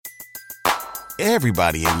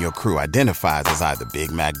Everybody in your crew identifies as either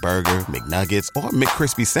Big Mac Burger, McNuggets, or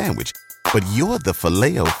McCrispy Sandwich. But you're the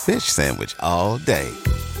Filet-O-Fish Sandwich all day.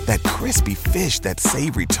 That crispy fish, that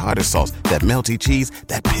savory tartar sauce, that melty cheese,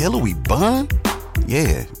 that pillowy bun.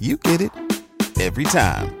 Yeah, you get it. Every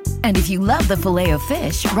time. And if you love the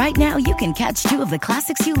Filet-O-Fish, right now you can catch two of the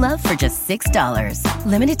classics you love for just $6.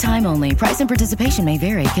 Limited time only. Price and participation may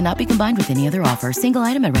vary. Cannot be combined with any other offer. Single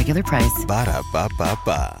item at regular price.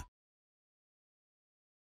 Ba-da-ba-ba-ba.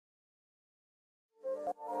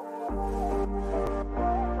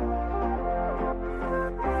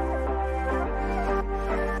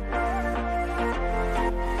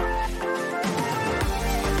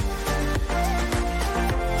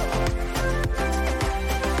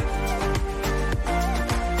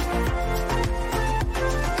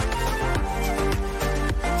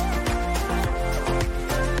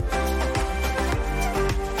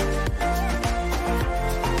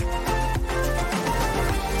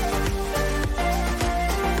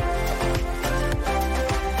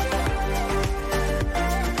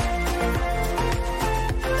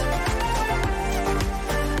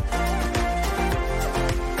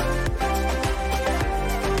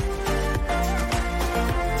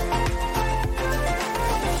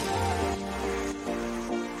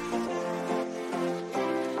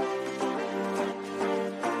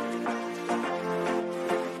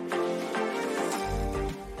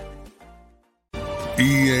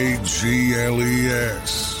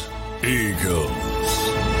 EAGLES, Eagles.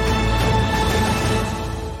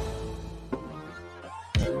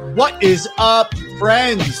 What is up,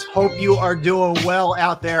 friends? Hope you are doing well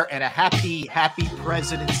out there, and a happy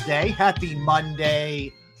President's Day. Happy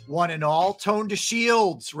Monday, one and all. Tone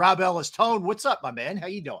DeShields, Rob Ellis. Tone, what's up, my man? How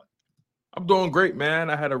you doing? I'm doing great, man.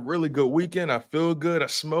 I had a really good weekend. I feel good. I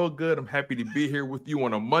smell good. I'm happy to be here with you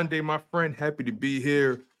on a Monday, my friend. Happy to be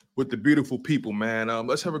here with the beautiful people, man.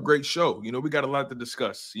 Let's have a great show. You know, we got a lot to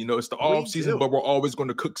discuss. You know, it's the off season, but we're always going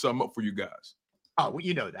to cook something up for you guys. Oh, well,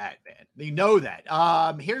 you know that, man. You know that.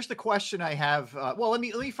 Here's the question I have. Let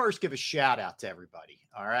me first give a shout out to everybody.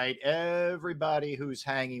 All right, everybody who's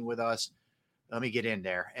hanging with us. Let me get in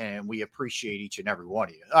there, and we appreciate each and every one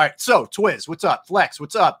of you. All right, so Twiz, what's up? Flex,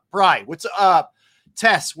 what's up? Bri, what's up?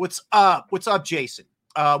 Tess, what's up? What's up, Jason?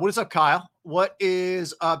 What is up, Kyle? What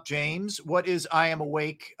is up, James? What is I am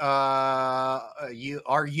awake? You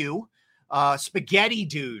are you? Spaghetti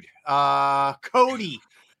dude. Cody.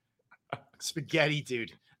 Spaghetti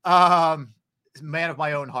dude. Man of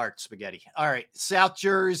my own heart, Spaghetti. All right. South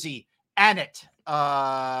Jersey. Annette.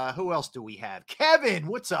 Who else do we have? Kevin.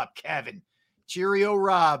 What's up, Kevin? Cheerio,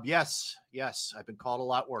 Rob. Yes. I've been called a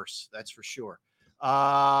lot worse. That's for sure.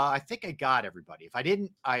 I think I got everybody. If I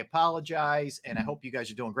didn't, I apologize, and I hope you guys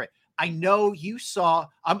are doing great. I know you saw.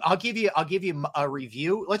 I'll give you a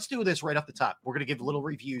review. Let's do this right off the top. We're gonna give little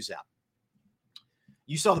reviews out.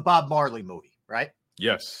 You saw the Bob Marley movie, right?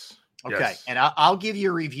 Yes. Okay, yes. And I'll give you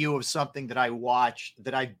a review of something that I watched,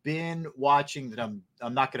 that I've been watching, that I'm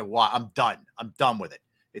not gonna watch. I'm done. I'm done with it.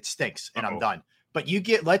 It stinks, and I'm done. But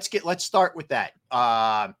let's start with that.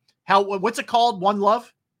 What's it called? One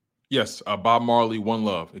Love. Yes, Bob Marley, One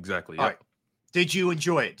Love, exactly. All right. Did you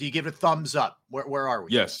enjoy it? Do you give it a thumbs up? Where are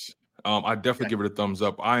we? Yes, I definitely give it a thumbs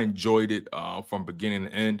up. I enjoyed it from beginning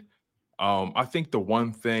to end. I think the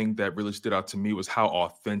one thing that really stood out to me was how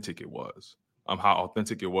authentic it was. How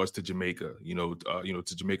authentic it was to Jamaica.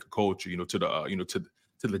 To Jamaica culture. To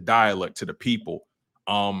the dialect, to the people.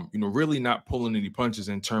 Really not pulling any punches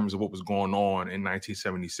in terms of what was going on in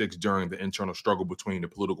 1976 during the internal struggle between the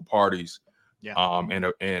political parties. Yeah.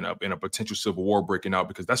 And a potential civil war breaking out,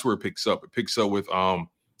 because that's where it picks up. It picks up with Bob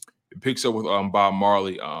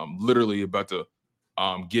Marley literally about to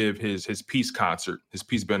give his peace concert, his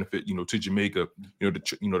peace benefit, to Jamaica,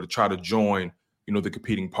 to try to join, the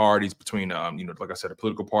competing parties between like I said, the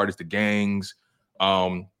political parties, the gangs.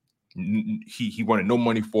 He wanted no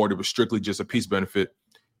money for it. It was strictly just a peace benefit.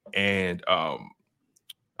 And I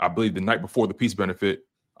believe the night before the peace benefit,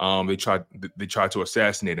 they tried to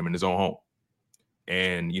assassinate him in his own home.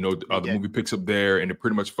 And, the movie picks up there, and it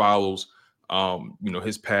pretty much follows,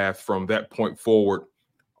 his path from that point forward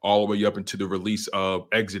all the way up into the release of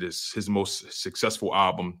Exodus, his most successful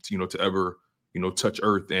album, to ever, touch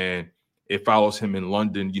earth. And it follows him in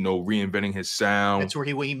London, reinventing his sound. That's where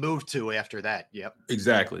he moved to after that. Yep.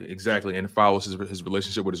 Exactly. And it follows his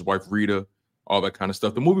relationship with his wife, Rita, all that kind of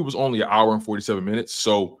stuff. The movie was only an hour and 47 minutes.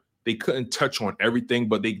 So they couldn't touch on everything,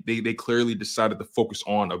 but they clearly decided to focus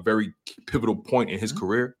on a very pivotal point in his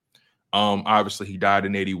career. Obviously, he died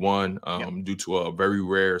in 1981 due to a very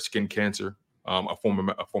rare skin cancer, a form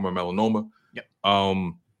of melanoma. Yep.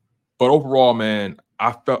 But overall, man,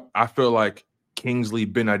 I feel like Kingsley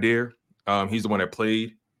Ben-Adir. He's the one that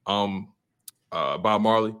played Bob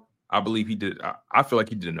Marley. I believe he did. I feel like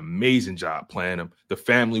he did an amazing job playing him. The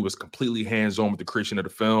family was completely hands-on with the creation of the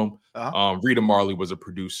film. Rita Marley was a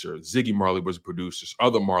producer. Ziggy Marley was a producer.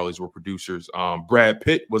 Other Marleys were producers. Brad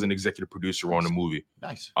Pitt was an executive producer on the movie.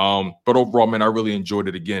 Nice. But overall, man, I really enjoyed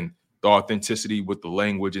it. Again, the authenticity with the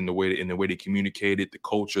language and the way they communicated, the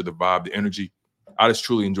culture, the vibe, the energy. I just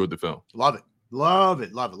truly enjoyed the film. Love it. Love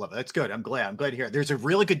it. Love it. Love it. That's good. I'm glad to hear it. There's a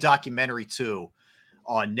really good documentary too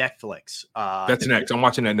on Netflix. That's next. I'm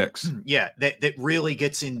watching that next. Yeah, that really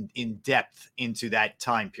gets in depth into that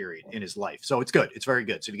time period in his life. So it's good. It's very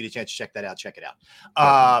good. So if you get a chance to check that out, check it out.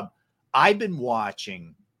 I've been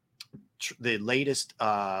watching the latest.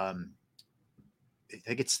 I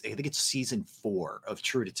think it's season 4 of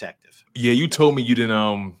True Detective. Yeah, you told me you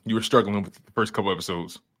didn't. You were struggling with the first couple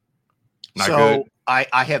episodes. Not so good.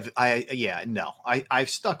 I've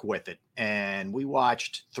stuck with it, and we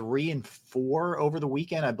watched 3 and 4 over the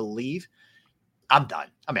weekend, I believe. I'm done.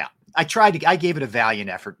 I'm out. I gave it a valiant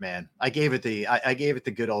effort, man. I gave it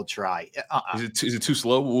the good old try. Is it too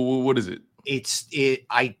slow? What is it?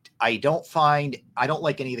 I don't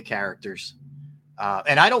like any of the characters.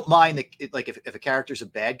 And I don't mind if a character's a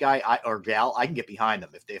bad guy or gal, I can get behind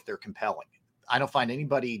them if they're compelling. I don't find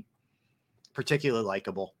anybody particularly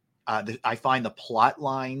likable. I find the plot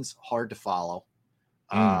lines hard to follow.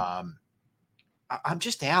 I'm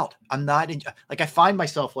just out. I'm not I find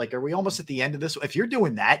myself like, are we almost at the end of this? If you're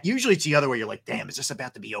doing that, usually it's the other way. You're like, damn, is this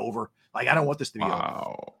about to be over? Like, I don't want this to be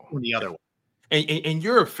over. The other way. And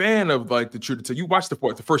you're a fan of like the True Detective. You watched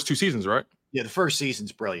the first 2 seasons, right? Yeah, the first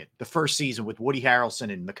season's brilliant. The first season with Woody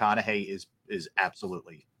Harrelson and McConaughey is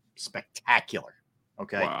absolutely spectacular.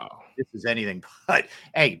 Okay. Wow. This is anything but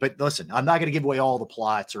but listen, I'm not going to give away all the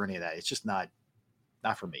plots or any of that. It's just not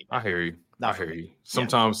for me. I hear you. Not I hear you.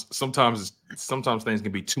 Sometimes things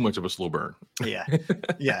can be too much of a slow burn. Yeah.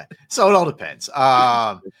 Yeah. So it all depends.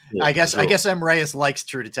 I guess M. Reyes likes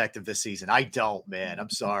True Detective this season. I don't, man. I'm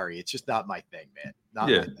sorry. It's just not my thing, man. Not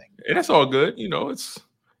my thing. And that's all good. You know, it's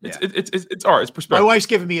all right. It's perspective. My wife's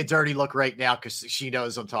giving me a dirty look right now because she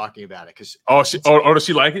knows I'm talking about it. Does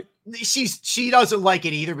she like it? She doesn't like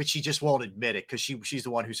it either, but she just won't admit it because she's the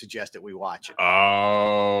one who suggested we watch it.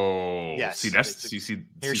 Oh, yes. See, that's here she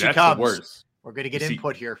that's comes. The worst. We're gonna get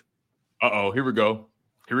input here. Here we go.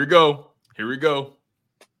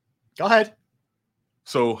 Go ahead.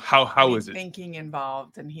 So how is it? Thinking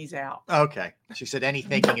involved, and he's out. Okay. She said any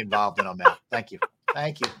thinking involved, and I'm out. Thank you.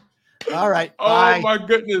 All right. Oh bye. my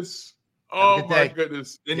goodness. Oh my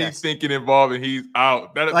goodness. Any thinking involved and he's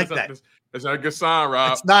out. That's not a good sign,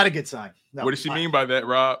 Rob. It's not a good sign. No, what does she mean by that,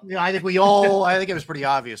 Rob? Yeah, I think it was pretty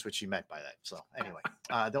obvious what she meant by that. So anyway,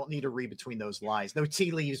 don't need to read between those lines. No tea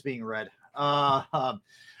leaves being read. All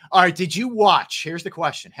right. Did you watch? Here's the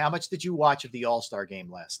question. How much did you watch of the All-Star game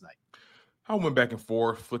last night? I went back and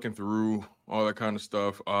forth, flicking through all that kind of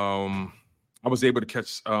stuff. I was able to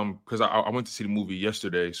catch because I went to see the movie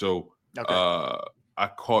yesterday, so I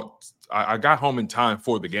got home in time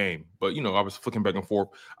for the game, but I was flicking back and forth.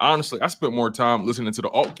 Honestly, I spent more time listening to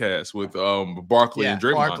the Altcast with Barkley and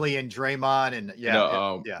Draymond, and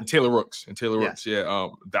Taylor Rooks Rooks. Yeah,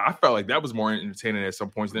 I felt like that was more entertaining at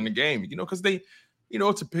some points than the game, because they,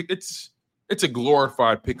 it's a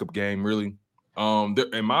glorified pickup game, really.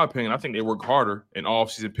 In my opinion, I think they work harder in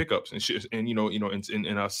off-season pickups and shit, and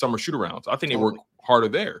in summer shoot-arounds. I think they work harder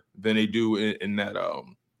there than they do in that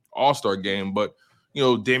All-Star game. But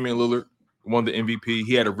Damian Lillard won the MVP.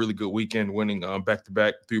 He had a really good weekend, winning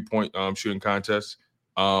back-to-back 3-point shooting contests.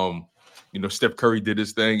 Steph Curry did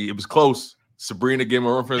his thing. It was close. Sabrina gave him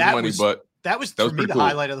a run for his money, but that was for me the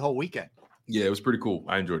highlight of the whole weekend. Yeah, it was pretty cool.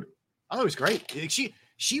 I enjoyed it. I thought it was great.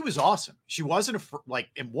 She was awesome. She wasn't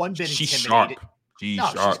in one bit she's intimidated.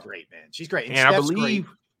 Sharp. She's great, man. She's great. And I believe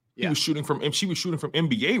she was shooting from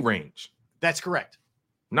NBA range. That's correct.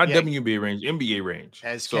 Not WNBA range, NBA range.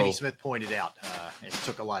 As Kenny Smith pointed out, and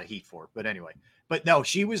took a lot of heat for it. But anyway, no,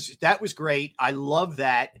 that was great. I love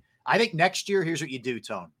that. I think next year, here's what you do,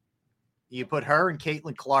 Tone. You put her and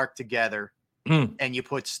Caitlin Clark together, and you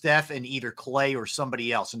put Steph and either Clay or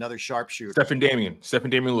somebody else, another sharpshooter. Steph and Damian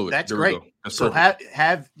Lillard. That's there great. That's so perfect.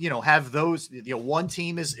 have those. One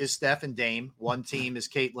team is Steph and Dame. One team is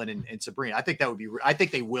Caitlin and Sabrina. I think that would be. I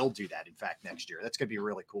think they will do that. In fact, next year, that's going to be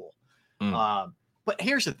really cool. But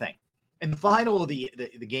here's the thing: in the final of the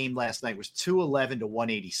game last night was 211 to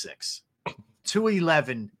 186.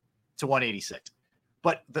 211 to 186.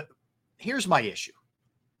 But here's my issue.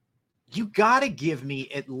 You got to give me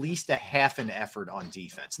at least a half an effort on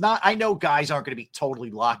defense. I know guys aren't going to be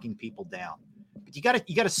totally locking people down. you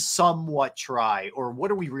gotta somewhat try, or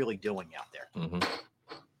what are we really doing out there?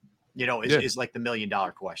 Is like the $1 million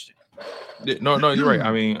question. Yeah, no, you're right.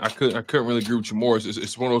 I mean, I couldn't really agree with you more.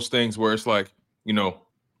 It's one of those things where it's like,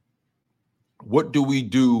 what do we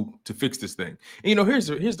do to fix this thing? And,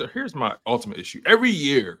 here's my ultimate issue. Every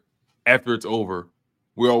year after it's over,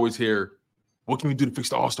 we always hear, what can we do to fix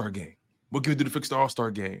the All-Star game? What can we do to fix the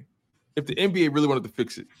All-Star game? If the NBA really wanted to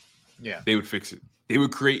fix it, they would fix it. They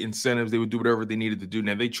would create incentives. They would do whatever they needed to do.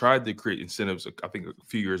 Now, they tried to create incentives, I think, a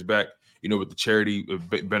few years back, with the charity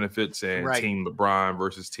benefits and team LeBron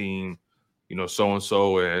versus team,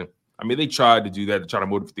 so-and-so. And, I mean, they tried to do that to try to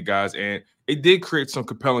motivate the guys. And it did create some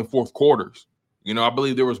compelling fourth quarters. I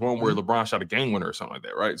believe there was one where LeBron shot a game winner or something like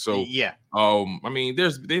that, right? So, I mean,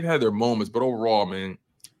 they've had their moments, but overall, man,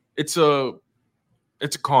 it's a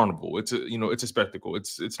carnival. It's a spectacle.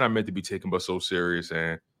 It's not meant to be taken but so serious.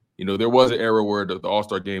 And there was an era where the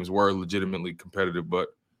All-Star games were legitimately competitive, but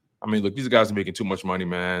I mean, look, these guys are making too much money,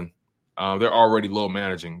 man. They're already low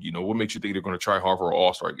managing. What makes you think they're going to try hard for an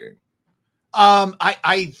All-Star game?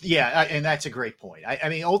 And that's a great point. I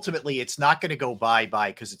mean, ultimately, it's not going to go by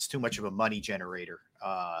because it's too much of a money generator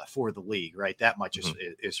for the league, right? That much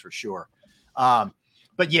is for sure. But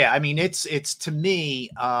yeah, I mean, it's to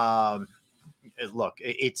me. Look,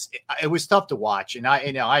 it was tough to watch, and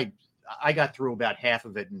I got through about half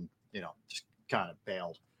of it, and just kind of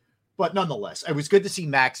bailed. But nonetheless, it was good to see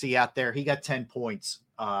Maxey out there. He got 10 points.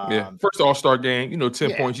 First All-Star game,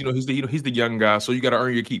 10 points. He's the young guy, so you got to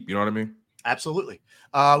earn your keep. You know what I mean? Absolutely.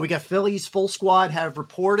 We got Phillies full squad have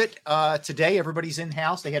reported today. Everybody's in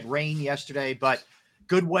house. They had rain yesterday, but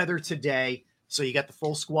good weather today. So you got the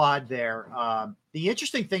full squad there. The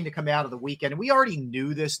interesting thing to come out of the weekend, and we already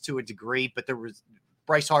knew this to a degree, but there was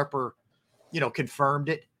Bryce Harper, confirmed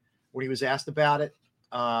it when he was asked about it.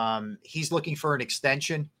 He's looking for an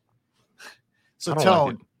extension. So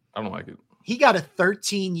Tone, I don't like it. He got a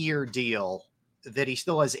 13-year deal that he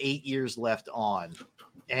still has 8 years left on,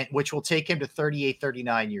 and which will take him to 38,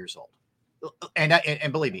 39 years old.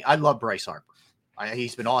 And believe me, I love Bryce Harper.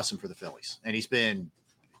 He's been awesome for the Phillies, and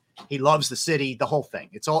he loves the city, the whole thing.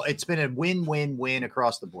 It's been a win-win-win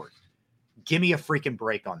across the board. Give me a freaking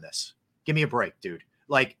break on this. Give me a break, dude.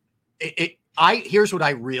 Like here's what I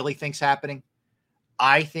really think's happening.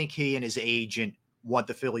 I think he and his agent want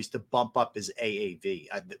the Phillies to bump up his AAV,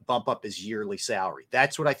 bump up his yearly salary.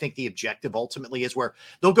 That's what I think the objective ultimately is, where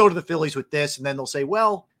they'll go to the Phillies with this, and then they'll say,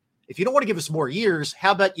 well, if you don't want to give us more years,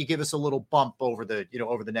 how about you give us a little bump over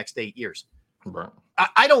the next 8 years? Right.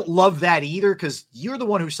 I don't love that either, because you're the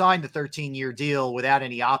one who signed the 13-year deal without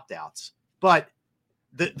any opt-outs. But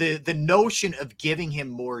the notion of giving him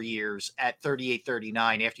more years at 38,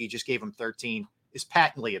 39 after you just gave him 13 is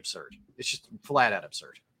patently absurd. It's just flat out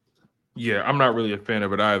absurd. Yeah, I'm not really a fan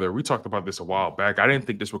of it either. We talked about this a while back. I didn't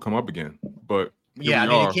think this would come up again, but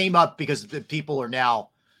it came up because the people are now.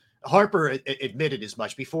 Harper admitted as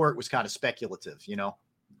much. Before it was kind of speculative,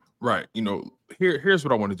 Right. Here's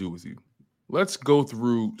what I want to do with you. Let's go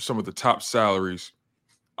through some of the top salaries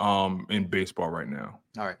in baseball right now.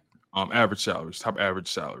 All right. Average salaries, top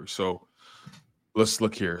average salaries. So let's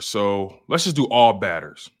look here. So let's just do all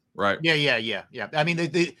batters. Right. Yeah. I mean,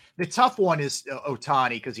 the tough one is Ohtani,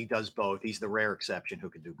 because he does both. He's the rare exception who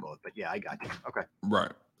can do both. But yeah, I got you. Okay.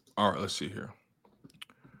 Right. All right. Let's see here.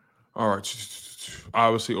 All right.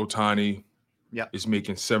 Obviously, Ohtani is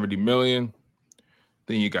making $70 million.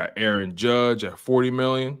 Then you got Aaron Judge at $40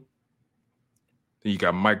 million. Then you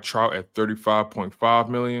got Mike Trout at $35.5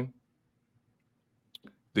 million.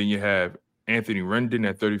 Then you have Anthony Rendon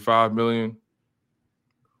at $35 million.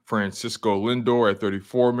 Francisco Lindor at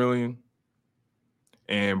 $34 million,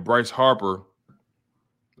 and Bryce Harper.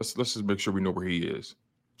 Let's just make sure we know where he is.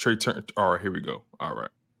 Trey Turner. All right, here we go. All right.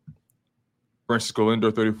 Francisco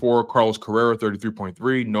Lindor, 34. Carlos Carrera,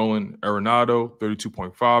 33.3. Nolan Arenado,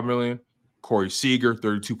 32.5 million. Corey Seager,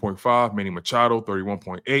 32.5. Manny Machado,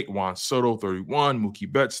 31.8. Juan Soto, 31.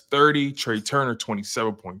 Mookie Betts, 30. Trey Turner,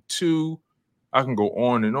 27.2. I can go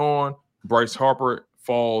on and on. Bryce Harper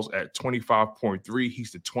falls at 25.3.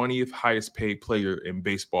 He's the 20th highest paid player in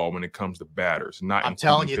baseball when it comes to batters. I'm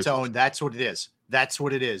telling you, Tone, that's what it is. That's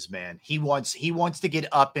what it is, man. He wants to get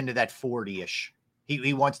up into that 40-ish.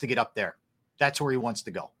 He wants to get up there. That's where he wants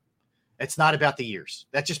to go. It's not about the years.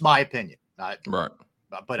 That's just my opinion. Right.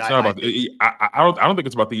 But I don't think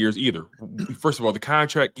it's about the years either. First of all, the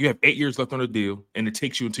contract, you have 8 years left on the deal, and it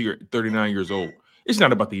takes you until you're 39 years old. It's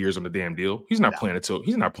not about the years on the damn deal. He's not playing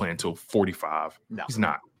until 45. No, he's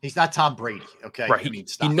not. He's not Tom Brady. Okay, right?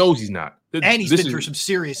 He knows he's not, and he's been through some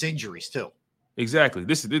serious injuries too. Exactly.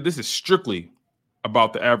 This is strictly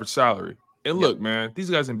about the average salary. And look, man, these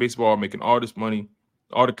guys in baseball are making all this money,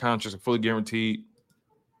 all the contracts are fully guaranteed.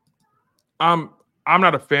 I'm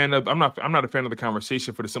not a fan of the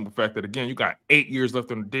conversation for the simple fact that, again, you got 8 years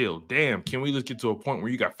left on the deal. Damn, can we just get to a point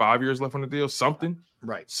where you got 5 years left on the deal? Something,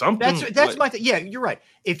 right? Something. That's my thing. Yeah, you're right.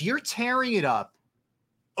 If you're tearing it up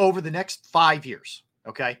over the next 5 years,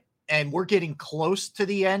 okay, and we're getting close to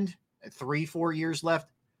the end, 3-4 years left.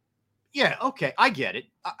 Yeah, okay, I get it.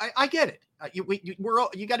 I get it.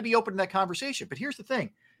 You got to be open to that conversation. But here's the thing: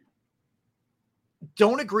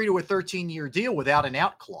 don't agree to a 13-year deal without an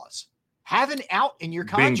out clause. Have an out in your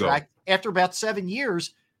contract after about 7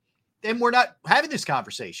 years, then we're not having this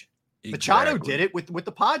conversation. Exactly. Machado did it with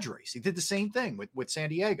the Padres. He did the same thing with San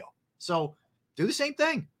Diego. So do the same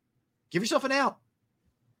thing. Give yourself an out.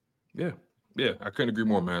 Yeah. Yeah, I couldn't agree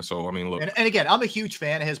more, man. So, I mean, look. And again, I'm a huge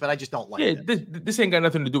fan of his, but I just don't like it. This ain't got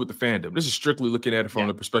nothing to do with the fandom. This is strictly looking at it from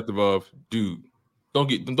the perspective of, dude, don't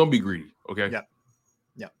be greedy, okay?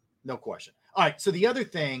 Yeah, no question. All right, so the other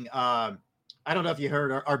thing, I don't know if you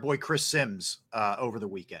heard our boy Chris Sims over the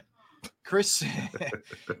weekend. Chris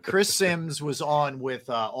Sims was on with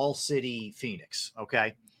All City Phoenix,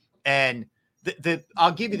 okay? And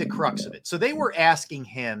I'll give you the crux of it. So they were asking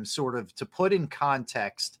him sort of to put in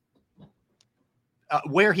context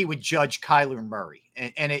where he would judge Kyler Murray,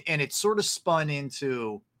 and it sort of spun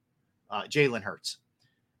into Jalen Hurts.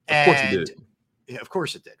 Of course he did. Yeah, of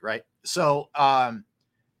course it did, right? So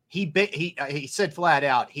he said flat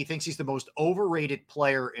out he thinks he's the most overrated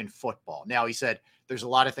player in football. Now he said there's a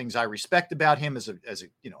lot of things I respect about him as a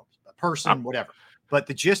a person, whatever. But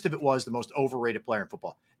the gist of it was the most overrated player in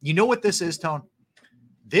football. You know what this is, Tone?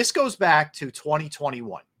 This goes back to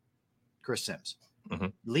 2021. Chris Sims. Mm-hmm.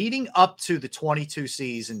 Leading up to the 22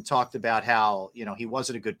 season, talked about how, he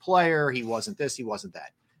wasn't a good player. He wasn't this, he wasn't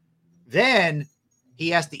that. Then he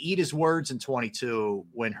has to eat his words in 22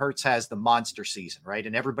 when Hurts has the monster season, right?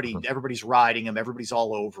 And everybody's riding him. Everybody's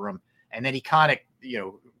all over him. And then he kind of,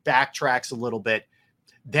 backtracks a little bit.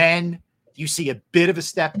 Then you see a bit of a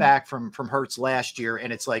step back from Hurts last year.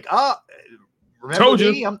 And it's like, remember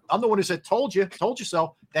me? I'm the one who said, told you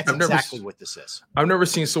so. That's exactly what this is. I've never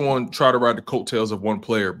seen someone try to ride the coattails of one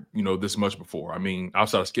player, this much before. I mean,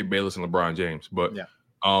 outside of Skip Bayless and LeBron James, but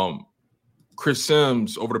Chris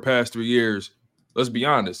Sims over the past 3 years, let's be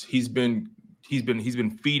honest, he's been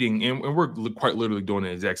feeding, and we're quite literally doing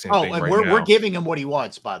the exact same thing right now. We're giving him what he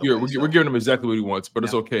wants, by the way. We're giving him exactly what he wants, but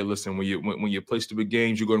it's okay. Listen, when you play stupid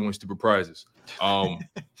games, you're going to win stupid prizes.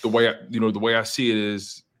 The way I see it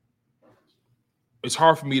is, it's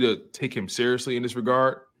hard for me to take him seriously in this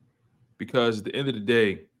regard, because at the end of the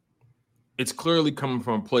day, it's clearly coming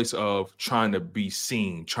from a place of trying to be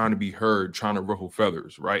seen, trying to be heard, trying to ruffle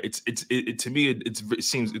feathers, right? To me,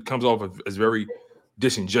 it comes off as very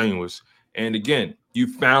disingenuous. And again, you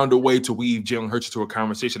found a way to weave Jalen Hurts into a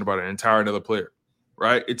conversation about an entire another player,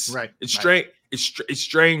 right? It's strange. It's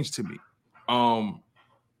strange to me.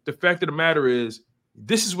 The fact of the matter is,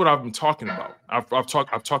 this is what I've been talking about. I've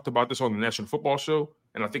talked about this on the National Football Show,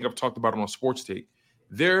 and I think I've talked about it on Sports Take.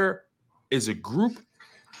 There is a group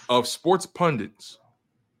of sports pundits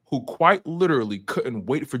who quite literally couldn't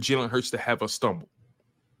wait for Jalen Hurts to have a stumble.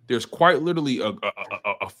 There's quite literally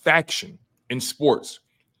a faction in sports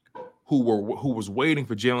who was waiting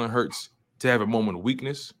for Jalen Hurts to have a moment of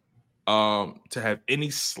weakness, to have any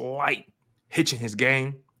slight hitch in his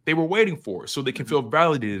game. They were waiting for it so they can feel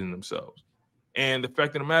validated in themselves. And the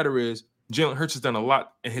fact of the matter is, Jalen Hurts has done a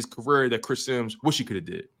lot in his career that Chris Sims wish he could have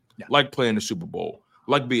did, like playing the Super Bowl,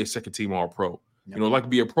 like be a second-team All-Pro, like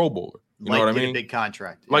be a Pro Bowler. You know what I mean? Get a big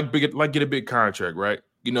contract. Like get a big contract, right?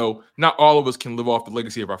 Not all of us can live off the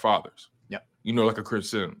legacy of our fathers. Yep. Like a Chris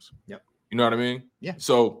Sims. Yep. You know what I mean? Yeah.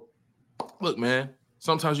 So, look, man.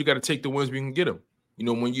 Sometimes you got to take the wins when you can get them.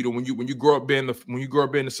 When you grow up being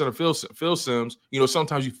the son of Phil Sims,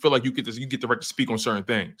 sometimes you feel like you get the right to speak on certain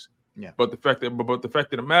things. Yeah. But the fact of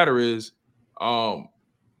the matter is, Jalen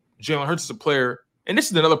Hurts is a player, and this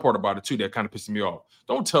is another part about it too that kind of pisses me off.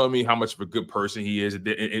 Don't tell me how much of a good person he is, and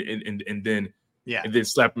then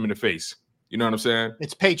slap him in the face. You know what I'm saying?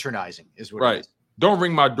 It's patronizing, is what right. It is. Don't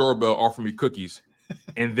ring my doorbell, offer me cookies,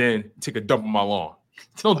 and then take a dump on my lawn.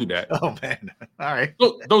 Don't do that. Oh man! All right.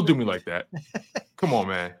 Don't do me like that. Come on,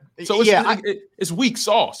 man. So it's weak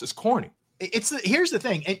sauce. It's corny. Here's the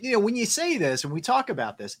thing, and when you say this and we talk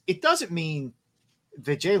about this, it doesn't mean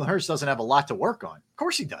that Jalen Hurts doesn't have a lot to work on. Of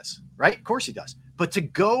course he does, right? Of course he does. But to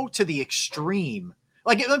go to the extreme,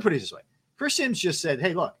 let me put it this way: Chris Sims just said,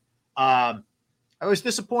 "Hey, look, I was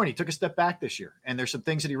disappointed. He took a step back this year, and there's some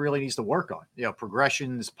things that he really needs to work on.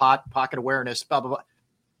 Progressions, pocket awareness, blah blah blah."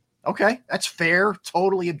 Okay, that's fair,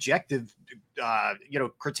 totally objective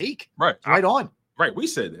critique. Right. Right on. Right. We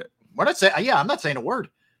said that. We're not saying, I'm not saying a word,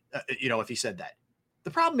 if he said that.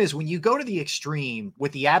 The problem is when you go to the extreme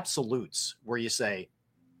with the absolutes where you say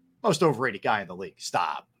most overrated guy in the league.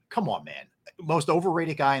 Stop. Come on, man. Most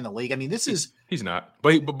overrated guy in the league. I mean, he's not.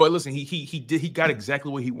 But listen, he got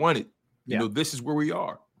exactly what he wanted. This is where we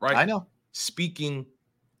are, right? I know. Speaking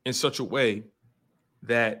in such a way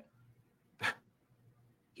that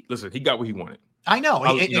listen, he got what he wanted. I know.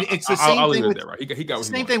 It's the same thing with that, right? He got what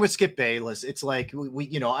same thing with Skip Bayless. It's like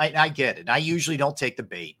I get it. I usually don't take the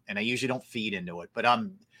bait and I usually don't feed into it. But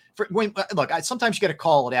sometimes you got to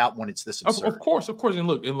call it out when it's this absurd. Of course. And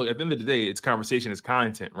look. At the end of the day, it's conversation, it's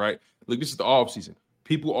content, right? Look, this is the off season.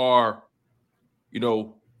 People are,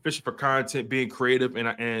 fishing for content, being creative, and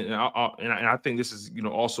I think this is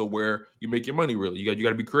also where you make your money. Really, you got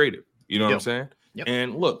to be creative. You know what I'm saying? Yep.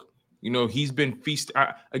 And look, he's been feasting.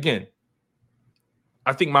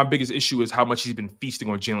 I think my biggest issue is how much he's been feasting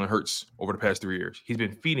on Jalen Hurts over the past 3 years. He's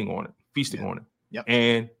been feasting on it. Yep.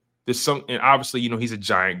 And there's and obviously, he's a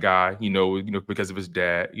giant guy, because of his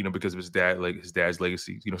dad, like his dad's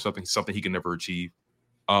legacy, something he can never achieve.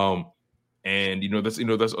 And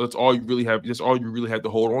that's all you really have. That's all you really have to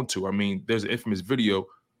hold on to. I mean, there's an infamous video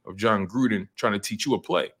of John Gruden trying to teach you a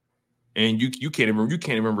play, and you can't even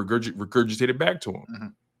regurgitate it back to him. Mm-hmm.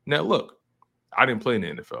 Now, look, I didn't play in the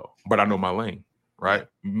NFL, but I know my lane. Right?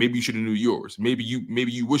 Maybe you should have knew yours. Maybe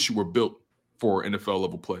you wish you were built for NFL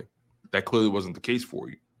level play. That clearly wasn't the case for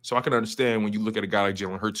you. So I can understand when you look at a guy like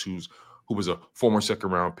Jalen Hurts, who was a former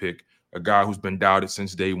second round pick, a guy who's been doubted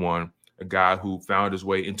since day one, a guy who found his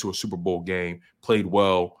way into a Super Bowl game, played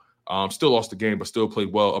well, still lost the game, but still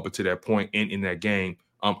played well up until that point in that game,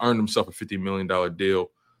 earned himself a $50 million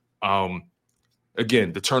deal.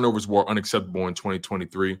 Again, the turnovers were unacceptable in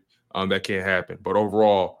 2023. That can't happen. But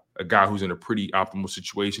overall, a guy who's in a pretty optimal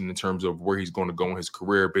situation in terms of where he's going to go in his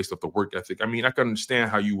career based off the work ethic. I mean, I can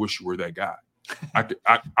understand how you wish you were that guy. I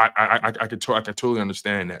could totally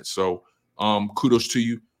understand that. So kudos to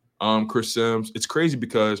you, Chris Sims. It's crazy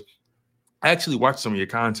because I actually watch some of your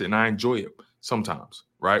content and I enjoy it sometimes,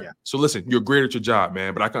 right? Yeah. So listen, you're great at your job,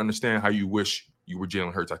 man, but I can understand how you wish you were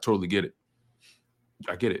Jalen Hurts. I totally get it.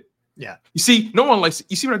 I get it. Yeah. You see, no one likes.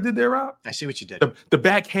 You see what I did there, Rob? I see what you did. The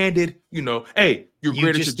backhanded, hey, you're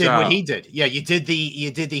great at your job. You just did what he did. Yeah, you did the.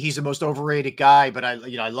 He's the most overrated guy, but I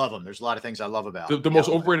love him. There's a lot of things I love about the most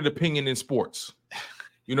overrated opinion in sports.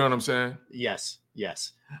 You know what I'm saying? Yes.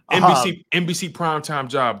 NBC primetime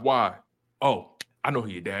job. Why? Oh, I know who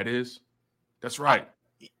your dad is. That's right.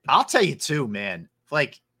 I'll tell you too, man.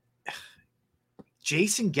 Like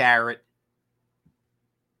Jason Garrett.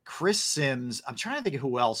 Chris Sims, I'm trying to think of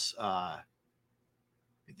who else. And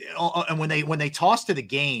when they toss to the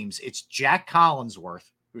games, it's Jack Collinsworth,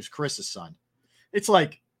 who's Chris's son. It's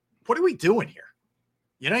like, what are we doing here?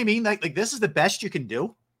 You know what I mean? Like this is the best you can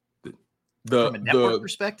do from a network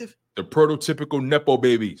perspective. The prototypical Nepo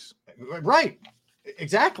babies. Right.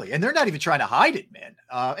 Exactly. And they're not even trying to hide it, man.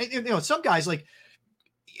 Some guys like,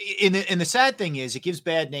 and the sad thing is it gives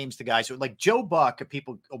bad names to guys who like Joe Buck,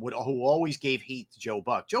 people who always gave heat to Joe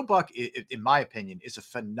Buck. Joe Buck, in my opinion, is a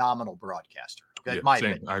phenomenal broadcaster. Okay? Yeah, my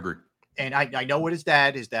same. opinion. I agree. And I know what his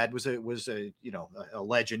dad was a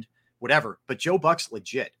legend, whatever, but Joe Buck's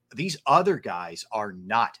legit. These other guys are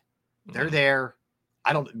not. They're there.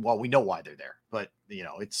 We know why they're there, but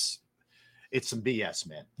it's some BS,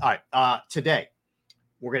 man. All right. Today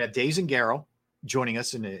we're going to have Dave Zangaro joining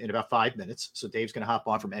us in about 5 minutes. So Dave's going to hop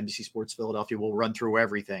on from NBC Sports Philadelphia. We'll run through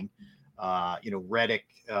everything, Reddick,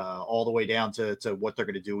 all the way down to what they're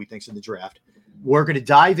going to do. He thinks in the draft. We're going to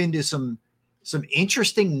dive into some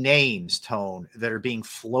interesting names, Tone, that are being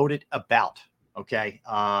floated about. Okay.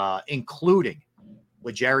 Including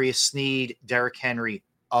L'Jarius Sneed, Derrick Henry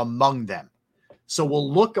among them. So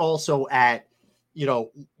we'll look also at,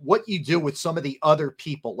 what you do with some of the other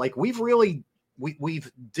people. Like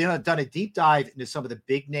we've done a deep dive into some of the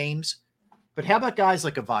big names, but how about guys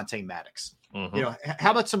like Avonte Maddox? Mm-hmm.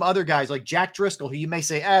 How about some other guys like Jack Driscoll, who you may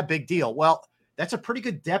say, big deal. Well, that's a pretty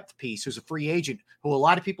good depth piece who's a free agent who a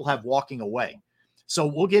lot of people have walking away. So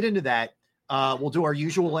we'll get into that. We'll do our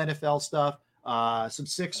usual NFL stuff, some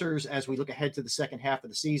Sixers as we look ahead to the second half of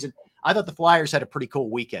the season. I thought the Flyers had a pretty cool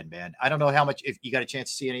weekend, man. I don't know how much, if you got a chance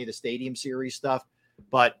to see any of the Stadium Series stuff,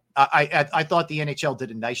 but I thought the NHL did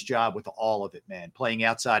a nice job with all of it, man, playing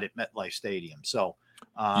outside at MetLife Stadium. So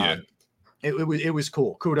it was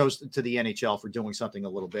cool. Kudos to the NHL for doing something a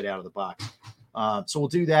little bit out of the box. So we'll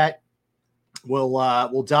do that.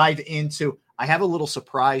 We'll dive into, I have a little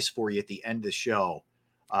surprise for you at the end of the show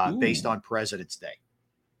based on President's Day.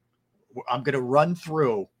 I'm going to run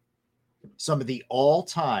through some of the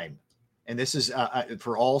all-time and this is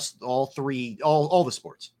for all the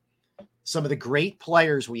sports. Some of the great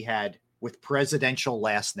players we had with presidential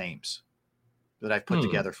last names that I've put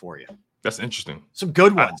together for you. That's interesting. Some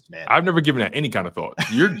good ones, man. I've never given that any kind of thought.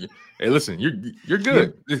 Hey, listen, you're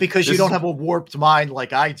good because you don't have a warped mind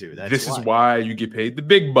like I do. This is why you get paid the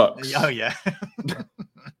big bucks. Oh yeah.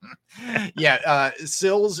 Yeah,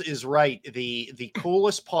 Sills is right. The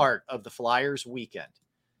coolest part of the Flyers weekend.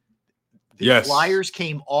 The Flyers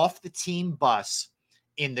came off the team bus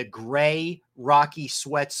in the gray Rocky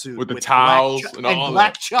sweatsuit with the towels and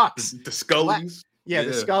black chucks. The Scullies. The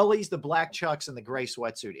Scullies, the black chucks, and the gray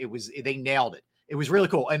sweatsuit. They nailed it. It was really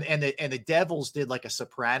cool. And the Devils did like a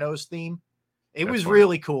Sopranos theme. It was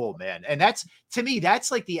really cool, man. And to me,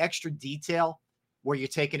 that's like the extra detail where you're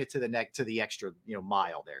taking it to the extra,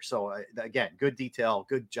 mile there. So again, good detail,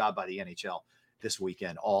 good job by the NHL this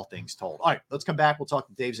weekend, all things told. All right, let's come back. We'll talk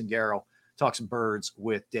to Dave Zingaro, talk some birds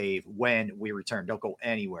with Dave when we return. Don't go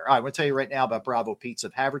anywhere. All right, I'm going to tell you right now about Bravo Pizza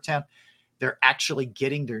of Havertown. They're actually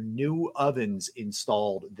getting their new ovens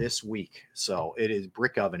installed this week. So it is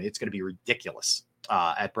brick oven. It's going to be ridiculous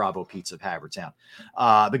at Bravo Pizza of Havertown.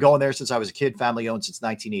 Been going there since I was a kid, family owned since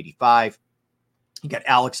 1985. You got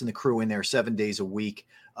Alex and the crew in there 7 days a week.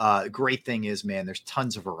 Great thing is, man, there's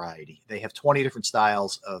tons of variety. They have 20 different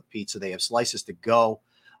styles of pizza. They have slices to go.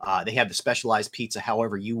 They have the specialized pizza.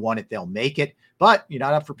 However you want it, they'll make it. But you're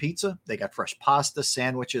not up for pizza. They got fresh pasta,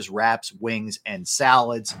 sandwiches, wraps, wings, and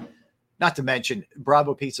salads. Not to mention,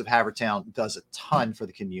 Bravo Pizza of Havertown does a ton for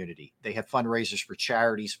the community. They have fundraisers for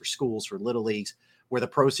charities, for schools, for Little Leagues, where the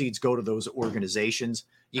proceeds go to those organizations.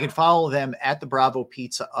 You can follow them at the Bravo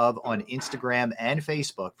Pizza of on Instagram and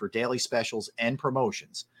Facebook for daily specials and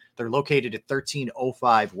promotions. They're located at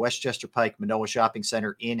 1305 Westchester Pike, Manoa Shopping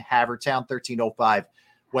Center in Havertown, 1305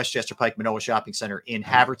 Westchester Pike, Manoa Shopping Center in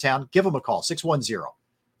Havertown. Give them a call, 610-446-3810,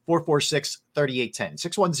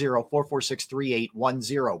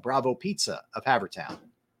 610-446-3810, Bravo Pizza of Havertown.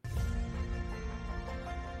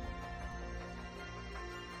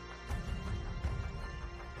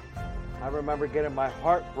 I remember getting my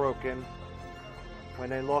heart broken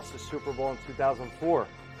when they lost the Super Bowl in 2004.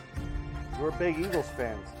 We're big Eagles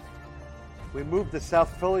fans. We moved to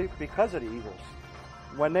South Philly because of the Eagles.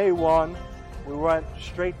 When they won, we went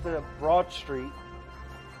straight to Broad Street,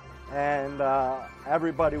 and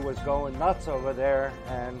everybody was going nuts over there,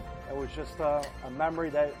 and it was just a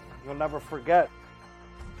memory that you'll never forget.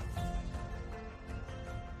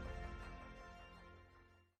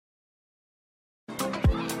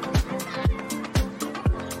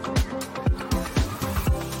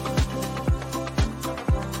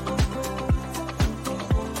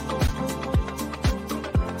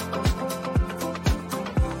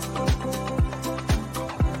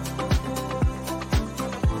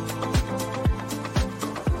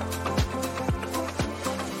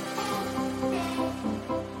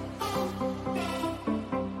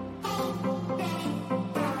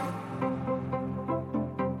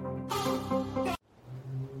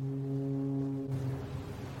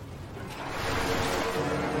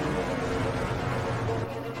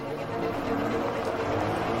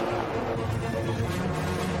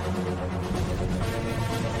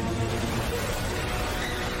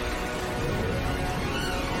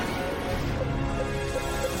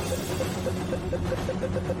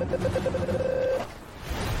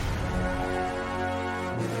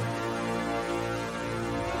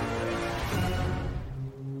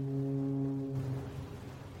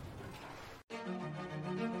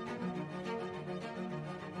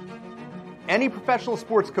 Any professional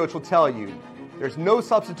sports coach will tell you there's no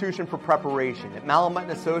substitution for preparation. At Malamut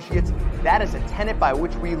 & Associates, that is a tenet by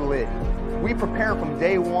which we live. We prepare from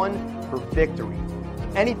day one for victory.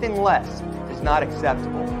 Anything less is not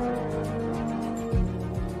acceptable.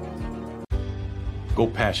 Go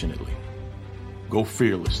passionately. Go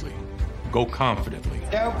fearlessly. Go confidently.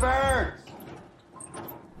 Go Birds!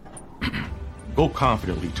 Go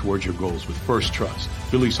confidently towards your goals with First Trust,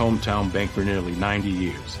 Philly's hometown bank for nearly 90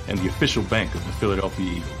 years, and the official bank of the Philadelphia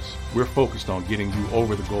Eagles. We're focused on getting you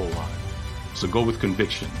over the goal line. So go with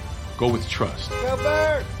conviction, go with trust, Go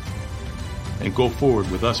Birds! and go forward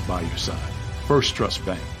with us by your side. First Trust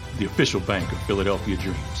Bank, the official bank of Philadelphia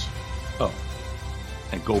dreams. Oh,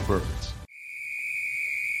 and go Birds.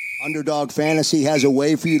 Underdog Fantasy has a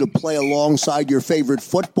way for you to play alongside your favorite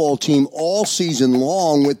football team all season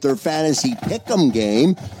long with their fantasy pick'em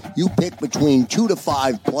game. You pick between 2 to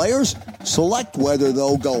 5 players, select whether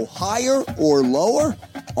they'll go higher or lower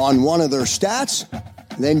on one of their stats,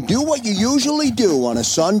 then do what you usually do on a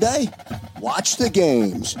Sunday. Watch the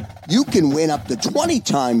games. You can win up to 20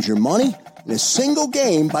 times your money in a single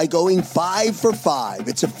game by going 5 for 5.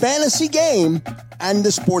 It's a fantasy game, and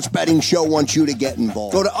the Sports Betting Show wants you to get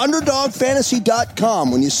involved. Go to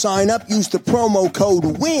UnderdogFantasy.com. When you sign up, use the promo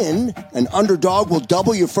code WIN, and Underdog will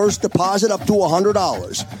double your first deposit up to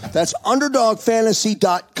 $100. That's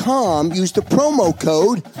UnderdogFantasy.com. Use the promo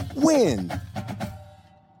code WIN.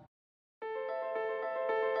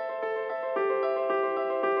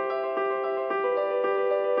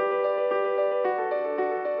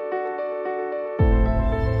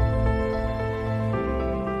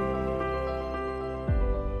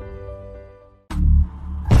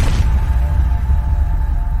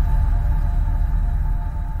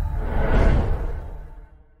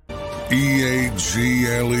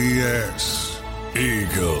 EAGLES,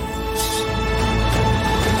 Eagles.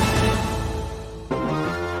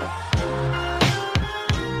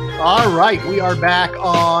 All right, we are back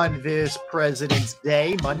on this President's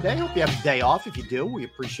Day, Monday. Hope you have a day off. If you do, we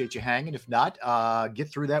appreciate you hanging. If not, get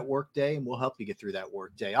through that work day, and we'll help you get through that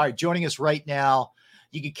work day. All right, joining us right now,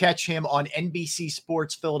 you can catch him on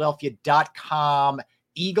NBCSportsPhiladelphia.com,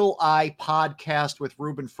 Eagle Eye Podcast with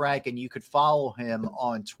Ruben Frank, and you could follow him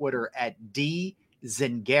on Twitter at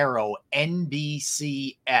DZingaro,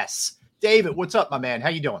 NBCS. David, what's up, my man? How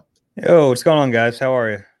you doing? Yo, what's going on, guys? How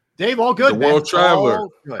are you? Dave, all good, The man. World Traveler.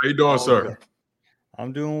 All good. How you doing, All sir? good.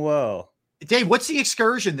 I'm doing well. Dave, what's the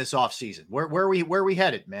excursion this offseason? Where are we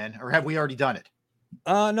headed, man? Or have we already done it?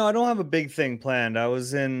 No, I don't have a big thing planned. I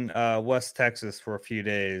was in West Texas for a few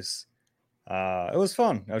days. It was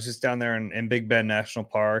fun. I was just down there in Big Bend National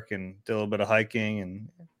Park and did a little bit of hiking, and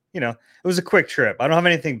it was a quick trip. I don't have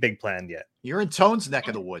anything big planned yet. You're in Tone's neck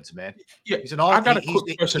of the woods, man. Yeah, He's I got a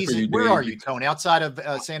quick question for you, Where Dave. are you, Tone? Outside of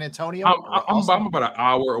San Antonio? I'm about an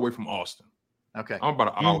hour away from Austin. Okay. I'm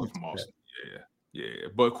about an hour away from Austin. Yeah.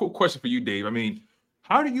 But cool question for you, Dave. I mean,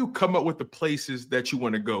 how do you come up with the places that you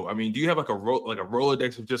want to go? I mean, do you have like a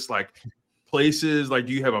Rolodex of just like places? Like,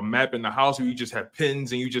 do you have a map in the house where you just have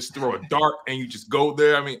pins and you just throw a dart and you just go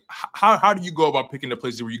there? I mean, how do you go about picking the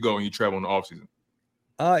places where you go and you travel in the off season?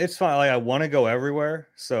 It's fine. Like, I want to go everywhere.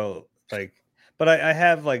 So but I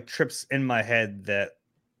have like trips in my head that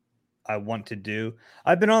I want to do.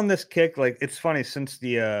 I've been on this kick. Like, it's funny since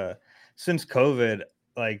COVID,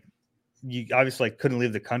 like, you obviously couldn't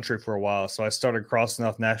leave the country for a while. So I started crossing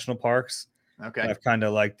off national parks. Okay. I've kind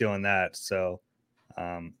of liked doing that. So,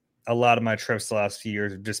 a lot of my trips the last few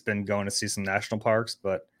years have just been going to see some national parks,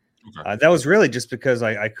 but that was really just because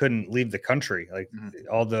I couldn't leave the country. Like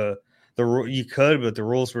all you could, but the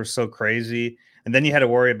rules were so crazy. And then you had to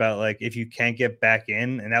worry about like, if you can't get back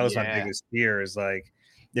in. And that was my biggest fear is like,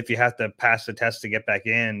 if you have to pass the test to get back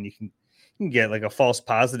in, you can get like a false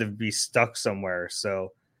positive, be stuck somewhere.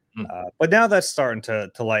 So, but now that's starting to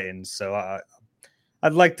lighten. So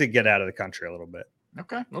I'd like to get out of the country a little bit.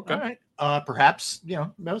 Okay. All right. Perhaps,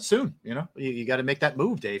 soon, you got to make that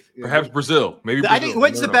move, Dave. Perhaps Brazil. Maybe Brazil. I think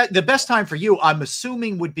what's the best time for you? I'm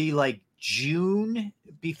assuming would be like June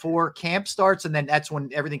before camp starts. And then that's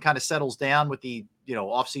when everything kind of settles down with the,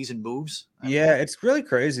 off-season moves. Yeah, it's really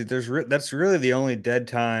crazy. That's really the only dead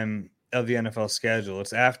time of the NFL schedule.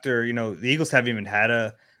 It's after, the Eagles haven't even had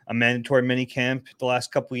a mandatory mini camp the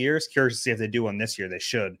last couple of years. Curious to see if they do one this year. They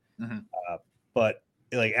should. But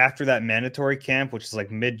like after that mandatory camp, which is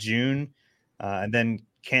like mid-June, and then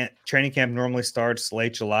training camp normally starts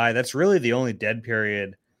late July. That's really the only dead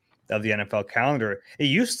period of the NFL calendar. It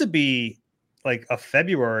used to be like a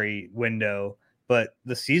February window, but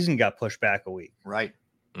the season got pushed back a week. Right.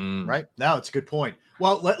 Right. No, it's a good point.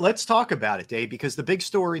 Well, let's talk about it, Dave, because the big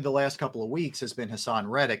story the last couple of weeks has been Hassan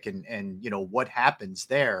Reddick and what happens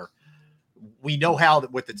there. We know how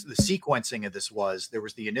what the sequencing of this was. There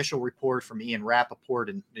was the initial report from Ian Rappaport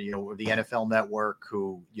and the NFL Network,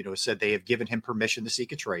 who said they have given him permission to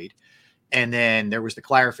seek a trade, and then there was the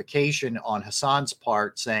clarification on Hassan's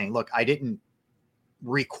part saying, "Look, I didn't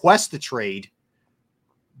request the trade.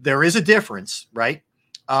 There is a difference, right?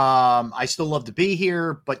 I still love to be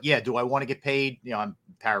here, but yeah, do I want to get paid? I'm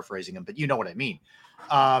paraphrasing him, but you know what I mean.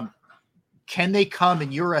 Can they come,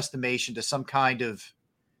 in your estimation, to some kind of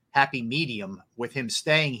happy medium with him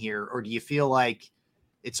staying here, or do you feel like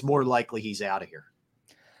it's more likely he's out of here?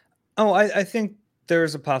 Oh, I think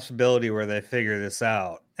there's a possibility where they figure this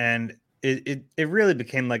out, and it really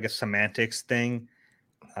became like a semantics thing.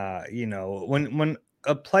 When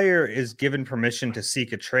a player is given permission to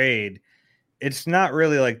seek a trade, it's not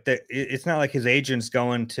really like that. It's not like his agent's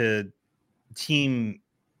going to team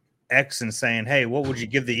X and saying, "Hey, what would you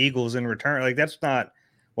give the Eagles in return?" Like, that's not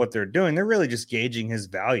what they're doing. They're really just gauging his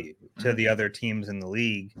value to the other teams in the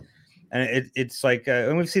league. And it's like,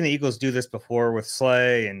 and we've seen the Eagles do this before with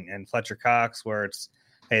Slay and Fletcher Cox, where it's,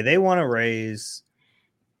 hey, they want to raise.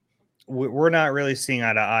 We're not really seeing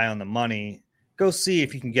eye to eye on the money. Go see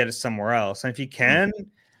if you can get it somewhere else. And if you can,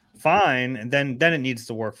 fine. And then it needs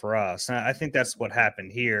to work for us. And I think that's what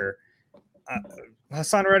happened here.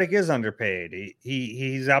 Hassan Reddick is underpaid.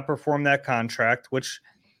 He's outperformed that contract, which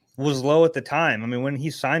was low at the time. I mean, when he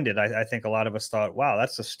signed it, I think a lot of us thought, wow,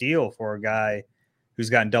 that's a steal for a guy who's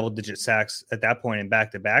gotten double-digit sacks at that point in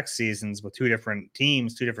back-to-back seasons with two different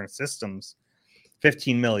teams, two different systems,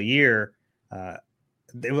 $15 million a year.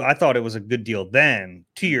 I thought it was a good deal then.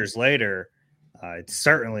 2 years later, it's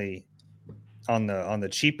certainly on the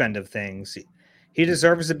cheap end of things. He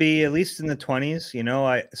deserves to be at least in the 20s.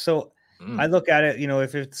 I look at it,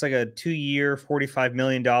 if it's like a 2-year, $45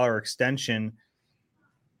 million extension,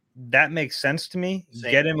 that makes sense to me.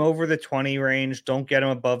 Same. Get him over the 20 range. Don't get him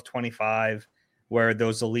above 25 where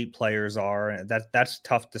those elite players are. That's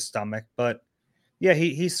tough to stomach. But yeah,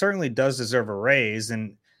 he certainly does deserve a raise,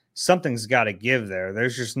 and something's got to give there.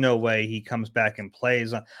 There's just no way he comes back and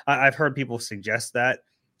plays. I've heard people suggest that.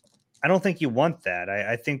 I don't think you want that.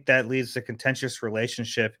 I think that leads to a contentious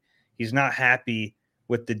relationship. He's not happy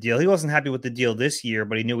with the deal. He wasn't happy with the deal this year,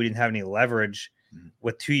 but he knew he didn't have any leverage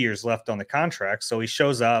with 2 years left on the contract. So he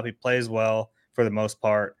shows up, he plays well for the most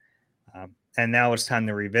part. And now it's time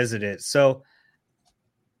to revisit it. So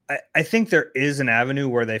I think there is an avenue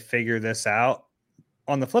where they figure this out.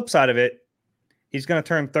 On the flip side of it, he's going to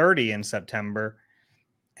turn 30 in September.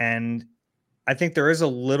 And I think there is a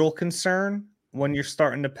little concern when you're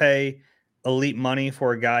starting to pay elite money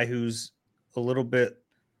for a guy who's a little bit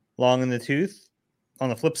long in the tooth. On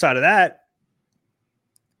the flip side of that,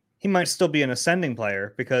 he might still be an ascending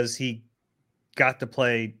player because he got to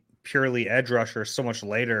play purely edge rusher so much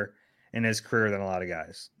later in his career than a lot of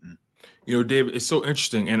guys. David, it's so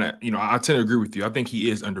interesting. And, I tend to agree with you. I think he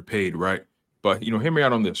is underpaid, right? But, hear me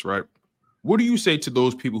out on this, right? What do you say to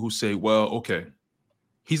those people who say, well, okay,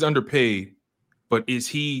 he's underpaid, but is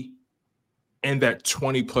he in that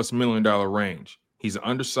 $20+ million range? He's an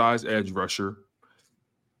undersized edge rusher.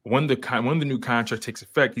 When the new contract takes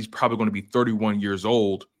effect, he's probably going to be 31 years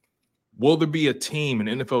old. Will there be a team, an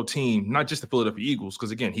NFL team, not just the Philadelphia Eagles,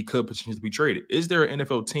 because, again, he could potentially be traded. Is there an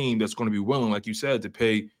NFL team that's going to be willing, like you said, to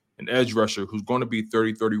pay an edge rusher who's going to be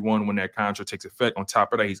 30, 31 when that contract takes effect? On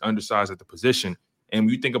top of that, he's undersized at the position. And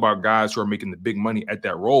when you think about guys who are making the big money at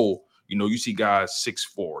that role, you see guys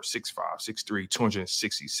 6'4", 6'5", 6'3",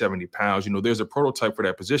 260, 70 pounds. There's a prototype for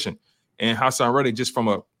that position. And Hassan Reddick, just from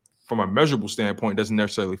a measurable standpoint, doesn't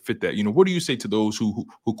necessarily fit that. What do you say to those who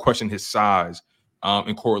question his size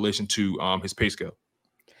in correlation to his pay scale?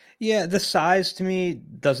 Yeah, the size to me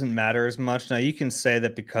doesn't matter as much. Now, you can say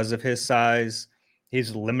that because of his size,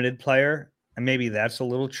 he's a limited player. And maybe that's a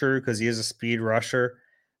little true because he is a speed rusher.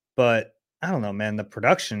 But I don't know, man. The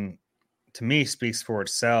production, to me, speaks for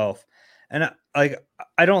itself. And I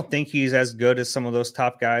don't think he's as good as some of those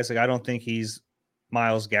top guys. I don't think he's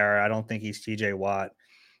Myles Garrett. I don't think he's TJ Watt.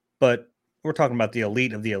 But we're talking about the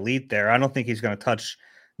elite of the elite there. I don't think he's going to touch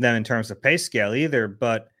them in terms of pay scale either.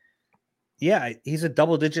 But yeah, he's a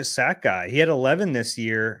double-digit sack guy. He had 11 this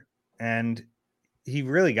year, and he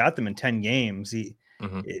really got them in 10 games.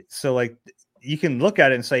 So you can look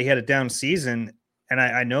at it and say he had a down season. And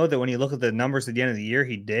I know that when you look at the numbers at the end of the year,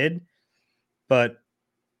 he did. But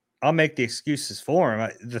I'll make the excuses for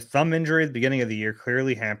him. The thumb injury at the beginning of the year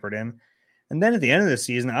clearly hampered him. And then at the end of the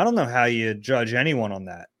season, I don't know how you judge anyone on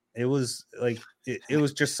that. It was it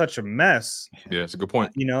was just such a mess. Yeah, it's a good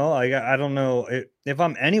point. I don't know if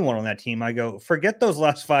I'm anyone on that team. I go, forget those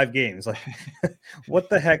last 5 games. What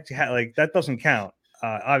the heck? That doesn't count.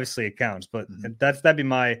 Obviously it counts, but that'd be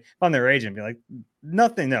if I'm their agent, be like,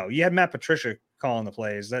 nothing. No, you had Matt Patricia calling the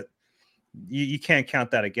plays. That you can't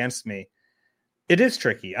count that against me. It is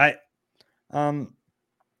tricky. I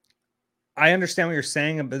understand what you're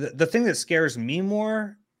saying, but the thing that scares me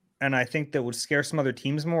more, and I think that would scare some other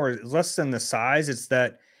teams more, is less than the size. It's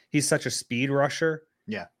that he's such a speed rusher.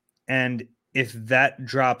 Yeah. And if that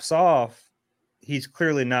drops off, he's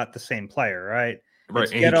clearly not the same player, right?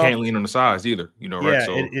 Right. And he can't lean on the size either, right? Yeah,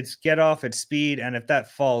 So it's get off, it's speed. And if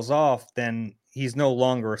that falls off, then he's no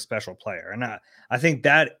longer a special player. And I think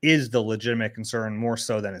that is the legitimate concern more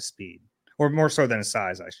so than his speed. Or more so than his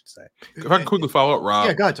size, I should say. If I can quickly follow up, Rob.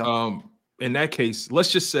 Yeah, go ahead, Tom. In that case,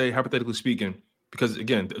 let's just say, hypothetically speaking, because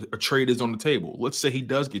again, a trade is on the table. Let's say he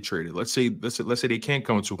does get traded. Let's say they can't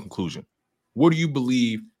come to a conclusion. What do you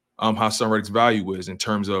believe Hassan Reddick's value is in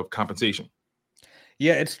terms of compensation?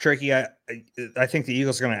 Yeah, it's tricky. I think the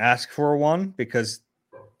Eagles are going to ask for a 1 because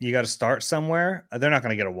you got to start somewhere. They're not going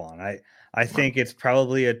to get a 1. I think it's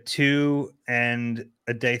probably a 2 and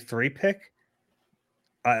a day 3 pick.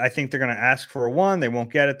 I think they're going to ask for a 1. They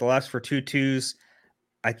won't get it. They'll ask for 2 2s.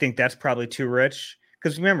 I think that's probably too rich.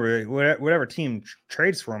 Because remember, whatever team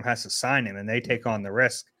trades for him has to sign him, and they take on the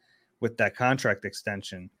risk with that contract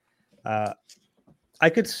extension. I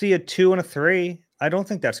could see a 2 and a 3. I don't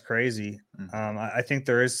think that's crazy. I think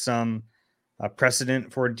there is some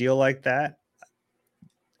precedent for a deal like that.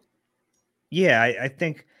 Yeah, I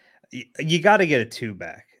think you got to get a 2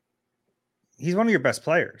 back. He's one of your best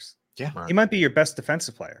players. Yeah, he might be your best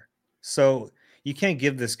defensive player. So you can't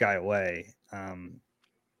give this guy away.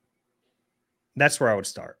 That's where I would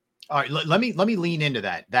start. All right, let me lean into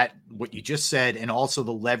that what you just said, and also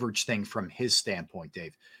the leverage thing from his standpoint,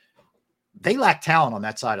 Dave. They lack talent on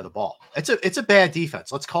that side of the ball. It's a bad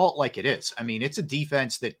defense. Let's call it like it is. I mean, it's a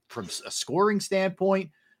defense that, from a scoring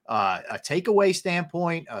standpoint, a takeaway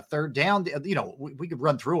standpoint, a third down, we could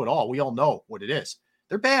run through it all. We all know what it is.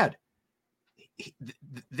 They're bad.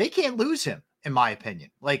 They can't lose him, in my opinion.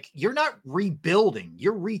 Like, you're not rebuilding,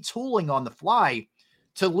 you're retooling on the fly.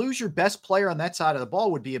 To lose your best player on that side of the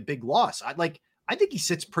ball would be a big loss. I think he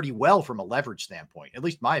sits pretty well from a leverage standpoint, at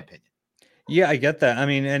least my opinion. Yeah, I get that. I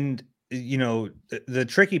mean, and the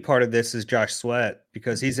tricky part of this is Josh Sweat,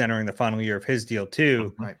 because he's entering the final year of his deal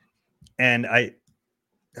too. Right. And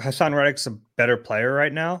Hassan Reddick's a better player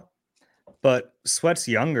right now, but Sweat's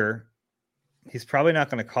younger. He's probably not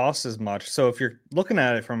going to cost as much. So if you're looking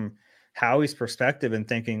at it from Howie's perspective and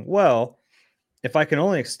thinking, well, if I can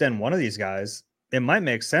only extend one of these guys, it might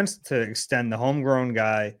make sense to extend the homegrown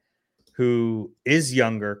guy who is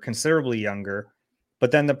younger, considerably younger.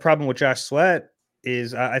 But then the problem with Josh Sweat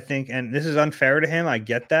is, I think, and this is unfair to him, I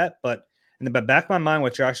get that, but in the back of my mind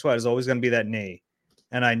with Josh Sweat is always going to be that knee.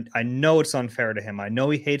 And I know it's unfair to him. I know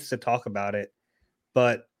he hates to talk about it,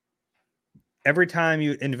 but every time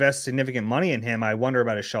you invest significant money in him, I wonder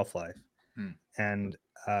about his shelf life. And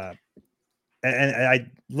I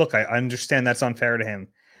understand that's unfair to him,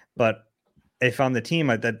 but if I'm the team,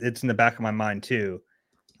 that it's in the back of my mind too.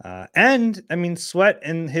 And I mean, Sweat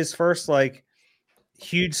in his first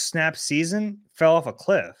huge snap season fell off a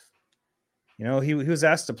cliff. He was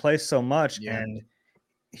asked to play so much, and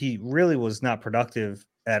he really was not productive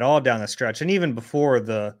at all down the stretch. And even before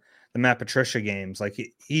the Matt Patricia games,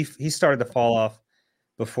 he started to fall off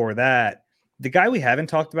before that. The guy we haven't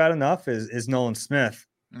talked about enough is Nolan Smith.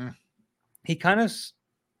 He kind of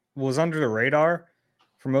was under the radar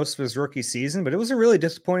for most of his rookie season, but it was a really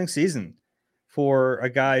disappointing season for a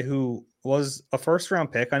guy who was a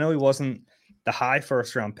first-round pick. I know he wasn't the high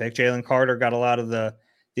first-round pick. Jalen Carter got a lot of the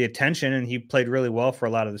attention, and he played really well for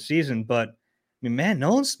a lot of the season. But, I mean, man,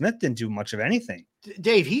 Nolan Smith didn't do much of anything.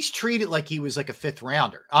 Dave, he's treated like he was like a fifth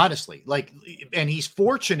rounder, honestly. And he's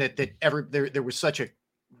fortunate that there was such a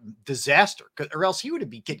disaster, or else he would have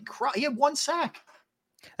been getting crushed. He had 1 sack.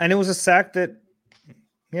 And it was a sack that,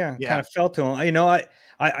 kind of fell to him.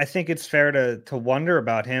 I think it's fair to wonder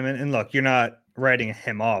about him. And look, you're not writing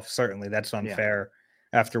him off. Certainly that's unfair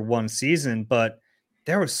after 1 season, but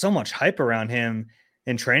there was so much hype around him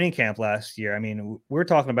in training camp last year. I mean, we're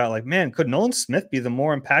talking about man, could Nolan Smith be the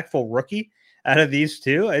more impactful rookie out of these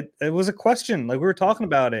two? It was a question. We were talking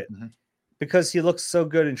about it because he looked so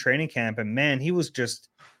good in training camp, and man, he was just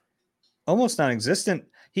almost non-existent.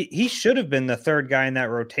 He should have been the 3rd guy in that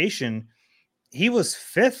rotation. He was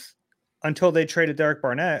 5th until they traded Derek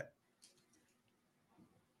Barnett.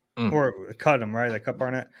 Or cut him, right? They cut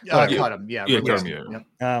Barnett. Cut him, cut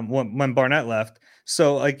him, when Barnett left.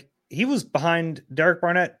 So, he was behind Derek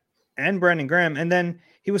Barnett and Brandon Graham, and then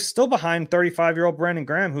he was still behind 35-year-old Brandon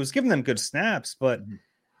Graham, who was giving them good snaps. But,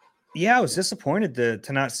 I was disappointed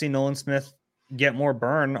to not see Nolan Smith get more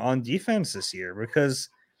burn on defense this year, because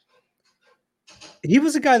he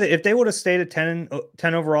was a guy that if they would have stayed at 10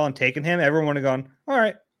 overall and taken him, everyone would have gone, all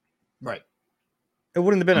right. Right. It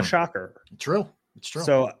wouldn't have been a shocker. True. It's true.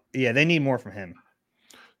 So, they need more from him.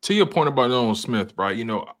 To your point about Nolan Smith, right?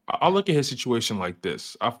 I look at his situation like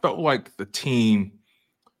this. I felt like the team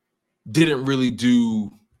didn't really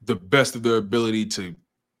do the best of their ability to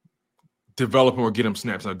develop him or get him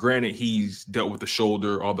snaps. Now, granted, he's dealt with the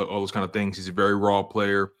shoulder, all those kind of things. He's a very raw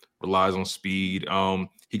player, relies on speed.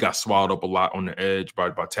 He got swallowed up a lot on the edge by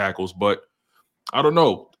tackles, but I don't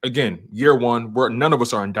know. Again, year 1, none of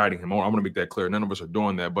us are indicting him. I want to make that clear. None of us are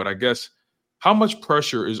doing that. But I guess how much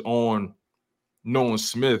pressure is on Nolan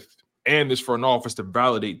Smith and this front office to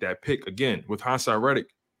validate that pick? Again, with Hassan Reddick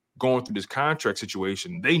going through this contract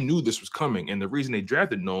situation, they knew this was coming. And the reason they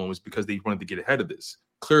drafted Nolan was because they wanted to get ahead of this.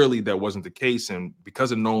 Clearly, that wasn't the case. And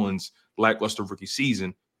because of Nolan's lackluster rookie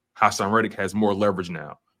season, Hassan Reddick has more leverage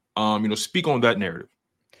now. Speak on that narrative.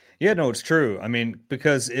 Yeah, no, it's true. I mean,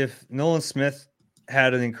 because if Nolan Smith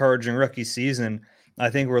had an encouraging rookie season, I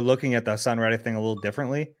think we're looking at the Hassan Reddick thing a little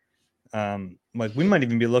differently. Like we might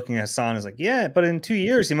even be looking at Hassan as like, yeah, but in 2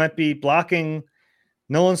 years he might be blocking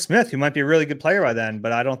Nolan Smith, who might be a really good player by then.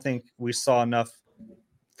 But I don't think we saw enough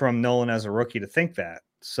from Nolan as a rookie to think that.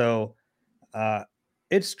 So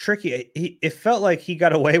it's tricky. It felt like he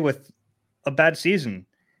got away with a bad season,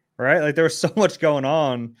 right? Like there was so much going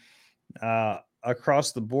on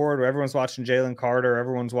across the board where everyone's watching Jalen Carter,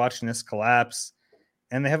 everyone's watching this collapse,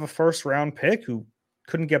 and they have a first round pick who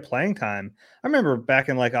couldn't get playing time. I remember back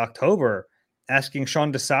in like October asking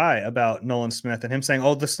Sean Desai about Nolan Smith and him saying,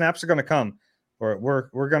 "Oh, the snaps are going to come, or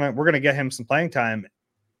we're gonna get him some playing time."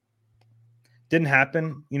 Didn't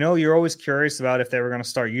happen. You know, you're always curious about if they were going to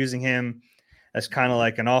start using him as kind of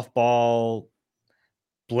like an off-ball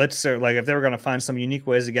blitzer, like if they were going to find some unique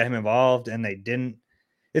ways to get him involved, and they didn't.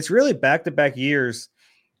 It's really back-to-back years.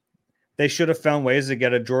 They should have found ways to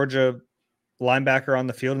get a Georgia linebacker on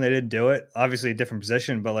the field, and they didn't do it. Obviously a different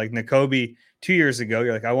position, but like Nakobe 2 years ago,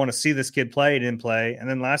 you're like, I want to see this kid play. He didn't play. And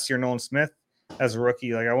then last year, Nolan Smith as a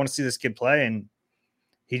rookie, like I want to see this kid play, and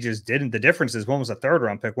he just didn't. The difference is one was a third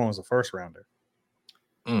round pick, one was a first rounder.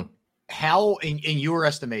 How, in your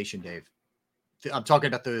estimation, Dave, I'm talking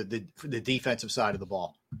about the defensive side of the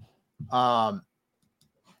ball.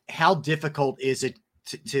 How difficult is it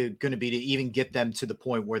to going to be to even get them to the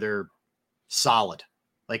point where they're solid?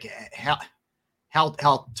 Like how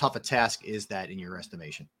tough a task is that in your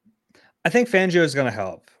estimation? I think Fangio is going to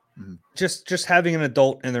help. Mm-hmm. Just having an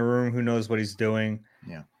adult in the room who knows what he's doing.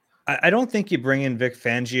 Yeah. I don't think you bring in Vic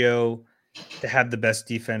Fangio to have the best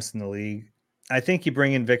defense in the league. I think you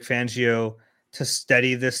bring in Vic Fangio to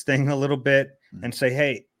steady this thing a little bit and say,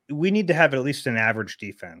 hey, we need to have at least an average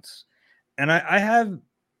defense. And I have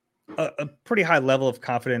a pretty high level of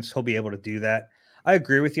confidence he'll be able to do that. I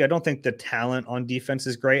agree with you. I don't think the talent on defense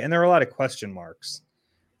is great. And there are a lot of question marks.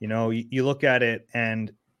 You know, you look at it,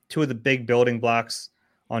 and two of the big building blocks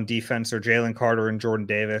on defense are Jalen Carter and Jordan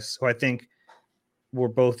Davis, who I think were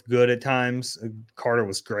both good at times. Carter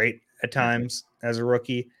was great at times as a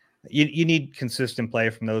rookie. You need consistent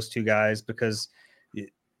play from those two guys, because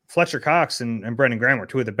Fletcher Cox and Brendan Graham were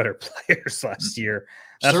two of the better players last year.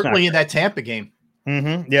 That's certainly in that Tampa game.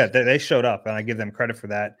 Mm-hmm. Yeah, they showed up, and I give them credit for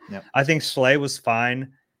that. Yep. I think Slay was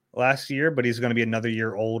fine last year, but he's going to be another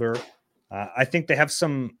year older. I think they have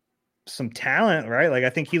some talent, right? Like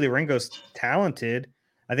I think Healy Ringo's talented.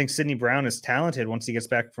 I think Sidney Brown is talented once he gets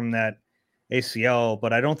back from that ACL,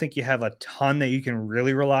 but I don't think you have a ton that you can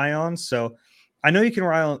really rely on. So I know you can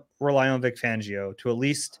rely on Vic Fangio to at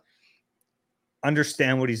least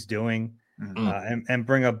understand what he's doing and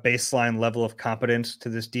bring a baseline level of competence to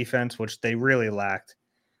this defense, which they really lacked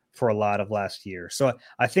for a lot of last year. So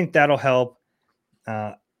I think that'll help.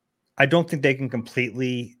 I don't think they can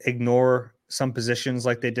completely ignore some positions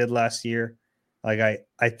like they did last year. Like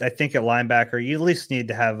I think at linebacker, you at least need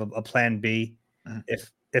to have a plan B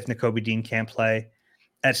if Nakobe Dean can't play.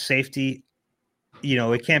 At safety, you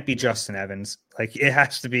know, it can't be Justin Evans. Like it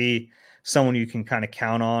has to be someone you can kind of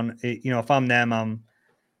count on. You know, if I'm them,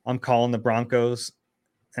 I'm calling the Broncos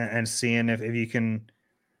and seeing if you can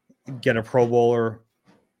get a Pro Bowler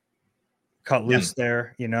cut loose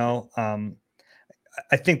there. You know,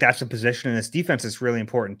 I think that's a position in this defense that's really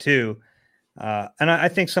important too. And I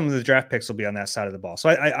think some of the draft picks will be on that side of the ball. So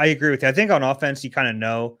I agree with you. I think on offense, you kind of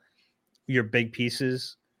know your big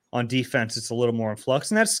pieces. On defense, it's a little more in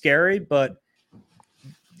flux, and that's scary, but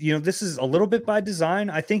you know, this is a little bit by design.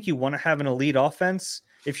 I think you want to have an elite offense.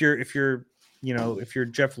 If you're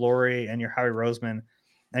Jeff Lurie and you're Howie Roseman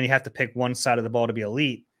and you have to pick one side of the ball to be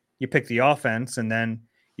elite, you pick the offense and then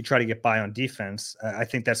you try to get by on defense. I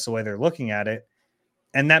think that's the way they're looking at it.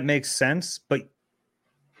 And that makes sense, but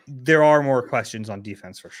there are more questions on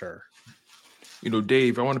defense for sure. You know,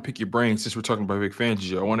 Dave, I want to pick your brain since we're talking about Vic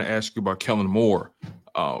Fangio. I want to ask you about Kellen Moore.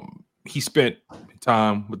 He spent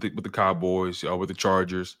time with the Cowboys, with the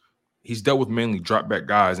Chargers. He's dealt with mainly drop back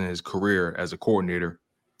guys in his career as a coordinator.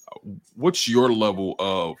 What's your level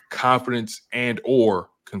of confidence and or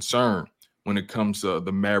concern when it comes to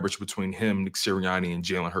the marriage between him, Nick Sirianni, and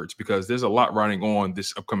Jalen Hurts? Because there's a lot riding on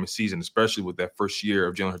this upcoming season, especially with that first year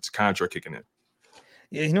of Jalen Hurts' contract kicking in.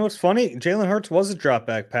 Yeah, you know what's funny? Jalen Hurts was a drop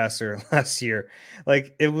back passer last year.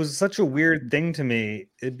 Like, it was such a weird thing to me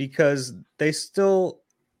because they still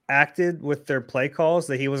acted with their play calls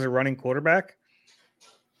that he was a running quarterback.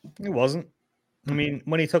 He wasn't. I mean,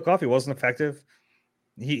 when he took off, he wasn't effective.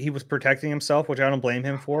 He was protecting himself, which I don't blame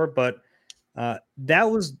him for. But that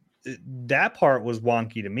part was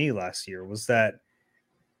wonky to me last year, was that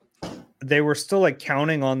they were still like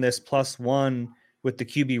counting on this +1 with the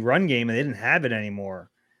QB run game, and they didn't have it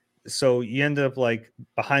anymore. So you end up like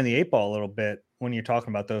behind the 8 ball a little bit when you're talking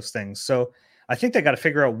about those things. So I think they got to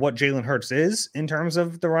figure out what Jalen Hurts is in terms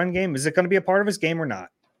of the run game. Is it going to be a part of his game or not?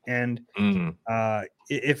 And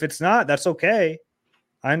if it's not, that's okay.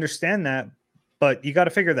 I understand that, but you got to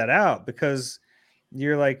figure that out, because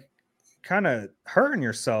you're like kind of hurting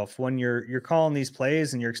yourself when you're calling these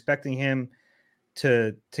plays and you're expecting him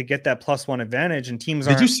to get that +1 advantage, and teams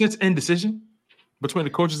Did you sense indecision between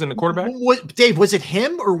the coaches and the quarterback? Dave, was it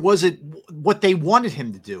him or was it what they wanted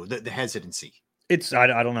him to do? The hesitancy. I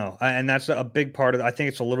don't know, and that's a big part of it. I think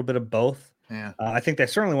it's a little bit of both. Yeah, I think they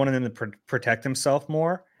certainly wanted him to protect himself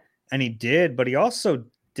more, and he did, but he also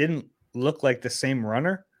didn't look like the same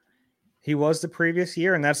runner he was the previous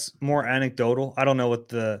year, and that's more anecdotal. I don't know what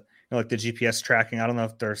the like the GPS tracking. I don't know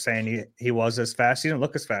if they're saying he was as fast. He didn't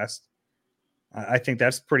look as fast. I think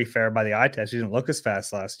that's pretty fair by the eye test. He didn't look as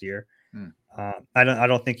fast last year. I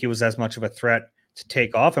don't think he was as much of a threat to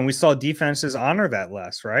take off, and we saw defenses honor that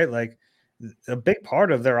less, right? Like a big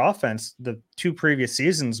part of their offense the 2 previous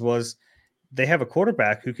seasons was they have a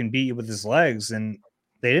quarterback who can beat you with his legs, and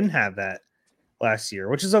they didn't have that last year,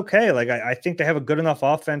 which is okay. Like I think they have a good enough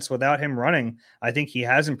offense without him running. I think he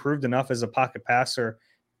has improved enough as a pocket passer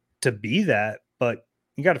to be that, but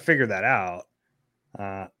you got to figure that out.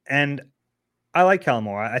 And I like Kellen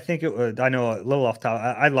Moore. I think it would. I know a little off top.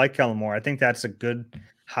 I like Kellen Moore. I think that's a good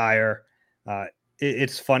hire.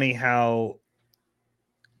 It's funny how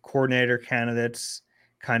coordinator candidates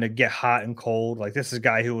kind of get hot and cold. Like this is a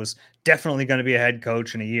guy who was definitely going to be a head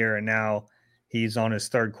coach in a year, and now he's on his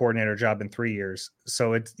 3rd coordinator job in 3 years.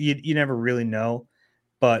 So it's you never really know,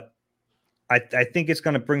 but I think it's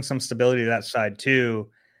going to bring some stability to that side too.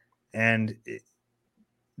 And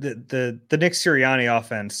the Nick Sirianni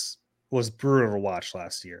offense was brutal to watch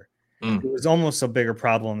last year. It was almost a bigger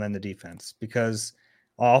problem than the defense, because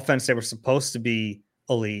offense, they were supposed to be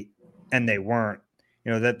elite and they weren't.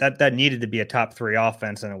 You know, that needed to be a top 3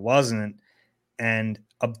 offense, and it wasn't. And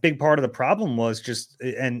a big part of the problem was just,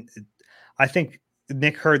 and I think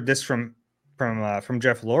Nick heard this from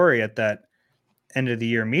Jeff Lurie at that end of the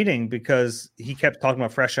year meeting, because he kept talking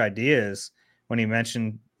about fresh ideas when he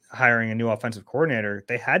mentioned hiring a new offensive coordinator.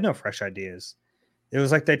 They had no fresh ideas. It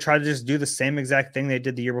was like they tried to just do the same exact thing they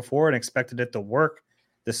did the year before and expected it to work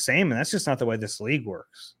the same. And that's just not the way this league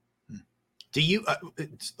works. Do you,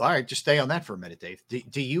 all right, just stay on that for a minute, Dave.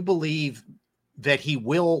 Do you believe that he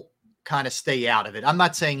will kind of stay out of it? I'm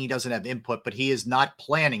not saying he doesn't have input, but he is not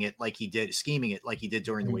planning it like he did, scheming it like he did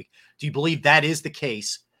during the week. Do you believe that is the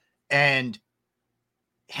case? And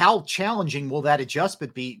how challenging will that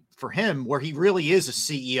adjustment be for him, where he really is a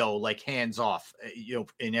CEO, like hands off,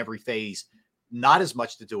 in every phase, not as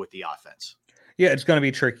much to do with the offense? Yeah, it's going to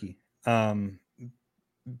be tricky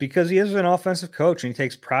because he is an offensive coach and he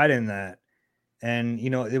takes pride in that. And,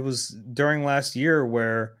 it was during last year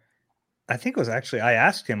where I think it was actually, I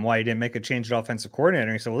asked him why he didn't make a change at offensive coordinator.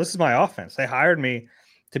 And he said, well, this is my offense. They hired me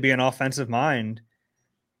to be an offensive mind.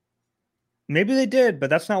 Maybe they did, but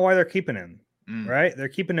that's not why they're keeping him, right? They're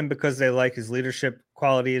keeping him because they like his leadership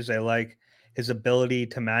qualities. They like his ability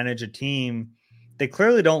to manage a team. They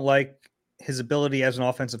clearly don't like his ability as an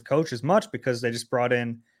offensive coach as much, because they just brought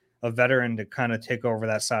in a veteran to kind of take over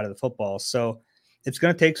that side of the football. So it's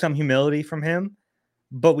going to take some humility from him,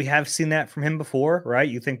 but we have seen that from him before, right?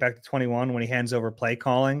 You think back to 21 when he hands over play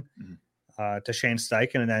calling to Shane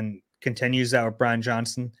Steichen, and then continues that with Brian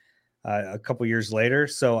Johnson a couple years later.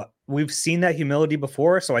 So we've seen that humility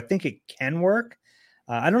before. So I think it can work.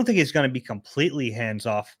 I don't think he's going to be completely hands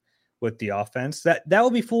off with the offense. That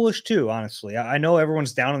would be foolish too, honestly. I know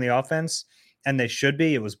everyone's down on the offense, and they should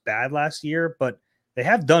be. It was bad last year, but they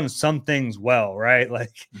have done some things well, right?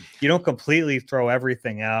 Like you don't completely throw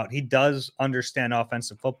everything out. He does understand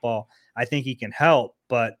offensive football. I think he can help,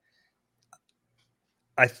 but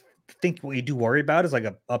I think what you do worry about is like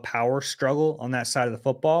a power struggle on that side of the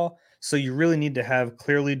football. So you really need to have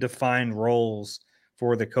clearly defined roles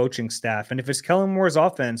for the coaching staff. And if it's Kellen Moore's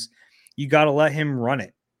offense, you got to let him run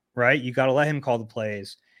it, right? You got to let him call the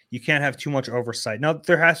plays. You can't have too much oversight. Now,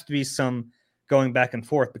 there has to be some going back and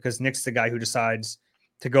forth, because Nick's the guy who decides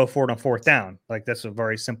to go for it on 4th down. Like that's a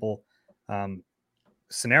very simple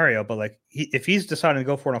scenario, but like if he's deciding to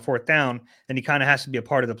go for it on 4th down, then he kind of has to be a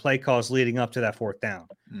part of the play calls leading up to that 4th down,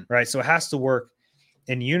 right? So it has to work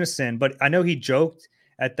in unison. But I know he joked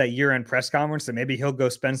at that year-end press conference that maybe he'll go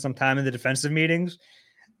spend some time in the defensive meetings.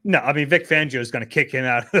 No, I mean, Vic Fangio is going to kick him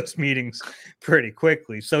out of those meetings pretty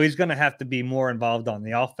quickly. So he's going to have to be more involved on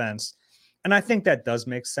the offense. And I think that does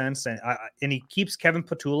make sense. And he keeps Kevin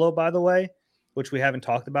Patullo, by the way, which we haven't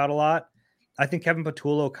talked about a lot. I think Kevin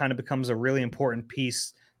Patullo kind of becomes a really important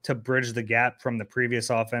piece to bridge the gap from the previous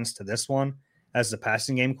offense to this one as the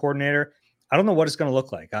passing game coordinator. I don't know what it's going to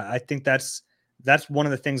look like. I think that's one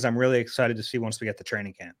of the things I'm really excited to see once we get to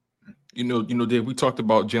training camp. Dave, we talked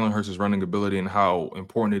about Jalen Hurts' running ability and how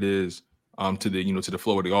important it is to the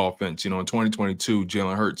flow of the offense. In 2022,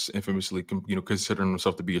 Jalen Hurts infamously, considering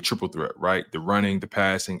himself to be a triple threat, right? The running, the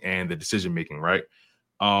passing, and the decision making, right?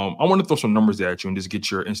 I want to throw some numbers at you and just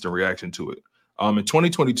get your instant reaction to it. In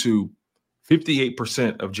 2022,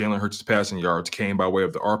 58% of Jalen Hurts' passing yards came by way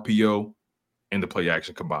of the RPO and the play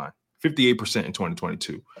action combined. 58% in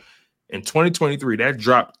 2022. In 2023, that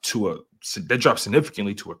dropped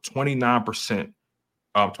significantly to a 29%.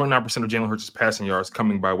 29% of Jalen Hurts' passing yards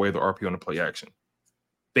coming by way of the RPO and the play action.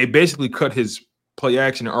 They basically cut his play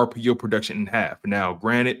action and RPO production in half. Now,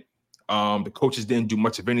 granted, the coaches didn't do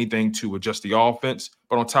much of anything to adjust the offense,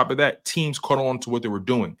 but on top of that, teams caught on to what they were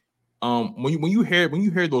doing. When you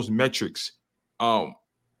hear those metrics,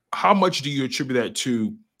 how much do you attribute that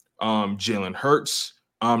to Jalen Hurts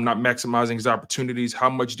not maximizing his opportunities? How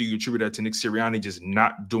much do you attribute that to Nick Sirianni just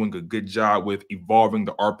not doing a good job with evolving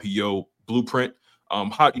the RPO blueprint?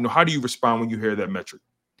 How do you respond when you hear that metric?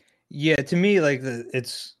 Yeah, to me,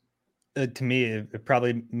 it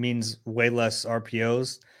probably means way less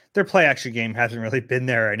RPOs. Their play action game hasn't really been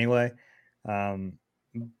there anyway.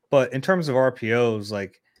 But in terms of RPOs,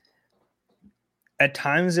 like at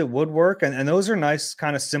times it would work. And those are nice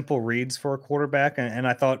kind of simple reads for a quarterback. And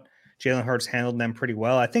I thought Jalen Hurts handled them pretty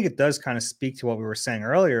well. I think it does kind of speak to what we were saying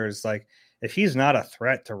earlier is like, if he's not a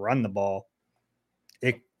threat to run the ball,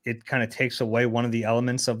 it kind of takes away one of the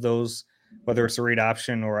elements of those, whether it's a read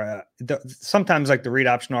option or sometimes like the read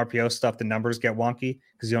option RPO stuff, the numbers get wonky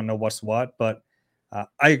because you don't know what's what. But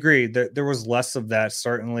I agree that there was less of that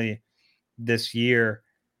certainly this year.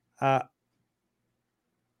 I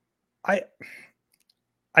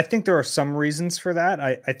think there are some reasons for that.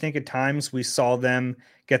 I think at times we saw them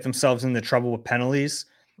get themselves into trouble with penalties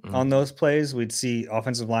on those plays. We'd see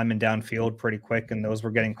offensive linemen downfield pretty quick, and those were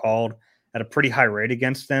getting called at a pretty high rate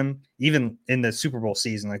against them, even in the Super Bowl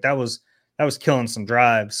season. Like that was killing some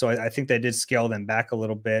drives. So I think they did scale them back a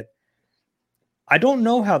little bit. I don't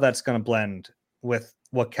know how that's going to blend with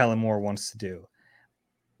what Kellen Moore wants to do,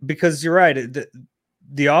 because you're right.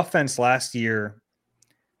 The offense last year,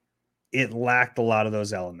 it lacked a lot of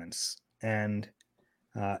those elements. And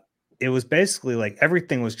it was basically like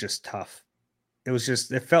everything was just tough.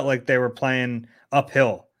 It felt like they were playing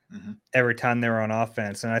uphill every time they were on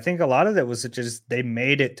offense. And I think a lot of it was just they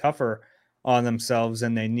made it tougher on themselves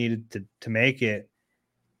than they needed to make it.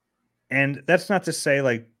 And that's not to say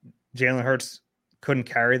like Jalen Hurts couldn't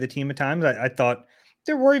carry the team at times. I thought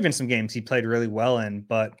there were even some games he played really well in,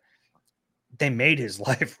 but they made his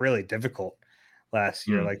life really difficult last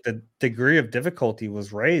year. Like the degree of difficulty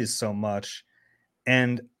was raised so much.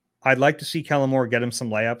 And I'd like to see Kellen Moore get him some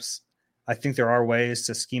layups. I think there are ways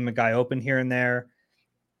to scheme a guy open here and there.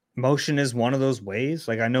 Motion is one of those ways.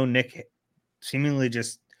 Like I know Nick seemingly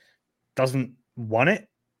just doesn't want it,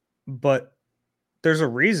 but there's a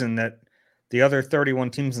reason that the other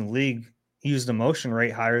 31 teams in the league use the motion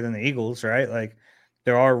rate higher than the Eagles, right? Like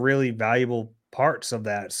there are really valuable parts of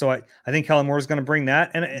that. So I think Kellen Moore is going to bring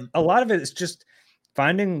that. And a lot of it is just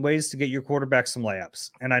finding ways to get your quarterback some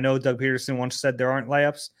layups. And I know Doug Peterson once said there aren't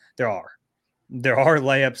layups. There are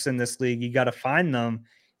layups in this league. You got to find them.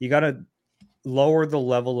 You got to lower the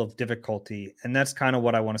level of difficulty. And that's kind of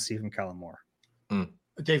what I want to see from Kellen Moore.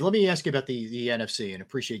 Dave, let me ask you about the NFC, and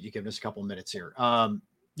appreciate you giving us a couple of minutes here.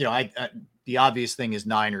 The obvious thing is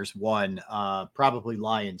Niners 1, probably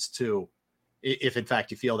Lions 2, if in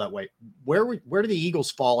fact you feel that way. Where do the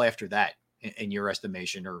Eagles fall after that in your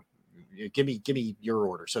estimation? Or give me your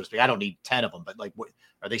order, so to speak. I don't need 10 of them, but like,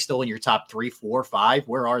 are they still in your top 3, 4, 5?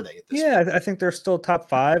 Where are they at this point? I think they're still top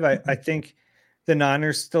 5. I think the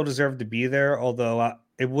Niners still deserve to be there, although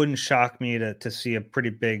it wouldn't shock me to see a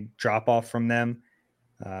pretty big drop off from them.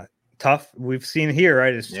 Tough. We've seen here,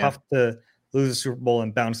 right? It's tough to lose a Super Bowl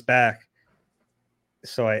and bounce back.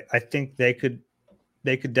 So I think they could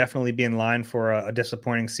definitely be in line for a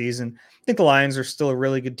disappointing season. I think the Lions are still a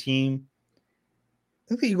really good team. I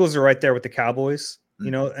think the Eagles are right there with the Cowboys,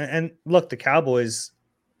 and look, the Cowboys,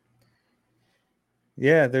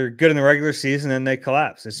 they're good in the regular season and they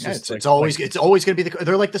collapse. It's just it's always going to be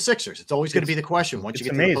they're like the Sixers. It's always going to be the question once you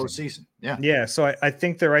get to the postseason. Yeah. So I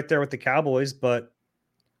think they're right there with the Cowboys, but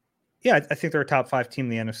I think they're a top 5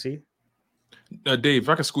 team in the NFC. Dave, if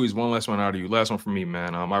I can squeeze one last one out of you, last one for me,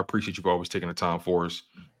 man. I appreciate you for always taking the time for us.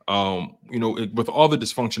 With all the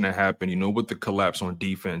dysfunction that happened, with the collapse on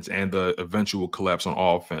defense and the eventual collapse on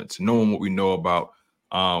offense, knowing what we know about,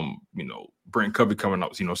 Brent Covey coming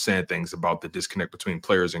up, saying things about the disconnect between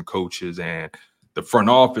players and coaches, and the front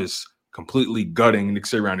office completely gutting Nick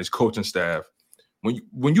Sirianni's coaching staff.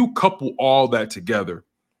 When you couple all that together,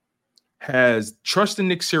 has trust in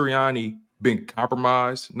Nick Sirianni been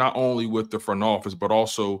compromised, not only with the front office, but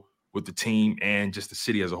also with the team and just the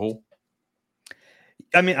city as a whole?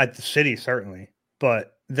 I mean, at the city, certainly,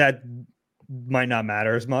 but that might not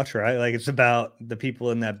matter as much, right? Like, it's about the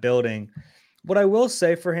people in that building. What I will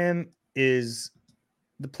say for him is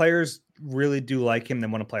the players really do like him. They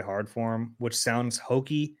want to play hard for him, which sounds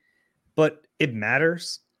hokey, but it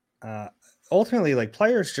matters. Ultimately, like,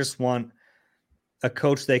 players just want a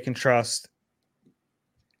coach they can trust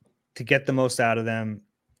to get the most out of them,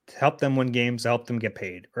 to help them win games, to help them get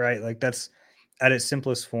paid, right? Like, that's at its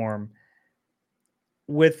simplest form.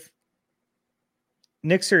 With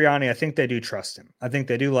Nick Sirianni, I think they do trust him. I think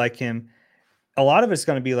they do like him. A lot of it's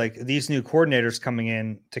going to be like these new coordinators coming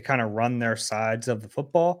in to kind of run their sides of the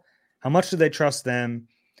football. How much do they trust them?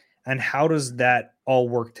 And how does that all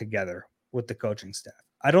work together with the coaching staff?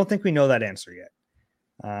 I don't think we know that answer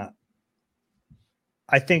yet.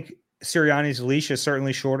 I think Sirianni's leash is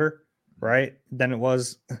certainly shorter, right, than it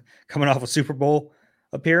was coming off a Super Bowl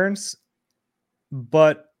appearance.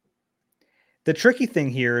 But the tricky thing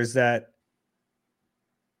here is that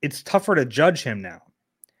it's tougher to judge him now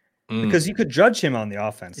because you could judge him on the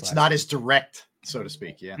offense. It's not as direct, so to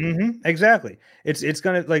speak. Yeah, exactly. It's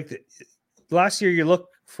going to, like, last year you look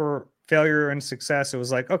for failure and success. It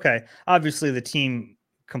was like, okay, obviously the team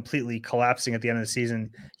completely collapsing at the end of the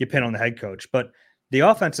season, you pin on the head coach, but the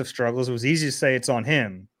offensive struggles, it was easy to say it's on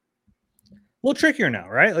him. A little trickier now,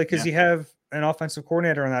 right? Like, because you have an offensive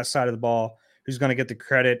coordinator on that side of the ball who's going to get the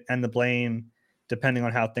credit and the blame depending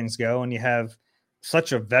on how things go. And you have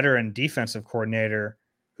such a veteran defensive coordinator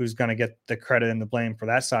who's going to get the credit and the blame for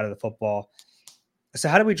that side of the football. So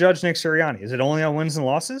how do we judge Nick Sirianni? Is it only on wins and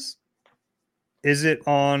losses? Is it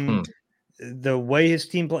on the way his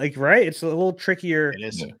team plays? Right? It's a little trickier to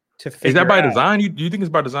figure out. Is that by design? Do you think it's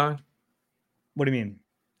by design? What do you mean?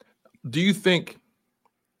 Do you think,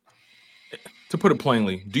 to put it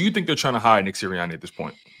plainly, do you think they're trying to hide Nick Sirianni at this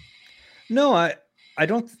point? No, I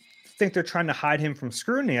don't think they're trying to hide him from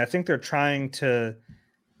scrutiny. I think they're trying to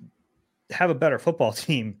have a better football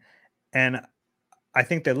team. And I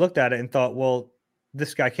think they looked at it and thought, well,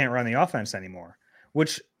 this guy can't run the offense anymore,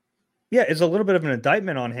 which, is a little bit of an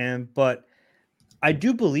indictment on him. But I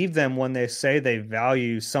do believe them when they say they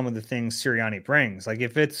value some of the things Sirianni brings. Like,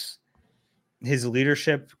 if it's his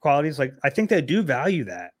leadership qualities, like, I think they do value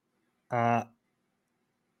that.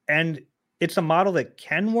 And it's a model that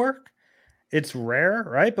can work. It's rare,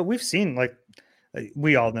 right? But we've seen, like,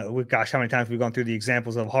 we all know, gosh, how many times we've gone through the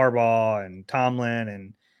examples of Harbaugh and Tomlin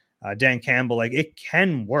and Dan Campbell. Like, it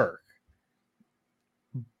can work.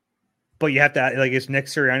 But you have to, like, is Nick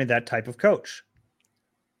Sirianni that type of coach?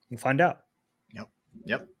 We'll find out.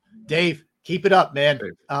 Yep. Dave, keep it up, man.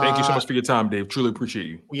 Thank you so much for your time, Dave. Truly appreciate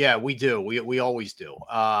you. Yeah, we do. We always do.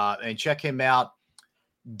 And check him out.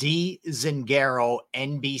 D Zingaro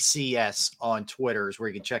NBCS on Twitter is where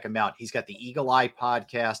you can check him out. He's got the Eagle Eye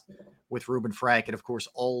podcast with Reuben Frank, and of course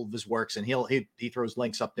all of his works, and he throws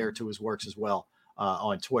links up there to his works as well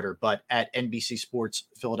on Twitter, but at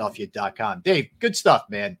NBCSportsPhiladelphia.com. Dave, good stuff,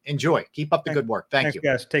 man. Enjoy. Keep up the good work. Thanks, you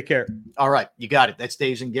guys. Take care. All right, you got it. That's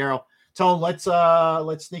Dave Zingaro. Tone, let's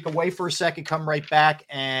sneak away for a second, come right back,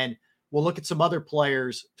 and we'll look at some other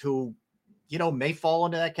players who, may fall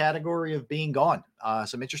into that category of being gone.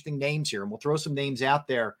 Some interesting names here, and we'll throw some names out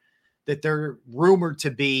there that they're rumored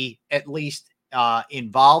to be at least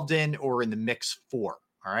involved in or in the mix for.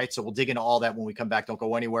 All right, so we'll dig into all that when we come back. Don't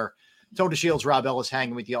go anywhere. Tone DeShields, Rob Ellis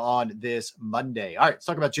hanging with you on this Monday. All right, let's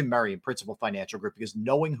talk about Jim Murray and Principal Financial Group, because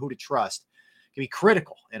knowing who to trust can be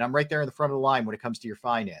critical. And I'm right there in the front of the line when it comes to your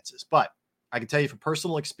finances. But I can tell you from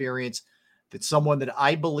personal experience that someone that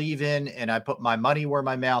I believe in and I put my money where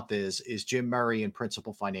my mouth is Jim Murray and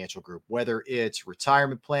Principal Financial Group, whether it's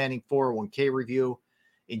retirement planning, 401k review,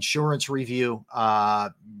 insurance review.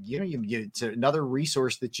 It's another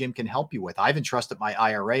resource that Jim can help you with. I've entrusted my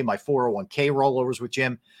IRA, my 401k rollovers with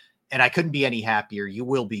Jim, and I couldn't be any happier. You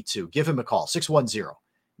will be too. Give him a call,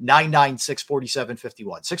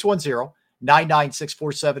 610-996-4751,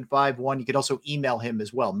 610-996-4751. You can also email him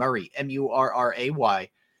as well, Murray,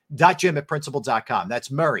 Murray, .jim@principal.com.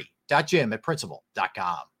 That's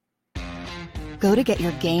Murray.jim@principal.com. Go to get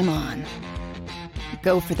your game on.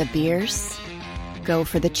 Go for the beers. Go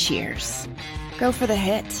for the cheers. Go for the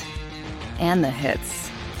hit and the hits.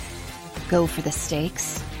 Go for the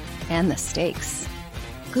stakes and the stakes.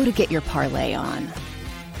 Go to get your parlay on.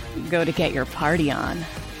 Go to get your party on.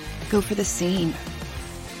 Go for the scene.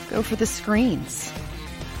 Go for the screens.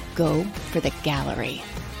 Go for the gallery.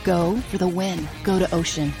 Go for the win. Go to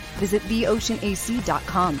Ocean. Visit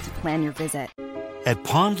theoceanac.com to plan your visit. At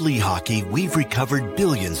Pond Lehocky, we've recovered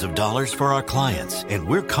billions of dollars for our clients, and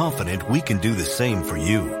we're confident we can do the same for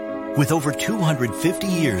you. With over 250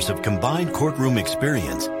 years of combined courtroom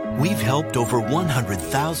experience, we've helped over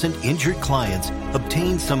 100,000 injured clients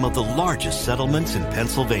obtain some of the largest settlements in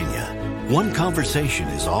Pennsylvania. One conversation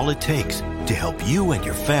is all it takes to help you and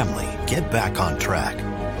your family get back on track.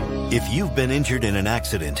 If you've been injured in an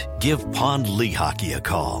accident, give Pond Lehocky a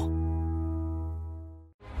call.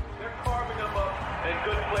 They're carving them up and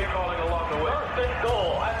good play calling along the way. First and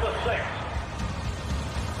goal at the 6.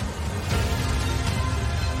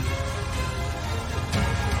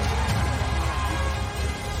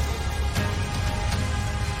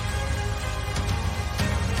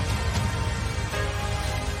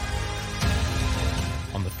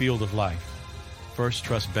 On the field of life, First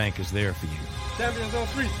Trust Bank is there for you. Champions on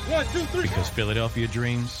 3. 1, 2, 3. Because Philadelphia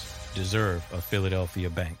dreams deserve a Philadelphia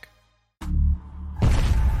bank.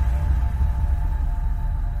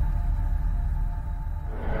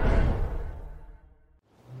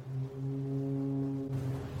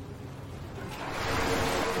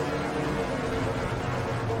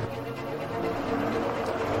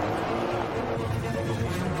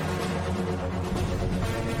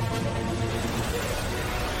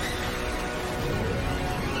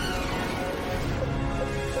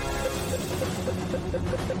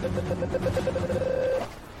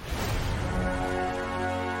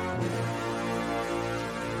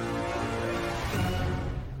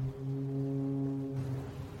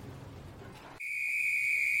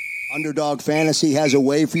 Underdog Fantasy has a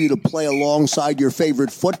way for you to play alongside your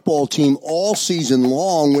favorite football team all season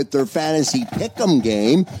long with their fantasy pick'em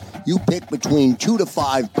game. You pick between 2 to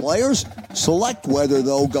 5 players, select whether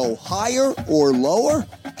they'll go higher or lower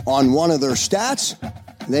on one of their stats,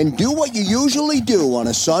 then do what you usually do on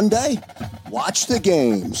a Sunday, watch the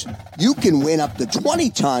games. You can win up to 20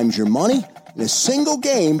 times your money in a single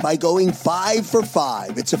game by going 5 for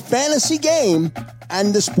 5. It's a fantasy game,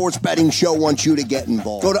 and the Sports Betting Show wants you to get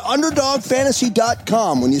involved. Go to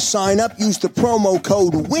UnderdogFantasy.com. When you sign up, use the promo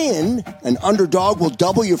code WIN, and Underdog will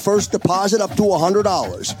double your first deposit up to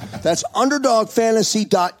 $100. That's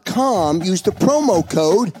UnderdogFantasy.com. Use the promo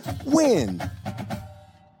code WIN.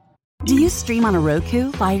 Do you stream on a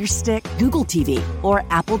Roku, Fire Stick, Google TV, or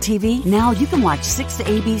Apple TV? Now you can watch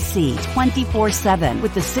 6ABC 24/7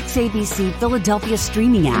 with the 6ABC Philadelphia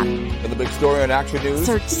streaming app. And the big story on Action News?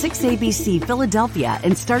 Search 6ABC Philadelphia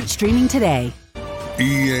and start streaming today.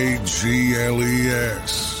 EAGLES.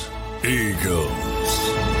 Eagles.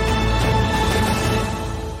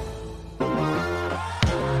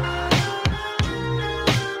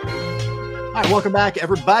 All right, welcome back,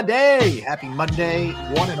 everybody. Happy Monday,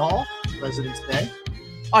 one and all, President's Day.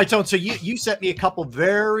 All right, Tone, so you sent me a couple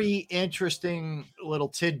very interesting little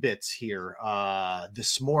tidbits here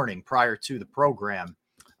this morning prior to the program.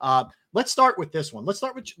 Let's start with this one. Let's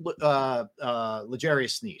start with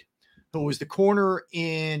L'Jarius Sneed, who was the corner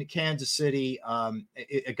in Kansas City,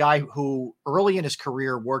 a guy who early in his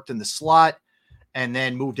career worked in the slot and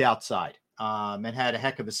then moved outside. And had a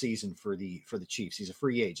heck of a season for the Chiefs. He's a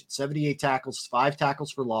free agent. 78 tackles, 5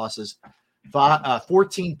 tackles for losses,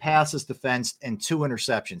 14 passes defensed, and 2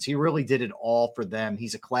 interceptions. He really did it all for them.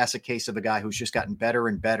 He's a classic case of a guy who's just gotten better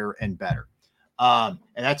and better and better. And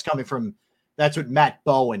that's what Matt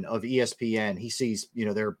Bowen of ESPN, he sees,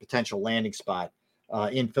 their potential landing spot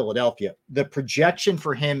in Philadelphia. The projection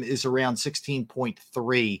for him is around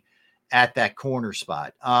 16.3 at that corner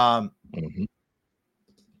spot.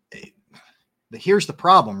 Here's the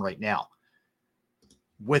problem right now.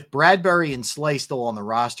 With Bradbury and Slay still on the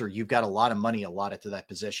roster, you've got a lot of money allotted to that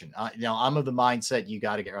position. Now, I'm of the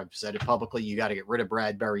mindset I've said it publicly, you got to get rid of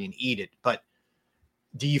Bradbury and eat it. But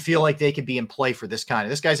do you feel like they could be in play for this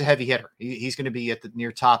guy's a heavy hitter. He's going to be at the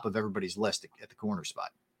near top of everybody's list at the corner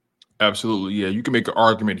spot. Absolutely. Yeah. You can make an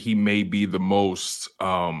argument he may be the most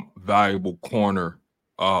valuable corner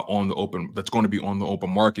that's going to be on the open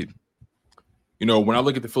market. When I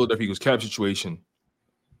look at the Philadelphia Eagles cap situation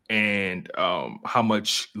and how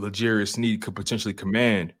much L'Jarius Sneed could potentially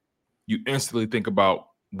command, you instantly think about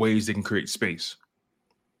ways they can create space.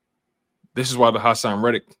 This is why the Hassan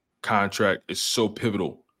Reddick contract is so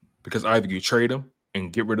pivotal, because either you trade him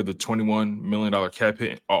and get rid of the $21 million cap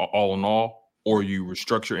hit all in all, or you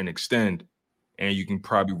restructure and extend, and you can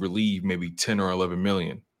probably relieve maybe 10 or 11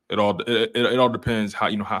 million. It all depends how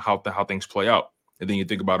things play out. And then you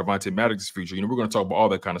think about Avonte Maddox's future. We're going to talk about all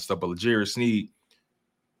that kind of stuff. But L'Jarius Sneed,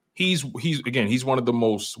 he's one of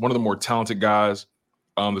the more talented guys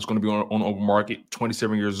that's going to be on the open market,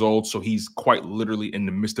 27 years old. So he's quite literally in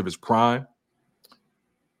the midst of his prime.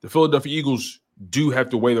 The Philadelphia Eagles do have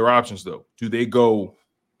to weigh their options, though. Do they go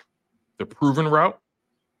the proven route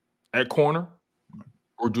at corner,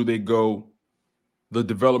 or do they go the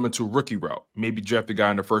developmental rookie route, maybe draft a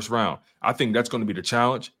guy in the first round? I think that's going to be the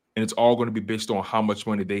challenge, and it's all going to be based on how much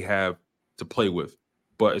money they have to play with.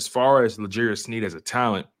 But as far as L'Jarius Sneed as a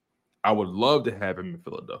talent, I would love to have him in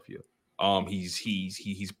Philadelphia.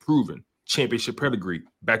 He's proven championship pedigree,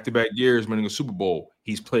 back-to-back years winning a Super Bowl.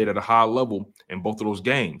 He's played at a high level in both of those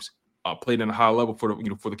games. Played at a high level for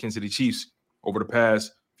the Kansas City Chiefs over the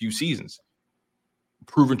past few seasons.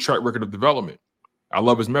 Proven track record of development. I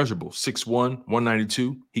love his measurable, 6'1",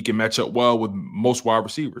 192. He can match up well with most wide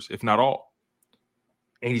receivers, if not all.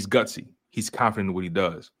 And he's gutsy. He's confident in what he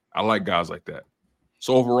does. I like guys like that.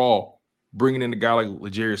 So overall, bringing in a guy like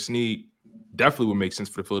L'Jarius Sneed definitely would make sense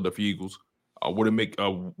for the Philadelphia Eagles. Would it make?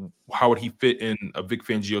 How would he fit in a Vic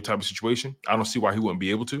Fangio type of situation? I don't see why he wouldn't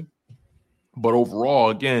be able to. But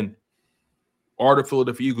overall, again, are the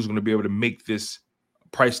Philadelphia Eagles going to be able to make this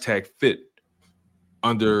price tag fit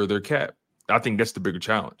under their cap? I think that's the bigger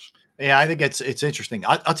challenge. Yeah, I think it's interesting.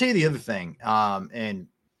 I'll tell you the other thing, and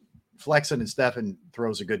Flexen and Stefan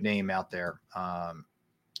throws a good name out there,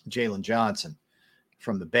 Jalen Johnson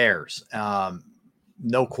from the Bears.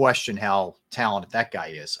 No question how talented that guy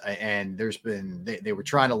is. And there's been they were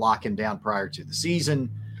trying to lock him down prior to the season.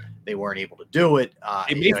 They weren't able to do it.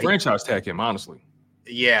 It may franchise tag him, honestly.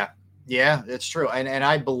 Yeah, that's true. And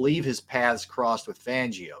I believe his paths crossed with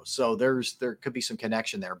Fangio. So there could be some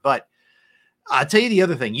connection there. But I'll tell you the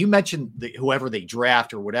other thing. You mentioned whoever they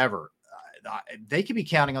draft or whatever. They could be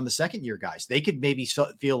counting on the second-year guys. They could maybe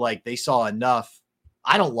feel like they saw enough.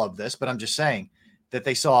 I don't love this, but I'm just saying that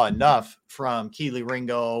they saw enough from Keely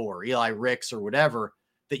Ringo or Eli Ricks or whatever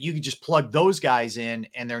that you could just plug those guys in,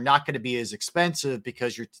 and they're not going to be as expensive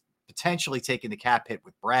because you're potentially taking the cap hit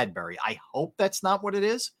with Bradbury. I hope that's not what it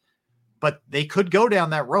is, but they could go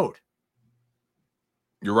down that road.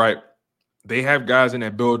 You're right. They have guys in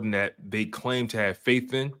that building that they claim to have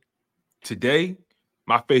faith in. Today,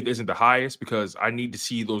 my faith isn't the highest because I need to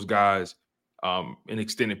see those guys in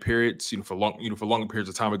extended periods, for longer periods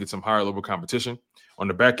of time against some higher level competition. On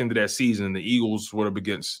the back end of that season, the Eagles went up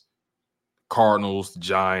against Cardinals, the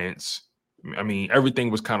Giants. I mean, everything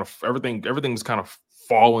was kind of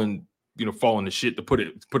falling to shit, to put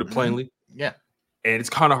it plainly. Yeah. And it's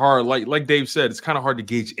kind of hard, like Dave said, it's kind of hard to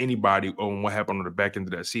gauge anybody on what happened on the back end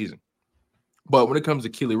of that season. But when it comes to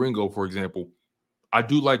Keely Ringo, for example, I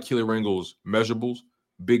do like Keely Ringo's measurables.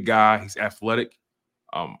 Big guy, he's athletic.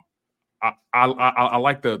 I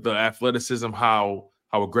like the athleticism, how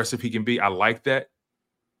aggressive he can be. I like that.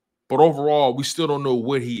 But overall, we still don't know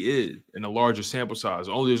what he is in a larger sample size.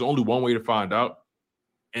 There's only one way to find out.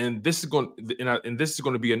 And this is going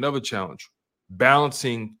to be another challenge,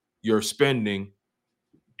 balancing your spending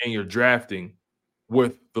and your drafting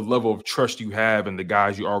with the level of trust you have in the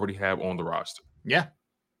guys you already have on the roster. Yeah.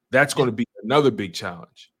 That's going to be another big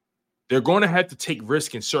challenge. They're going to have to take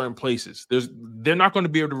risk in certain places. They're not going to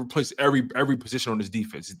be able to replace every position on this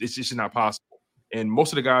defense. It's just not possible. And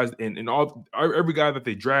most of the guys and every guy that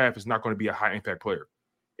they draft is not going to be a high impact player.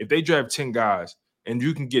 If they draft 10 guys and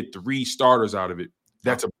you can get 3 starters out of it,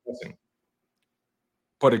 that's a blessing.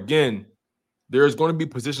 But again, there's going to be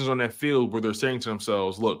positions on that field where they're saying to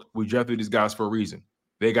themselves, look, we drafted these guys for a reason.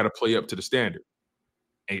 They got to play up to the standard.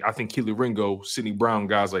 And I think Keely Ringo, Sidney Brown,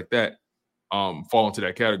 guys like that fall into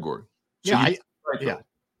that category. So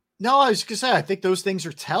No, I was gonna say, I think those things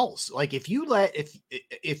are tells. Like if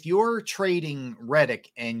you're trading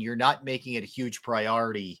Reddick and you're not making it a huge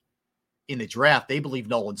priority in the draft, they believe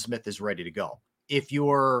Nolan Smith is ready to go. If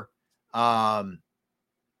you're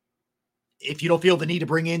if you don't feel the need to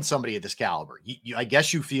bring in somebody of this caliber, I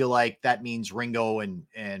guess you feel like that means Ringo and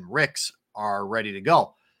Ricks are ready to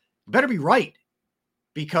go. You better be right,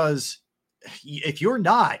 because if you're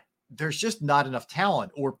not, there's just not enough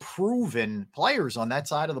talent or proven players on that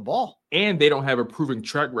side of the ball. And they don't have a proven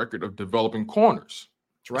track record of developing corners,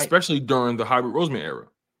 that's right, especially during the Hybrid Roseman era.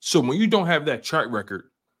 So when you don't have that track record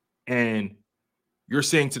and you're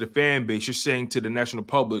saying to the fan base, you're saying to the national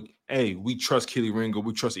public, hey, we trust Keely Ringo,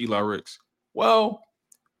 we trust Eli Ricks. Well,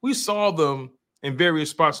 we saw them in various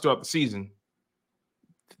spots throughout the season.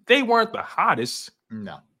 They weren't the hottest.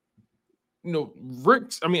 No.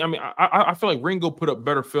 Ricks, I feel like Ringo put up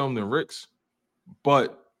better film than Ricks,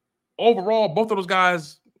 but overall, both of those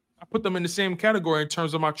guys, I put them in the same category in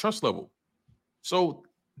terms of my trust level. So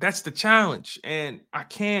that's the challenge. And I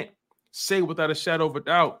can't say without a shadow of a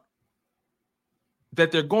doubt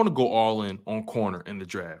that they're going to go all in on corner in the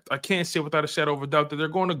draft. I can't say without a shadow of a doubt that they're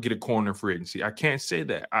going to get a corner in free agency. I can't say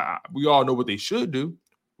that. We all know what they should do.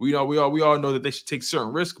 We all know that they should take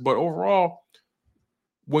certain risks. But overall,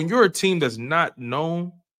 when you're a team that's not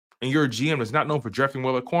known and you're a GM that's not known for drafting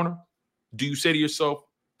well at corner, do you say to yourself,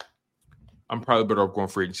 I'm probably better off going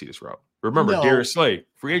free agency this route? Remember, Darius Slay,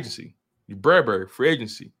 free agency. Bradbury, free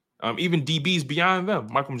agency. Even DBs beyond them.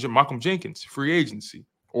 Malcolm Jenkins, free agency.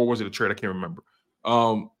 Or was it a trade? I can't remember.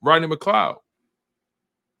 Rodney McLeod.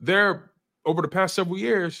 Over the past several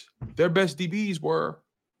years, their best DBs were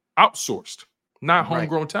outsourced, not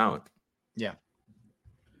homegrown talent. Yeah.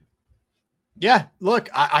 Yeah. Look,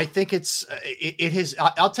 I think it has.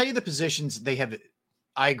 I'll tell you the positions they have.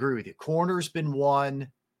 I agree with you. Corner's been one.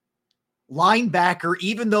 Linebacker,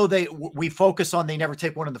 even though we focus on they never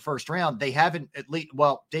take one in the first round, they haven't at least.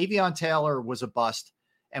 Well, Davion Taylor was a bust,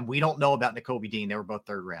 and we don't know about Nakobe Dean. They were both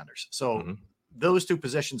third rounders. So those two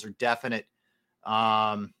positions are definite.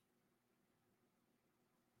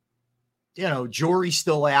 Jory's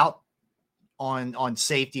still out on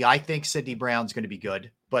safety. I think Sidney Brown's going to be good,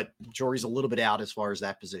 but Jory's a little bit out as far as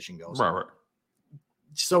that position goes. Right.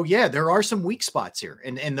 So yeah, there are some weak spots here,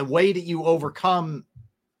 and the way that you overcome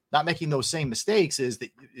not making those same mistakes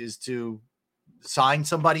is to sign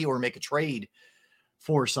somebody or make a trade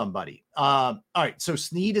for somebody. All right. So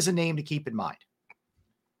Snead is a name to keep in mind.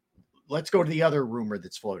 Let's go to the other rumor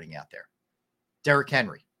that's floating out there. Derrick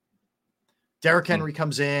Henry. Derrick Henry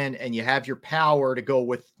comes in and you have your power to go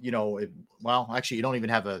with, actually you don't even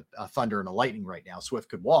have a Thunder and a Lightning right now. Swift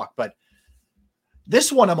could walk, but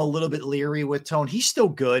this one I'm a little bit leery with, Tone. He's still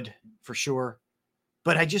good for sure.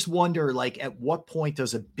 But I just wonder, at what point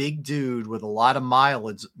does a big dude with a lot of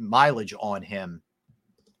mileage on him,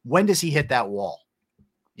 when does he hit that wall?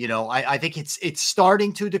 I think it's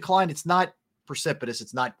starting to decline. It's not precipitous.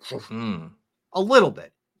 It's not a little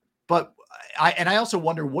bit. But I also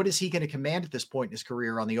wonder, what is he going to command at this point in his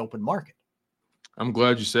career on the open market? I'm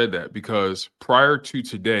glad you said that, because prior to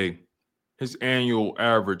today, his annual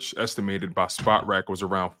average estimated by Spot Rack was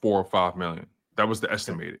around $4 or $5 million. That was the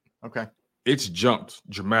estimated. Okay. It's jumped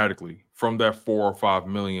dramatically from that $4 or $5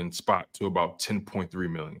 million spot to about 10.3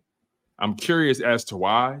 million. I'm curious as to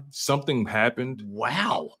why. Something happened.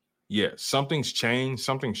 Wow. Yeah, something's changed.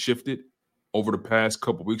 Something shifted over the past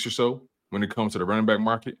couple weeks or so when it comes to the running back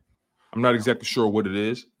market. I'm not exactly sure what it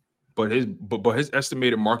is, but his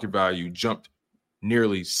estimated market value jumped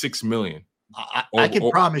nearly $6 million. I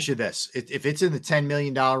can promise you this. If it's in the $10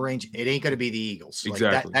 million range, it ain't going to be the Eagles.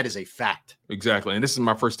 Exactly. That is a fact. Exactly. And this is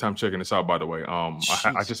my first time checking this out, by the way. I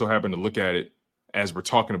just so happened to look at it as we're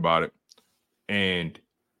talking about it, and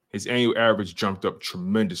his annual average jumped up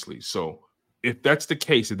tremendously. So if that's the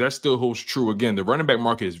case, if that still holds true, again, the running back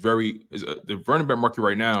market the running back market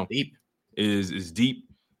right now is deep,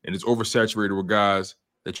 and it's oversaturated with guys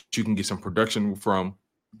that you can get some production from,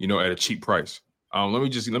 at a cheap price. Let me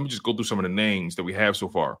just go through some of the names that we have so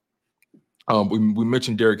far. We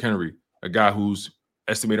mentioned Derrick Henry, a guy whose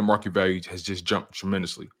estimated market value has just jumped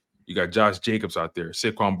tremendously. You got Josh Jacobs out there,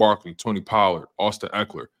 Saquon Barkley, Tony Pollard, Austin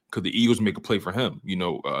Eckler. Could the Eagles make a play for him?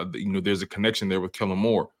 There's a connection there with Kellen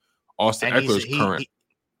Moore. Austin Eckler's current.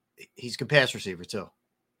 He's a pass receiver too.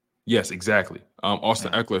 Yes, exactly.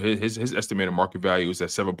 Austin Eckler, his estimated market value is at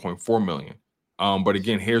 $7.4 million. But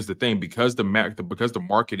again, here's the thing: because the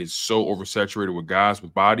market is so oversaturated with guys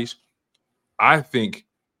with bodies, I think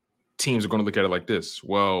teams are going to look at it like this.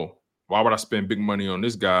 Well, why would I spend big money on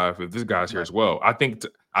this guy if this guy's here as well? I think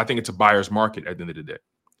it's a buyer's market at the end of the day,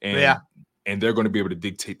 and they're going to be able to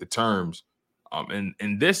dictate the terms.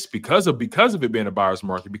 And this because of it being a buyer's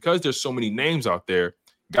market, because there's so many names out there,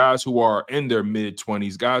 guys who are in their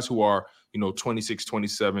mid-20s, guys who are 26,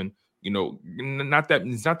 27. Not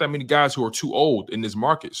that many guys who are too old in this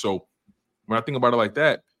market. So when I think about it like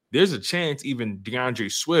that, there's a chance even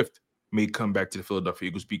DeAndre Swift may come back to the Philadelphia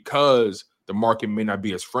Eagles because the market may not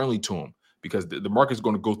be as friendly to him, because the market is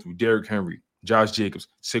going to go through Derrick Henry, Josh Jacobs,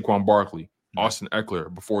 Saquon Barkley, Austin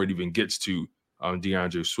Eckler before it even gets to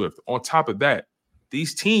DeAndre Swift. On top of that,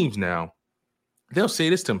 these teams now, they'll say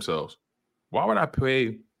this to themselves: why would I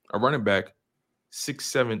pay a running back $6,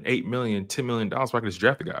 $7, $8 million, $10 million so I can just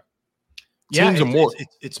draft a guy? Teams are more.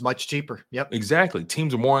 It's much cheaper. Yep, exactly.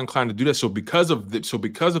 Teams are more inclined to do that. So because of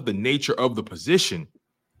the nature of the position,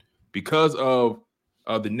 because of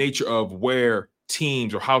the nature of where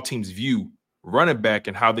teams or how teams view running back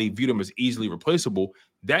and how they view them as easily replaceable,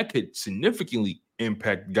 that could significantly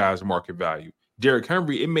impact guys' market value. Derrick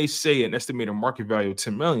Henry, it may say an estimated market value of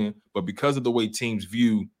 $10 million, but because of the way teams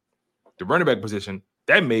view the running back position,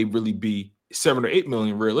 that may really be $7 or $8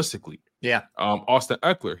 million realistically. Yeah. Austin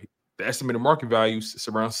Eckler, The estimated market value is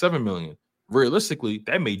around $7 million. Realistically,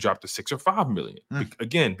 that may drop to $6 or $5 million.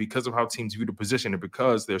 Again, because of how teams view the position and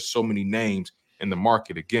because there's so many names in the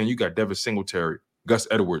market. Again, you got Devin Singletary, Gus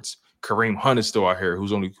Edwards, Kareem Hunt is still out here,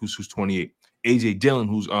 who's 28. AJ Dillon,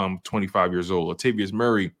 who's 25 years old. Latavius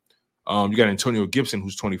Murray. You got Antonio Gibson,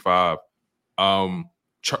 who's 25.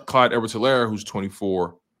 Clyde Edwards-Helaire, who's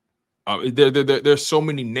 24. There's so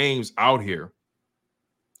many names out here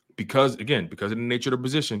because of the nature of the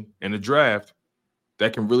position and the draft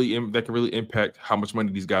that can really impact how much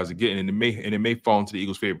money these guys are getting, and it may fall into the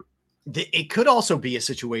Eagles' favor. It could also be a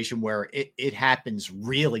situation where it happens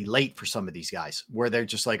really late for some of these guys, where they're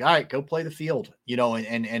just like, all right, go play the field,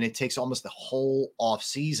 and it takes almost the whole off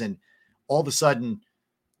season. All of a sudden,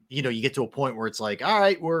 you get to a point where it's like, all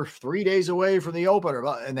right, we're 3 days away from the opener.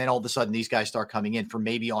 And then all of a sudden these guys start coming in for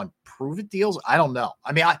maybe on prove-it deals. I don't know.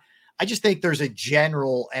 I mean, I just think there's a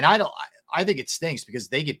general, and I think it stinks because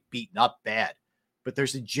they get beaten up bad, but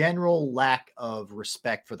there's a general lack of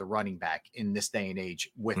respect for the running back in this day and age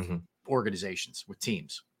with organizations, with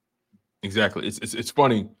teams. Exactly. It's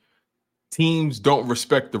funny. Teams don't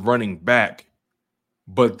respect the running back,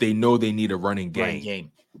 but they know they need a running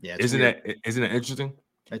game. Yeah. Isn't that interesting?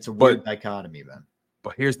 It's a weird dichotomy, man.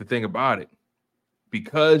 But here's the thing about it.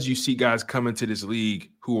 Because you see guys come into this league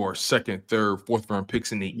who are second, third, fourth round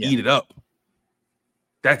picks and they eat it up,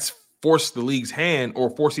 that's forced the league's hand or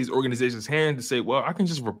force these organizations' hand to say, well, I can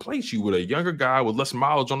just replace you with a younger guy with less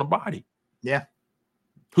mileage on the body. Yeah.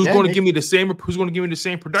 Who's going to give me the same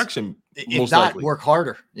production? If not, likely work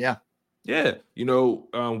harder. Yeah. Yeah.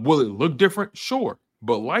 Will it look different? Sure.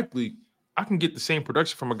 But likely I can get the same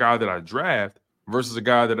production from a guy that I draft versus a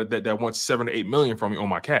guy that wants $7 to $8 million from me on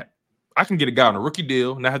my cap. I can get a guy on a rookie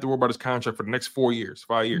deal and not have to worry about his contract for the next 5 years.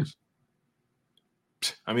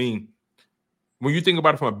 I mean, when you think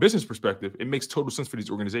about it from a business perspective, it makes total sense for these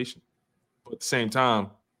organizations. But at the same time,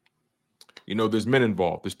 there's men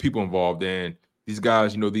involved, there's people involved, and these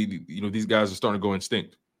guys, these guys are starting to go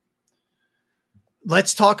instinct.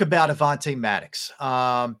 Let's talk about Avonte Maddox,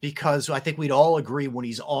 because I think we'd all agree when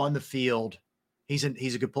he's on the field, he's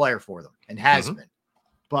a good player for them and has been.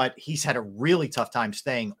 But he's had a really tough time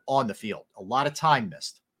staying on the field. A lot of time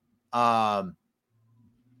missed. I'm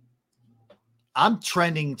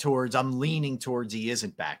leaning towards he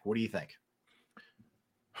isn't back. What do you think?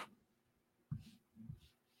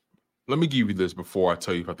 Let me give you this before I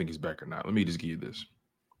tell you if I think he's back or not. Let me just give you this.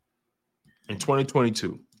 In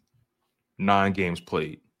 2022, 9 games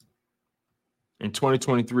played. In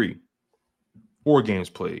 2023, 4 games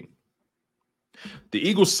played. The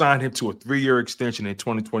Eagles signed him to a 3-year extension in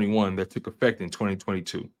 2021 that took effect in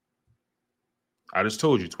 2022. I just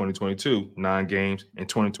told you 2022, 9 games. In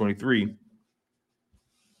 2023,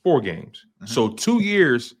 4 games. So 2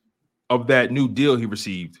 years of that new deal he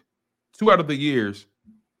received, 2 out of the years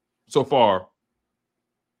so far,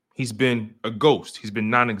 he's been a ghost. He's been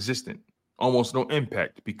non-existent, almost no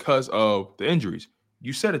impact because of the injuries.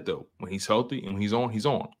 You said it, though. When he's healthy and when he's on, he's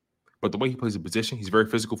on. But the way he plays the position, he's very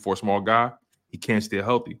physical for a small guy. He can't stay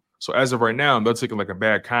healthy. So as of right now, they're taking like a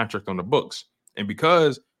bad contract on the books. And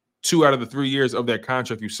because 2 out of the 3 years of that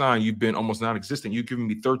contract you signed, you've been almost non-existent. You've given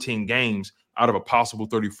me 13 games out of a possible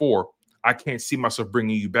 34. I can't see myself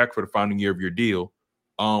bringing you back for the final year of your deal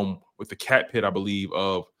with the cap hit, I believe,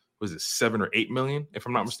 of, was it 7 or 8 million, if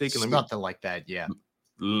I'm not mistaken? Something like that, yeah.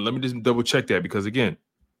 Let me just double check that because, again,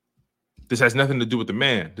 this has nothing to do with the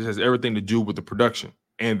man. This has everything to do with the production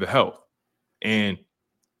and the health. And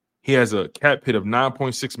he has a cap hit of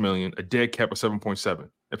 9.6 million, a dead cap of 7.7.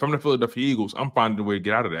 If I'm the Philadelphia Eagles, I'm finding a way to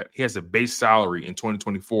get out of that. He has a base salary in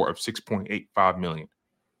 2024 of 6.85 million.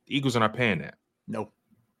 The Eagles are not paying that. Nope.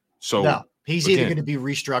 So no, he's either going to be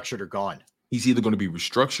restructured or gone. He's either going to be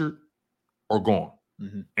restructured or gone.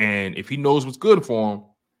 And if he knows what's good for him,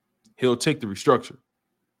 he'll take the restructure.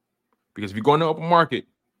 Because if you go in the open market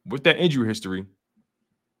with that injury history,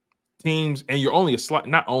 teams, and you're only a slot,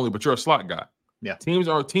 not only, but you're a slot guy. Yeah. Teams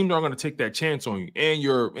aren't going to take that chance on you. And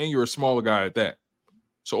you're a smaller guy at that.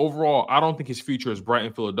 So overall, I don't think his future is bright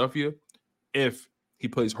in Philadelphia if he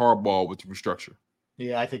plays hardball with the restructure.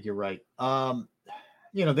 Yeah, I think you're right.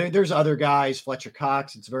 There's other guys, Fletcher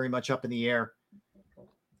Cox, it's very much up in the air.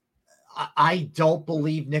 I don't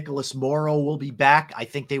believe Nicholas Morrow will be back. I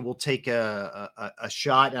think they will take a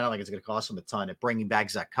shot. I don't think it's going to cost them a ton at bringing back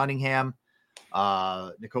Zach Cunningham,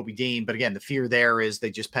 Nakobe Dean. But again, the fear there is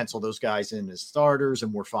they just pencil those guys in as starters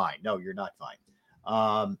and we're fine. No, you're not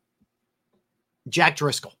fine. Jack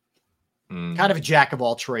Driscoll, kind of a jack of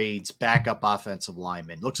all trades, backup offensive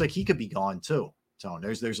lineman. Looks like he could be gone too. So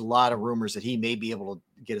there's a lot of rumors that he may be able to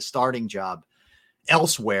get a starting job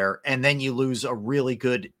elsewhere. And then you lose a really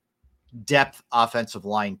good depth offensive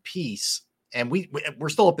line piece. And we're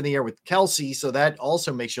still up in the air with Kelsey, so that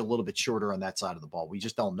also makes you a little bit shorter on that side of the ball. We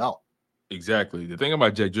just don't know. Exactly. The thing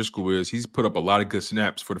about Jack Driscoll is he's put up a lot of good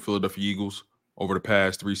snaps for the Philadelphia Eagles over the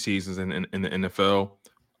past 3 seasons in the NFL.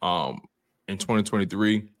 In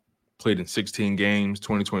 2023, played in 16 games.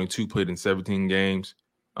 2022, played in 17 games.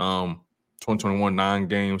 2021, 9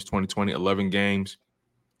 games. 2020, 11 games.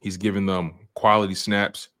 He's given them quality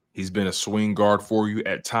snaps. He's been a swing guard for you.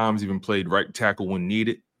 At times, even played right tackle when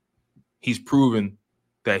needed. He's proven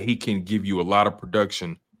that he can give you a lot of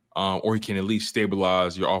production, or he can at least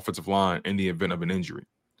stabilize your offensive line in the event of an injury.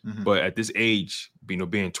 Mm-hmm. But at this age,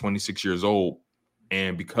 being 26 years old,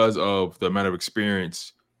 and because of the amount of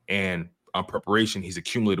experience and preparation he's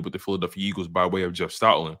accumulated with the Philadelphia Eagles by way of Jeff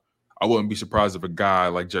Stoutland, I wouldn't be surprised if a guy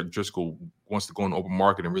like Jack Driscoll wants to go in the open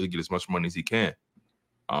market and really get as much money as he can.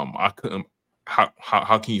 I couldn't.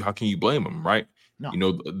 How can you blame him, right? No. You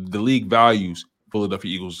know, the league values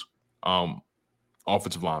Philadelphia Eagles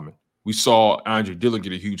offensive lineman. We saw Andre Dillon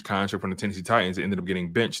get a huge contract from the Tennessee Titans and ended up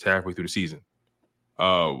getting benched halfway through the season.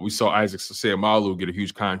 We saw Isaac Seumalo get a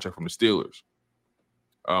huge contract from the Steelers.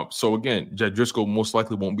 So again, Jack Driscoll most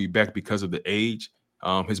likely won't be back because of the age.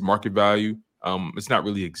 His market value, it's not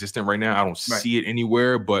really existent right now. I don't see it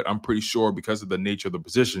anywhere, but I'm pretty sure because of the nature of the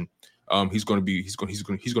position, he's going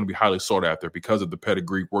to be highly sought after because of the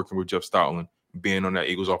pedigree working with Jeff Stoutland, being on that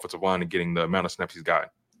Eagles offensive line and getting the amount of snaps he's got.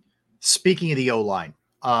 Speaking of the O-line,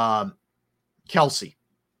 Kelsey,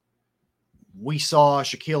 we saw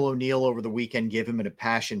Shaquille O'Neal over the weekend give him an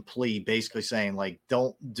impassioned plea, basically saying, like,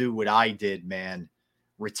 don't do what I did, man.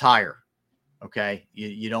 Retire. Okay.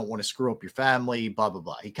 You don't want to screw up your family, blah, blah,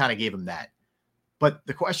 blah. He kind of gave him that. But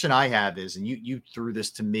the question I have is, and you threw this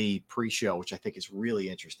to me pre-show, which I think is really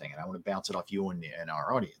interesting, and I want to bounce it off you and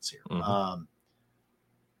our audience here. Mm-hmm.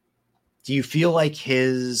 Do you feel like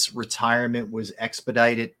his retirement was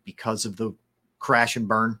expedited because of the crash and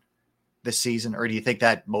burn this season? Or do you think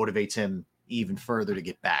that motivates him even further to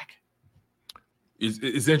get back?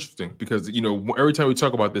 It's interesting because, you know, every time we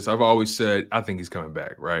talk about this, I've always said, I think he's coming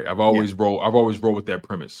back, right? I've always rolled with that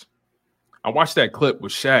premise. I watched that clip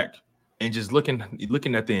with Shaq and just looking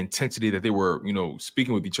at the intensity that they were, you know,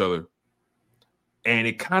 speaking with each other. And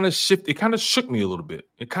it kind of shook me a little bit.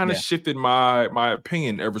 It kind of shifted my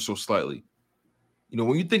opinion ever so slightly. You know,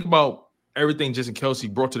 when you think about everything Jason Kelsey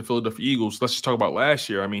brought to the Philadelphia Eagles, let's just talk about last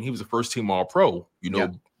year. I mean, he was a first team All-Pro, you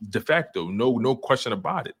know, de facto, no question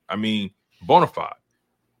about it. I mean, bona fide.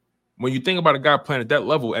 When you think about a guy playing at that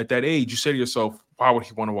level, at that age, you say to yourself, why would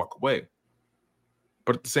he want to walk away?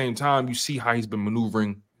 But at the same time, you see how he's been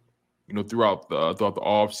maneuvering, you know, throughout the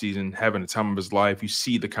offseason, having the time of his life. You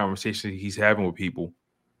see the conversation he's having with people.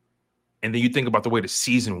 And then you think about the way the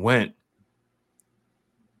season went.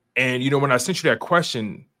 And, you know, when I sent you that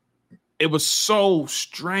question, it was so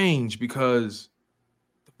strange because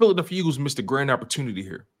the Philadelphia Eagles missed a grand opportunity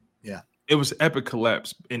here. Yeah. It was epic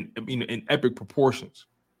collapse in epic proportions.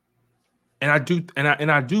 And I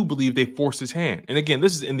do believe they forced his hand. And again,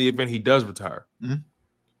 this is in the event he does retire. Mm-hmm.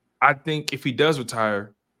 I think if he does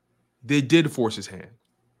retire, they did force his hand.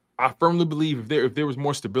 I firmly believe if there was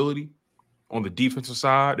more stability on the defensive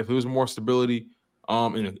side, if there was more stability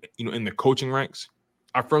in the coaching ranks,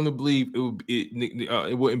 I firmly believe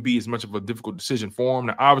it wouldn't be as much of a difficult decision for him.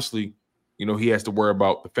 Now, obviously, you know, he has to worry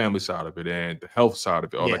about the family side of it and the health side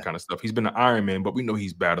of it, all that kind of stuff. He's been an Iron Man, but we know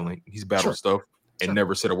he's battled stuff and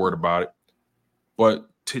never said a word about it. But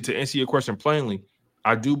to answer your question plainly,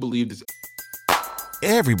 I do believe this.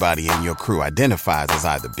 Everybody in your crew identifies as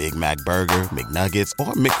either Big Mac Burger, McNuggets,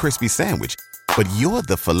 or McCrispy Sandwich. But you're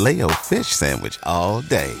the Filet-O-Fish Sandwich all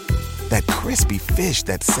day. That crispy fish,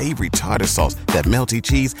 that savory tartar sauce, that melty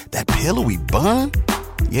cheese, that pillowy bun.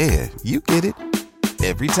 Yeah, you get it.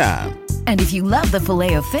 Every time. And if you love the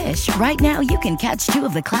Filet-O-Fish, right now you can catch 2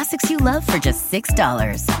 of the classics you love for just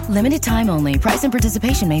 $6. Limited time only. Price and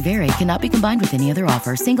participation may vary. Cannot be combined with any other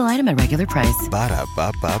offer. Single item at regular price.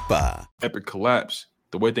 Ba-da-ba-ba-ba. Epic collapse,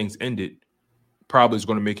 the way things ended, probably is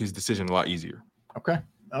going to make his decision a lot easier. Okay.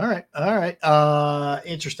 All right.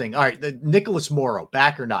 Interesting. All right. The Nicholas Morrow,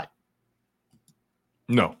 back or not?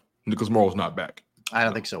 No, Nicholas Morrow's not back. I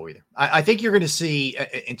don't think so either. I think you're going to see,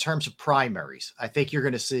 in terms of primaries, I think you're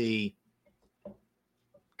going to see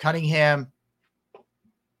Cunningham,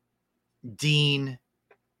 Dean,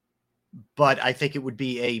 but I think it would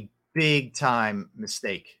be a big time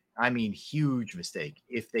mistake. I mean, huge mistake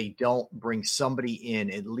if they don't bring somebody in,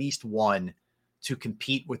 at least one, to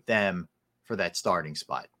compete with them for that starting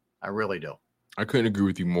spot. I really do. I couldn't agree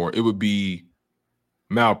with you more. It would be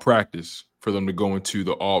malpractice for them to go into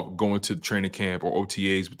the training camp or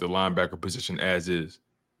OTAs with the linebacker position as is.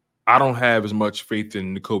 I don't have as much faith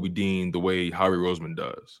in Nakobe Dean the way Howie Roseman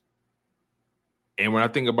does. And when I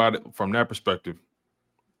think about it from that perspective,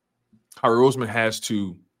 Howie Roseman has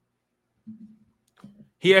to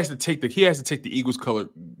take the Eagles color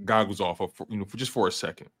goggles off for just for a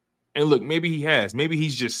second. And look, maybe he has. Maybe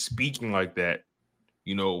he's just speaking like that,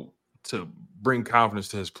 to bring confidence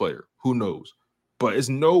to his player. Who knows? But there's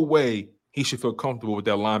no way he should feel comfortable with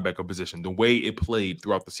that linebacker position, the way it played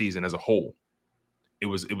throughout the season as a whole. It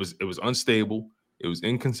was unstable. It was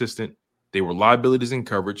inconsistent. They were liabilities in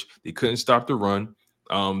coverage. They couldn't stop the run.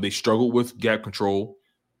 They struggled with gap control.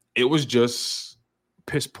 It was just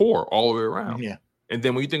piss poor all the way around. Yeah. And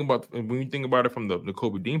then when you think about it from the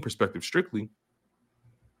Nakobe Dean perspective, strictly,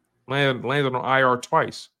 landed on IR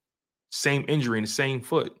twice, same injury in the same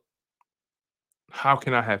foot. How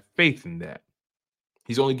can I have faith in that?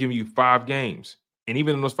 He's only giving you 5 games, and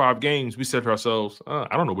even in those 5 games, we said to ourselves,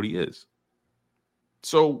 I don't know what he is.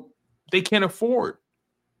 So they can't afford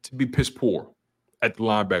to be piss poor at the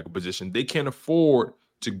linebacker position. They can't afford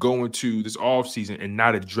to go into this offseason and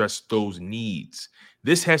not address those needs.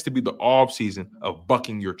 This has to be the offseason of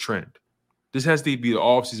bucking your trend. This has to be the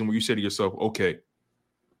offseason where you say to yourself, okay,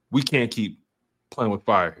 we can't keep playing with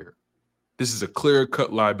fire here. This is a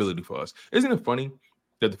clear-cut liability for us. Isn't it funny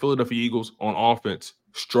that the Philadelphia Eagles on offense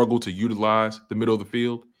struggle to utilize the middle of the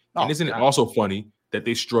field? And isn't it also funny that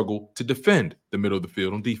they struggle to defend the middle of the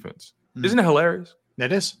field on defense? Isn't that hilarious?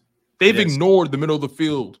 That is. They've ignored the middle of the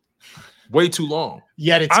field way too long.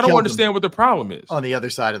 Yet I don't understand what the problem is. On the other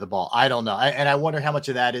side of the ball. I don't know. And I wonder how much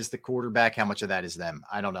of that is the quarterback, how much of that is them.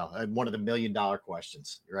 I don't know. One of the $1 million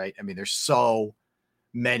questions, right? I mean, there's so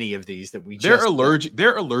many of these that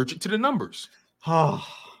they're allergic to the numbers. Oh,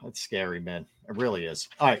 that's scary, man. It really is.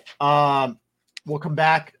 All right. We'll come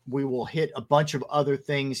back. We will hit a bunch of other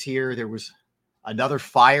things here. There was another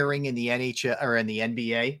firing in the NHL or in the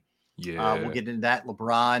NBA. Yeah. We'll get into that.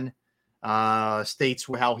 LeBron states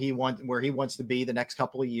where he wants to be the next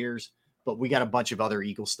couple of years. But we got a bunch of other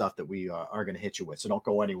Eagle stuff that we are going to hit you with. So don't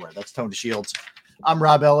go anywhere. That's Tone DeShields. I'm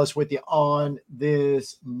Rob Ellis with you on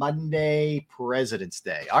this Monday, President's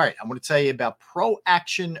Day. All right. I'm going to tell you about Pro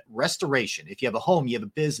Action Restoration. If you have a home, you have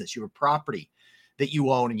a business, you have a property that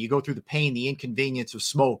you own, and you go through the pain, the inconvenience of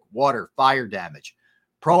smoke, water, fire damage,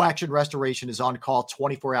 Pro Action Restoration is on call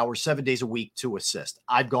 24 hours, 7 days a week to assist.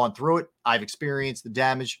 I've gone through it. I've experienced the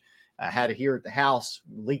damage. I had it here at the house,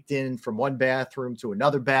 leaked in from one bathroom to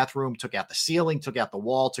another bathroom, took out the ceiling, took out the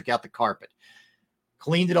wall, took out the carpet,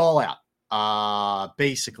 cleaned it all out.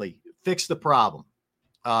 Basically fixed the problem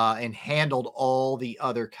and handled all the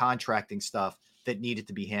other contracting stuff that needed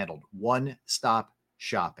to be handled. One-stop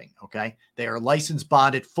shopping, okay? They are licensed,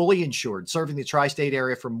 bonded, fully insured, serving the tri-state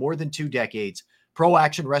area for more than 2 decades. Pro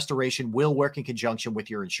Action Restoration will work in conjunction with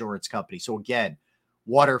your insurance company. So again,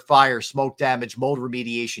 water, fire, smoke damage, mold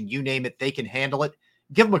remediation, you name it, they can handle it.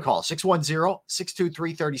 Give them a call,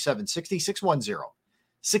 610-623-3760,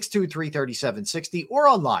 610-623-3760, or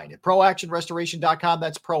online at proactionrestoration.com.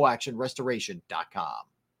 That's proactionrestoration.com.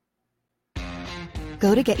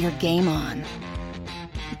 Go to get your game on.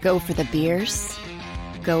 Go for the beers.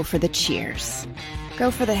 Go for the cheers.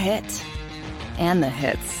 Go for the hit and the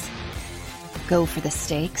hits. Go for the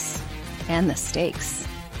stakes and the stakes.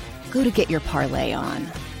 Go to get your parlay on.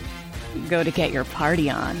 Go to get your party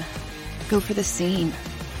on. Go for the scene.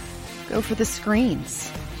 Go for the screens.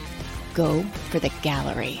 Go for the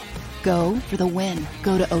gallery. Go for the win.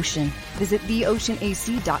 Go to Ocean. Visit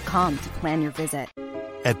theoceanac.com to plan your visit.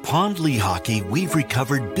 At Pond Lehocky, we've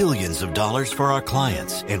recovered billions of dollars for our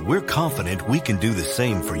clients, and we're confident we can do the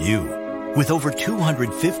same for you. With over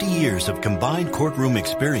 250 years of combined courtroom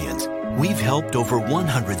experience, we've helped over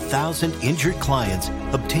 100,000 injured clients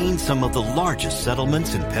obtain some of the largest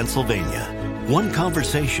settlements in Pennsylvania. One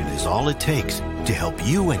conversation is all it takes to help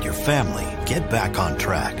you and your family get back on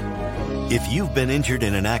track. If you've been injured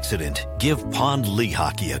in an accident, give Pond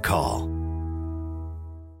Lehocky a call.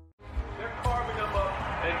 They're carving them up,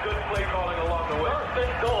 and good play calling along the way. First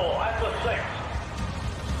and goal at the 6.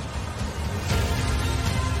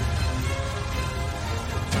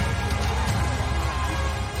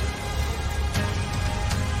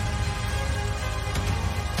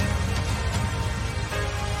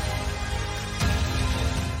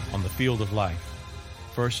 On the field of life,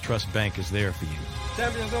 First Trust Bank is there for you.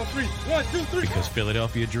 Champions on 3. 1, 2, 3. Because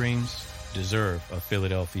Philadelphia dreams deserve a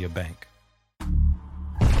Philadelphia bank.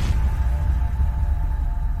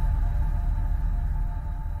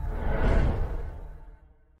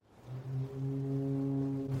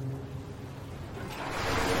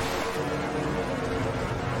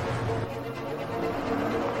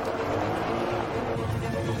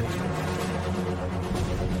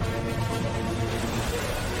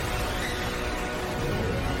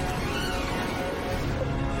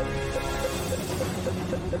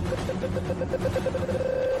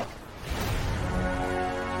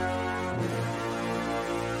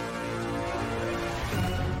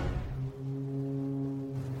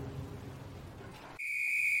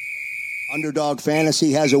 Underdog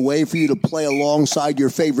Fantasy has a way for you to play alongside your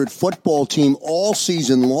favorite football team all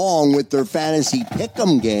season long with their fantasy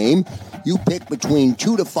pick'em game. You pick between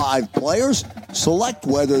 2 to 5 players, select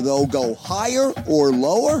whether they'll go higher or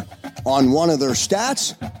lower on one of their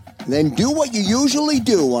stats, then do what you usually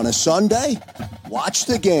do on a Sunday. Watch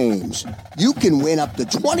the games. You can win up to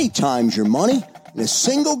 20 times your money in a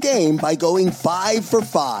single game by going 5 for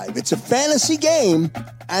 5. It's a fantasy game,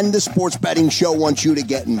 and the Sports Betting Show wants you to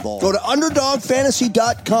get involved. Go to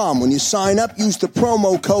UnderdogFantasy.com. When you sign up, use the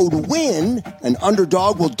promo code WIN, and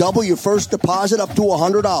Underdog will double your first deposit up to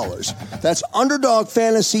 $100. That's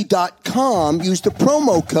UnderdogFantasy.com. Use the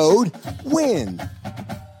promo code WIN.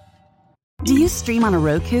 Do you stream on a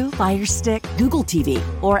Roku, Fire Stick, Google TV,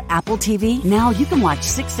 or Apple TV? Now you can watch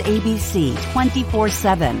 6ABC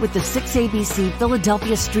 24/7 with the 6ABC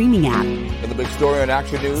Philadelphia streaming app. And the big story on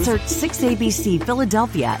Action News. Search 6ABC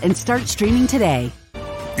Philadelphia and start streaming today.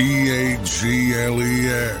 EAGLES.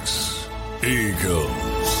 Eagles.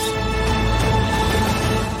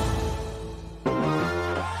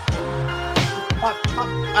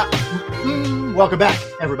 Welcome back,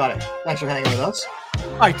 everybody. Thanks for hanging with us.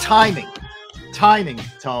 All right, timing,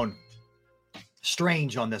 Tone.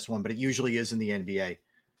 Strange on this one, but it usually is in the NBA.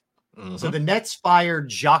 Mm-hmm. So the Nets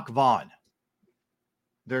fired Jacques Vaughn.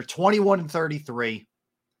 They're 21-33.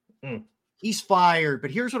 He's fired, but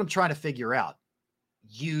here's what I'm trying to figure out.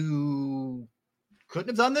 You couldn't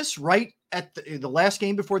have done this right at the last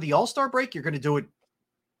game before the All-Star break. You're going to do it,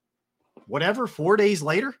 4 days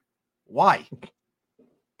later? Why?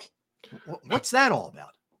 What's that all about?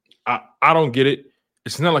 I don't get it.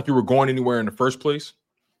 It's not like you were going anywhere in the first place.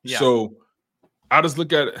 Yeah. So I just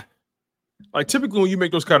look at it like typically when you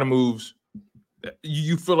make those kind of moves,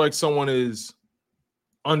 you feel like someone is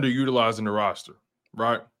underutilizing the roster,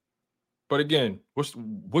 right? But again, what's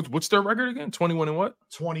their record again? 21 and what?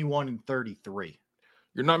 21-33.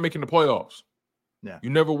 You're not making the playoffs. Yeah. You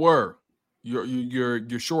never were.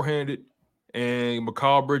 You're shorthanded, and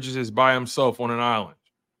Mikal Bridges is by himself on an island.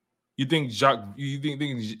 You think Jacques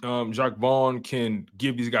Vaughn can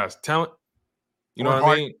give these guys talent? You know what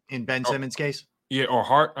I mean? In Ben Simmons' case? Yeah, or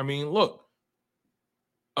heart. I mean, look,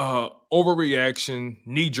 overreaction,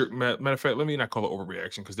 knee-jerk. Matter of fact, let me not call it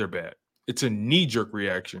overreaction because they're bad. It's a knee-jerk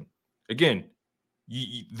reaction. Again,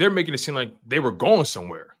 they're making it seem like they were going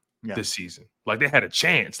somewhere this season. Like they had a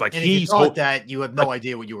chance. Like and if you thought that, you have no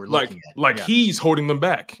idea what you were looking at. Like he's holding them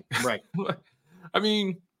back. Right. I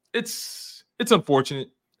mean, it's unfortunate.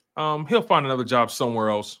 He'll find another job somewhere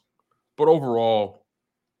else. But overall,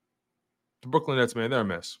 the Brooklyn Nets, man, they're a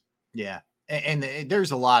mess. Yeah. And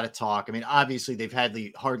there's a lot of talk. I mean, obviously, they've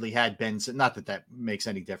hardly had Ben. Not that makes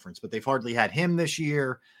any difference, but they've hardly had him this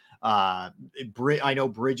year. I know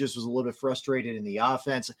Bridges was a little bit frustrated in the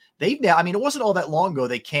offense. It wasn't all that long ago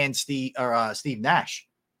they canned Steve Nash.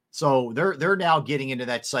 So they're now getting into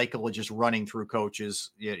that cycle of just running through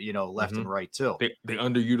coaches, left and right too. They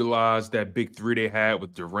underutilized that big three they had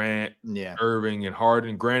with Durant, Irving, and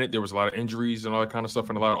Harden. Granted, there was a lot of injuries and all that kind of stuff,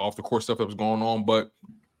 and a lot of off the court stuff that was going on. But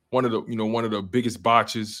one of the biggest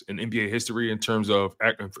botches in NBA history in terms of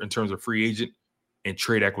free agent and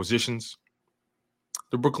trade acquisitions.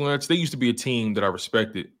 The Brooklyn Nets, they used to be a team that I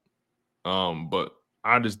respected, but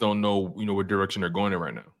I just don't know, what direction they're going in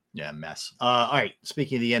right now. Yeah, mess. All right.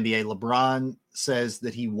 Speaking of the NBA, LeBron says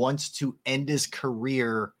that he wants to end his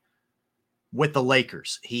career with the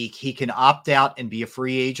Lakers. He can opt out and be a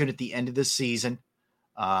free agent at the end of the season.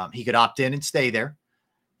 He could opt in and stay there.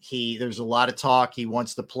 There's a lot of talk. He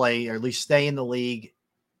wants to play or at least stay in the league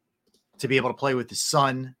to be able to play with his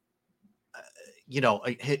son.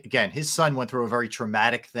 Again, his son went through a very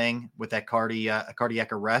traumatic thing with that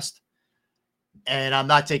cardiac arrest. And I'm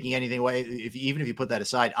not taking anything away. Even if you put that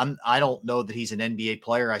aside, I don't know that he's an NBA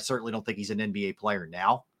player. I certainly don't think he's an NBA player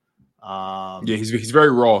now. He's very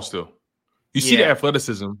raw still. You see the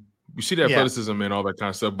athleticism. You see the athleticism and all that kind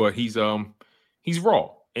of stuff. But he's raw,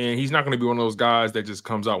 and he's not going to be one of those guys that just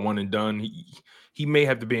comes out one and done. He may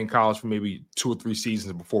have to be in college for maybe 2 or 3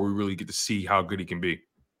 seasons before we really get to see how good he can be.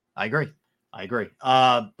 I agree.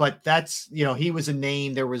 But that's he was a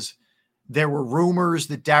name. There were rumors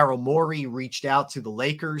that Daryl Morey reached out to the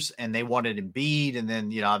Lakers and they wanted Embiid. And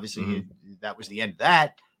then, obviously that was the end of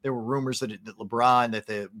that. There were rumors that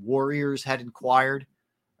the Warriors had inquired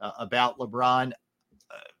about LeBron.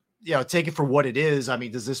 Take it for what it is. I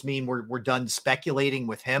mean, does this mean we're done speculating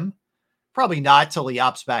with him? Probably not till he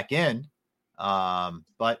opts back in.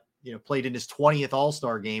 But played in his 20th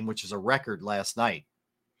All-Star game, which is a record last night.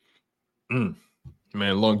 Man,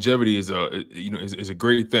 longevity is a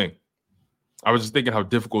great thing. I was just thinking how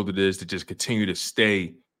difficult it is to just continue to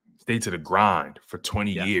stay stayed to the grind for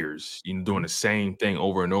 20 years, doing the same thing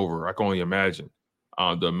over and over. I can only imagine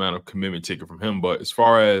the amount of commitment taken from him. But as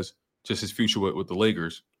far as just his future with the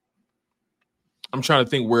Lakers, I'm trying to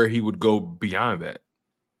think where he would go beyond that.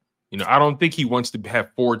 I don't think he wants to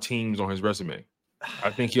have 4 teams on his resume.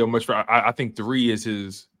 I think he'll I think 3 is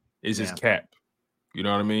his cap. You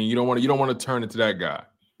know what I mean? You don't want to turn into that guy.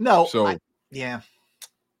 No. So I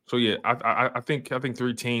think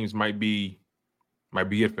 3 teams might be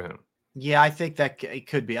it for him. Yeah, I think that it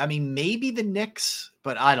could be. I mean, maybe the Knicks,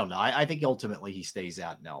 but I don't know. I think ultimately he stays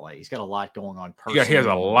out in LA. He's got a lot going on personally. He has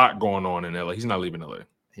a lot going on in LA. He's not leaving LA.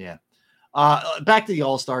 Yeah. Back to the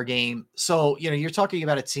All-Star game. So, you're talking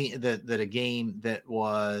about a team that a game that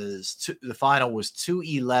was the final was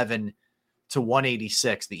 211 to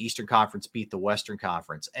 186. The Eastern Conference beat the Western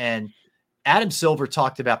Conference. And Adam Silver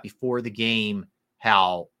talked about before the game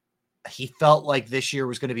how he felt like this year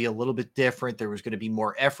was going to be a little bit different. There was going to be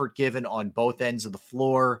more effort given on both ends of the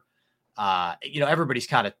floor. Everybody's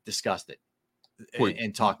kind of discussed it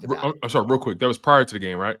and talked about it. I'm sorry, real quick. That was prior to the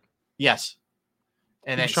game, right? Yes.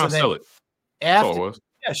 And then trying to sell it.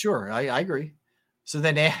 Yeah, sure. I agree. So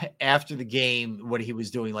then after the game, when he was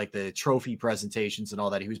doing like the trophy presentations and all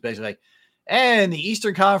that, he was basically like, and the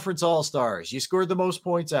Eastern Conference All-Stars, you scored the most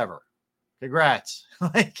points ever. Congrats.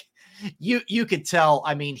 Like you could tell.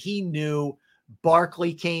 I mean, he knew.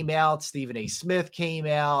 Barkley came out. Stephen A. Smith came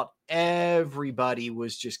out. Everybody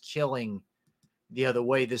was just killing the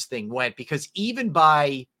way this thing went, because even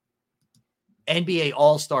by NBA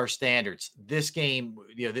All-Star standards, this game,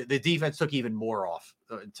 the defense took even more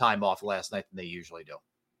time off last night than they usually do.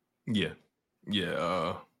 Yeah.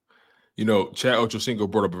 Chad Ochocinco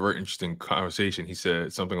brought up a very interesting conversation. He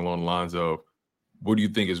said something along the lines of, what do you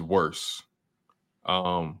think is worse?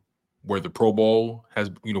 Where the Pro Bowl has,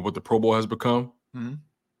 what the Pro Bowl has become,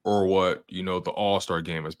 or what, the All-Star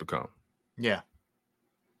game has become. Yeah.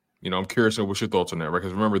 I'm curious what's your thoughts on that, right?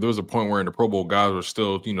 Because remember, there was a point where in the Pro Bowl, guys were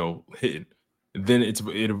still, hitting. Then it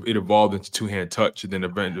evolved into two-hand touch, and then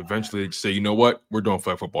eventually they say, you know what, we're doing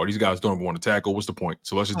flag football. These guys don't even want to tackle. What's the point?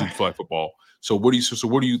 So let's just do flag football. So what do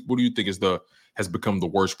you think has become the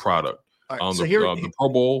worst product? Right, the Pro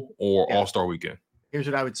Bowl or All-Star weekend? Here's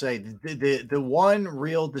what I would say. The one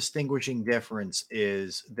real distinguishing difference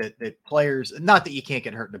is that players, not that you can't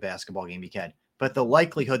get hurt in a basketball game, you can, but the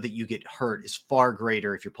likelihood that you get hurt is far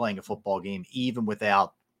greater if you're playing a football game, even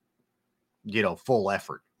without, full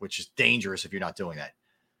effort, which is dangerous if you're not doing that.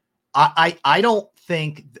 I don't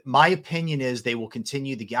think, my opinion is they will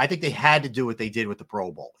continue the game. I think they had to do what they did with the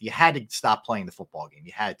Pro Bowl. You had to stop playing the football game.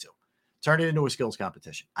 You had to turn it into a skills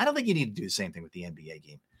competition. I don't think you need to do the same thing with the NBA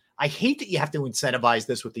game. I hate that you have to incentivize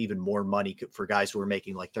this with even more money for guys who are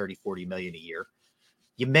making like 30, 40 million a year.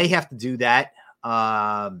 You may have to do that.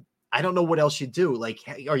 I don't know what else you do. Like,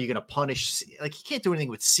 are you going to punish? Like, you can't do anything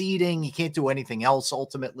with seeding. You can't do anything else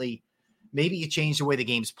ultimately. Maybe you change the way the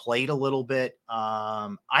game's played a little bit.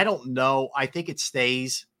 I don't know. I think it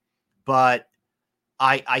stays, but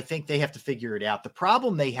I think they have to figure it out. The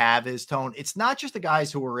problem they have is, Tone, it's not just the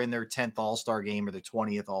guys who are in their 10th All-Star game or their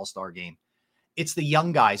 20th All-Star game. It's the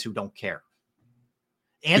young guys who don't care.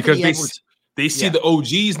 Anthony Edwards, they see the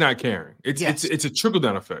OGs not caring. It's a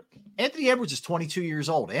trickle-down effect. Anthony Edwards is 22 years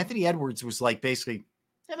old. Anthony Edwards was like, basically,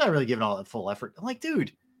 I'm not really giving all that full effort. I'm like,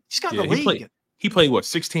 dude, he's got the league. He played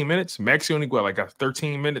 16 minutes? Maxi only got like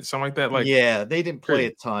 13 minutes, something like that. Like, yeah, they didn't play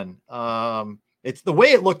a ton. It's the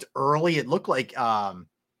way it looked early. It looked like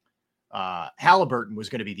Halliburton was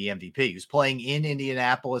going to be the MVP. He was playing in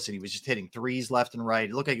Indianapolis and he was just hitting threes left and right.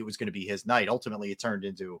 It looked like it was going to be his night. Ultimately, it turned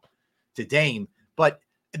into Dame. But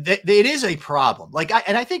it is a problem.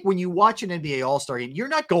 I think when you watch an NBA All-Star game, you're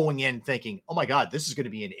not going in thinking, oh my God, this is going to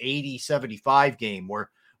be an 80-75 game where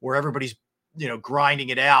everybody's grinding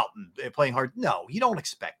it out and playing hard. No, you don't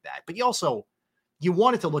expect that. But you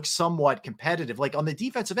want it to look somewhat competitive. Like on the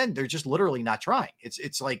defensive end, they're just literally not trying.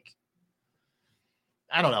 It's like,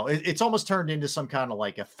 I don't know. It's almost turned into some kind of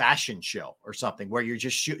like a fashion show or something where you're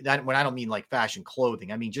just shooting that. When I don't mean like fashion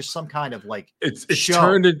clothing, I mean just some kind of like it's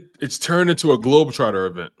turned into a Globetrotter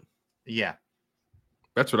event. Yeah,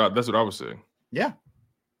 that's what I was saying. Yeah,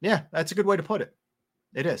 that's a good way to put it.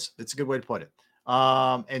 It is. It's a good way to put it.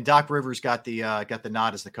 And Doc Rivers got the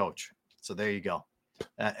nod as the coach. So there you go.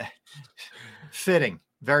 Fitting,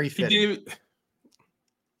 very fitting.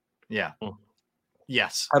 Yeah.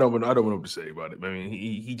 Yes. I don't know what to say about it. I mean,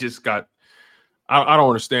 he just got. I don't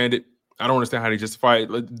understand it. I don't understand how they justify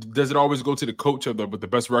it. Does it always go to the coach with the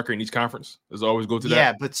best record in each conference? Does it always go to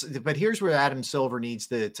that? Yeah, but here's where Adam Silver needs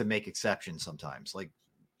to make exceptions sometimes. Like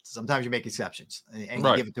sometimes you make exceptions and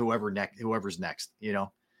you give it to whoever's next.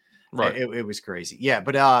 Right. It was crazy. Yeah,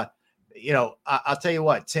 but I'll tell you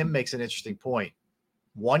what, Tim makes an interesting point.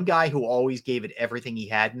 One guy who always gave it everything he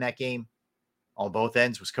had in that game on both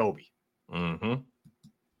ends was Kobe. Mm-hmm.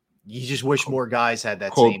 You just wish more guys had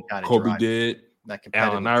that same kind of Kobe drive. did. That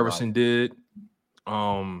competitive Allen Iverson did.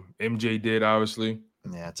 MJ did, obviously.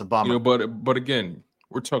 Yeah, it's a bummer. But again,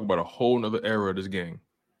 we're talking about a whole nother era of this game.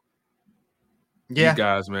 Yeah. These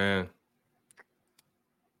guys, man,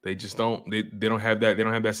 they just don't. They don't have that. They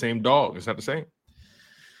don't have that same dog. It's not the same.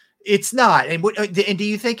 It's not. And do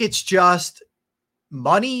you think it's just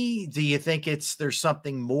money? Do you think there's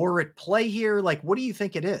something more at play here? Like, what do you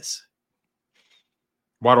think it is?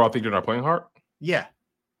 Why do I think they're not playing hard? Yeah.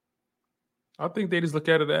 I think they just look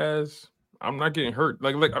at it as I'm not getting hurt.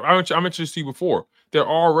 Like I mentioned this to you before. They're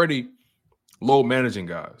already low managing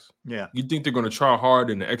guys. Yeah. You think they're going to try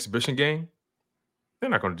hard in the exhibition game?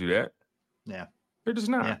 They're not going to do that. Yeah. They're just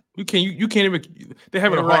not. Yeah. You can't even. They're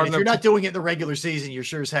having a hard right. enough. If you're not doing it in the regular season, you're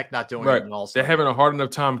sure as heck not doing it in all. They're having a hard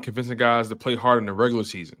enough time convincing guys to play hard in the regular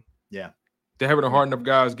season. Yeah. They're having a hard enough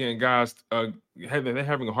getting guys. They're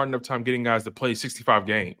having a hard enough time getting guys to play 65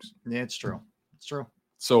 games. Yeah, it's true. It's true.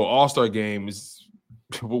 So All-Star game is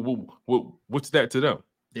what's that to them?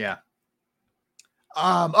 Yeah.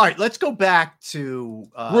 All right, let's go back to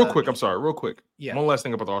real quick. I'm sorry, real quick. Yeah. One last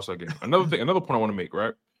thing about the All-Star game. Another point I want to make,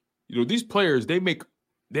 right? These players,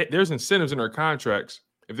 there's incentives in their contracts.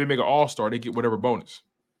 If they make an All-Star, they get whatever bonus.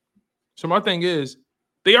 So my thing is,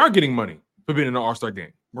 they are getting money for being in the All-Star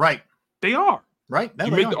game. Right. They are. Right. No,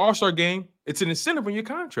 you make the All-Star game, it's an incentive on your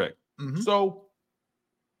contract. Mm-hmm. So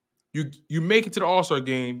you make it to the All-Star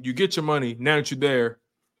game, you get your money. Now that you're there,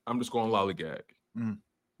 I'm just going lollygag. Mm.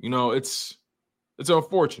 It's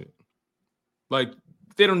unfortunate. Like,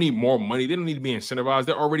 they don't need more money. They don't need to be incentivized.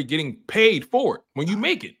 They're already getting paid for it when you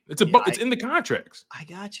make it. It's in the contracts. I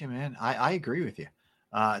got you, man. I agree with you.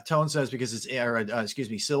 Tone says because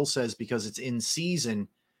it's Sill says because it's in season,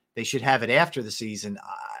 they should have it after the season.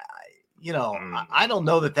 I don't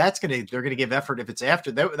know that they're gonna give effort if it's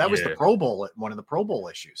after. That was the Pro Bowl, one of the Pro Bowl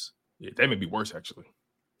issues. Yeah, that may be worse actually.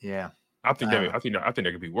 Yeah, I think that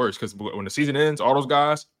could be worse because when the season ends, all those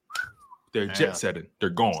guys, they're jet setting. They're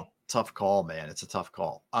gone. Tough call, man. It's a tough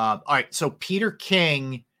call. All right. So Peter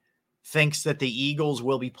King thinks that the Eagles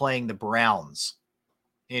will be playing the Browns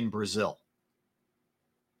in Brazil,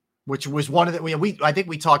 which was one of the, I think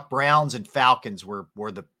we talked Browns and Falcons were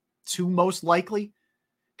the two most likely,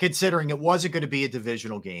 considering it wasn't going to be a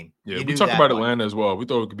divisional game. Yeah, we talked about Atlanta as well. We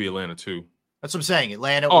thought it could be Atlanta too. That's what I'm saying.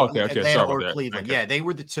 Atlanta, Atlanta or Cleveland. Okay. Yeah, they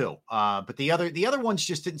were the two. But the other ones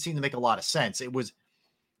just didn't seem to make a lot of sense.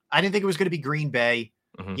 I didn't think it was going to be Green Bay.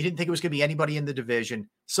 Mm-hmm. You didn't think it was going to be anybody in the division.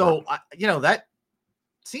 So, that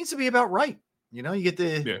seems to be about right. You get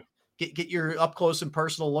to get your up close and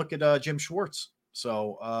personal look at Jim Schwartz.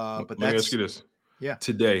 So, but let me ask you this. Yeah.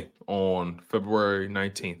 Today on February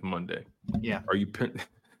 19th, Monday. Yeah. Are you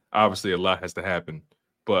obviously a lot has to happen,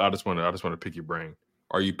 but I just want to pick your brain.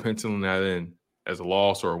 Are you penciling that in as a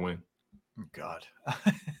loss or a win? Oh, God.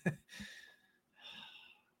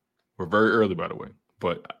 We're very early, by the way.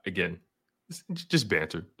 But again, just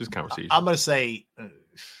banter, just conversation. I'm going to say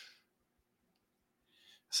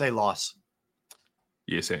loss.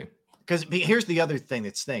 Yeah, same. Because here's the other thing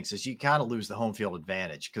that stinks is you kind of lose the home field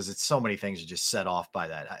advantage because it's so many things are just set off by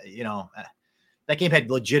that. That game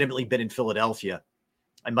had legitimately been in Philadelphia.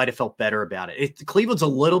 I might have felt better about it. Cleveland's a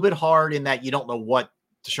little bit hard in that you don't know what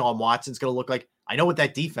Deshaun Watson's going to look like. I know what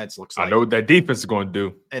that defense looks like. I know what that defense is going to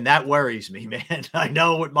do. And that worries me, man. I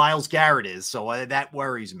know what Myles Garrett is, so that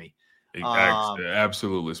worries me.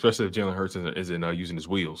 Absolutely, especially if Jalen Hurts isn't using his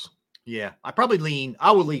wheels. Yeah, I would lean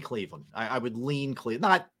Cleveland. I would lean Cleveland.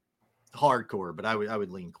 Not hardcore, but I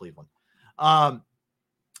would lean Cleveland.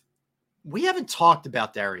 We haven't talked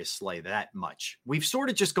about Darius Slay that much. We've sort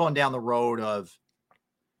of just gone down the road of,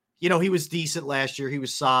 he was decent last year. He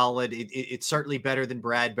was solid. It's certainly better than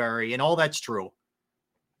Bradbury, and all that's true.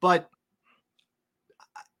 But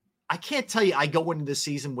I can't tell you I go into this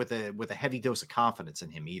season with a heavy dose of confidence in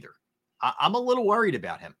him either. I'm a little worried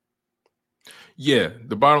about him. Yeah,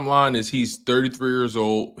 the bottom line is he's 33 years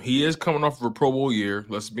old. He is coming off of a Pro Bowl year.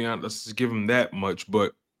 Let's be honest. Let's just give him that much.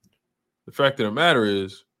 But the fact of the matter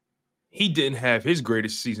is he didn't have his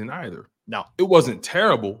greatest season either. No. It wasn't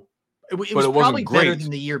terrible. It was probably better than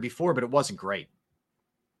the year before, but it wasn't great.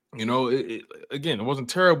 It wasn't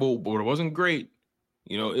terrible, but it wasn't great.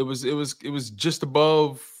 It was just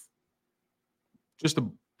above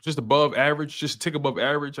average, just a tick above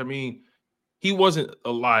average. I mean, he wasn't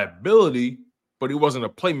a liability, but he wasn't a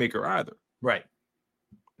playmaker either. Right.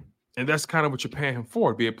 And that's kind of what you're paying him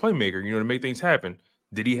for, to be a playmaker, to make things happen.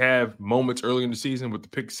 Did he have moments early in the season with the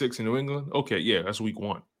pick 6 in New England? Okay, yeah, that's week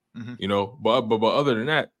 1. But other than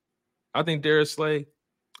that, I think Darius Slay,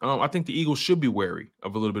 I think the Eagles should be wary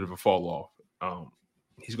of a little bit of a fall off.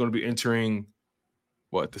 He's going to be entering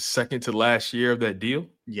the second to last year of that deal?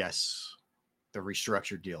 Yes. The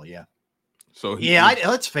restructured deal, yeah. So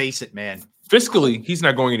let's face it, man. Fiscally, he's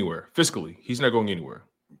not going anywhere.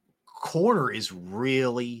 Corner is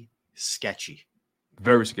really sketchy.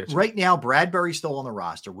 Very sketchy. Right now, Bradbury's still on the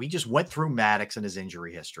roster. We just went through Maddox and his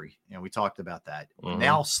injury history, and we talked about that.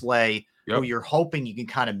 Now Slay, who you're hoping you can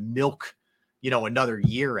kind of milk, another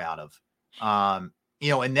year out of.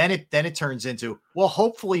 And then it turns into, well,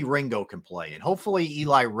 hopefully Ringo can play, and hopefully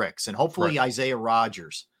Eli Ricks, and hopefully Isaiah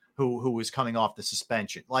Rodgers, who is coming off the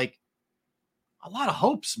suspension. Like, a lot of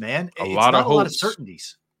hopes, man. It's not a lot of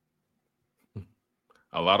certainties.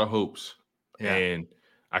 A lot of hopes. Yeah. And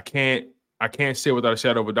I can't say without a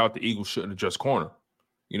shadow of a doubt the Eagles shouldn't address corner.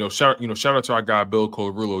 Shout out to our guy Bill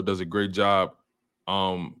Colarulo, does a great job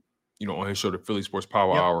on his show, the Philly Sports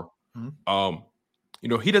Power Hour.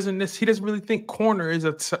 He doesn't really think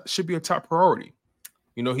corner should be a top priority.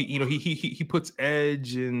 He puts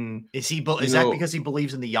edge and is that because he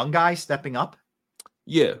believes in the young guy stepping up?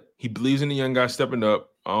 Yeah, he believes in the young guy stepping up.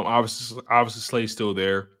 Obviously Slay's still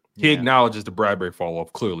there. He acknowledges the Bradbury fall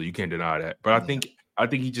off. Clearly, you can't deny that. But I think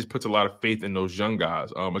he just puts a lot of faith in those young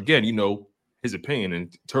guys. Again, his opinion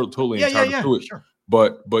and totally entitled to it. Sure.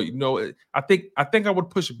 But I think I would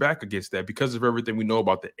push back against that because of everything we know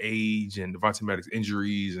about the age and Devontae Maddox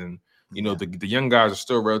injuries, and the young guys are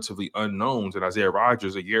still relatively unknowns. And Isaiah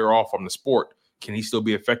Rodgers, a year off from the sport, can he still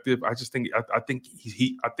be effective? I just think I think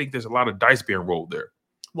there's a lot of dice being rolled there.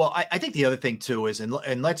 Well, I think the other thing too is,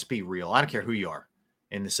 and let's be real, I don't care who you are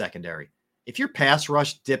in the secondary. If your pass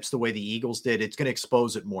rush dips the way the Eagles did, it's going to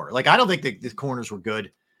expose it more. Like, I don't think the corners were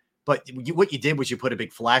good, but what you did was you put a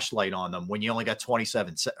big flashlight on them when you only got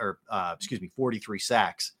 43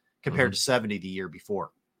 sacks compared to 70 the year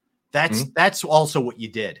before. That's also what you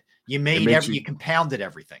did. You you compounded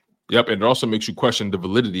everything. Yep, and it also makes you question the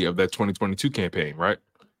validity of that 2022 campaign, right?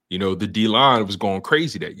 The D-line was going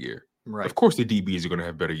crazy that year. Right. Of course, the DBs are going to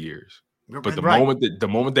have better years, but the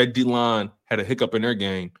moment that D-line had a hiccup in their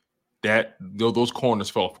game, those corners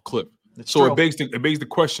fell off a cliff. It begs the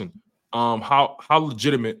question: how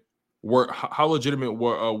legitimate was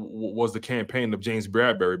the campaign of James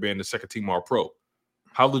Bradbury being the second team All-Pro?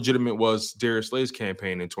 How legitimate was Darius Slay's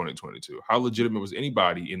campaign in 2022? How legitimate was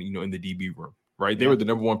anybody in the DB room? Right, they were the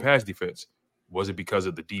number one pass defense. Was it because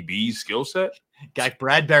of the DB's skill set? Got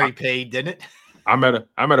Bradbury paid, didn't it? I'm at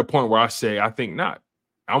a point where I say I think not.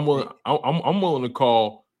 I'm willing to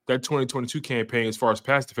call that 2022 campaign as far as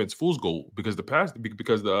pass defense fool's gold because the pass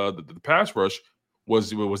rush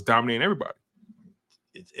was dominating everybody.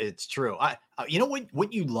 It's true.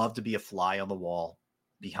 Wouldn't you love to be a fly on the wall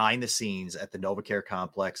behind the scenes at the NovaCare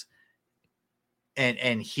complex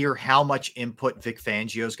and hear how much input Vic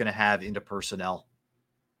Fangio is going to have into personnel?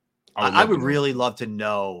 I would really love to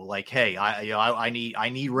know, like, hey, I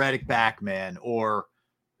need Reddick back, man, or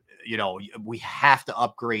we have to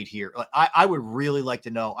upgrade here. I would really like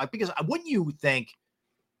to know, because wouldn't you think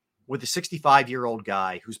with a 65-year-old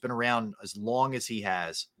guy who's been around as long as he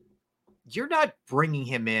has, you're not bringing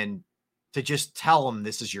him in to just tell him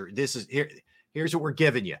here's what we're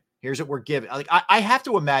giving you. Here's what we're giving. Like, I have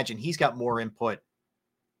to imagine he's got more input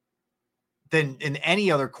than in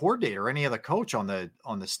any other coordinator, any other coach on the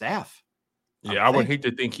staff. Yeah, I would hate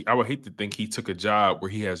to think he took a job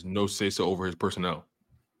where he has no say-so over his personnel.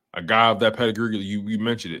 A guy of that pedigree, you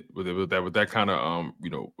mentioned it with that kind of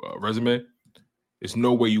resume. There's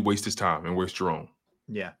no way you waste his time and waste your own.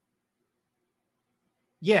 Yeah.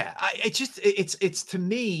 Yeah, it's to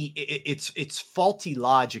me, it's faulty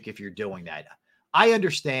logic if you're doing that. I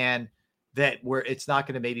understand that where it's not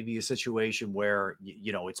going to maybe be a situation where,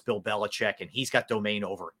 it's Bill Belichick and he's got domain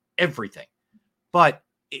over everything. But,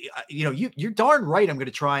 you're darn right. I'm going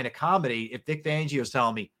to try and accommodate if Vic Fangio is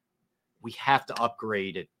telling me we have to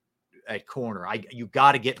upgrade it at corner. You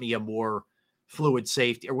got to get me a more fluid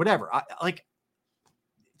safety or whatever.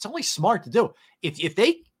 It's only smart to do. If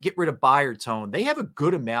they get rid of Bayard-Tone, they have a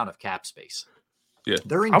good amount of cap space. Yeah,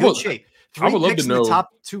 they're in good shape. 3 picks in the top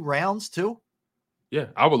 2 rounds too. Yeah,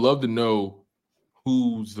 I would love to know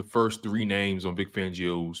who's the first 3 names on Vic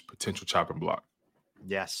Fangio's potential chopping block.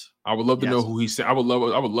 Yes, I would love to know who he said. I would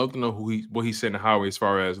love to know what he said in the highway as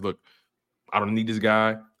far as, look, I don't need this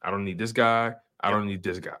guy. I don't need this guy. I don't need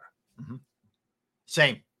this guy. Mm-hmm.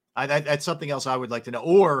 Same. That's something else I would like to know.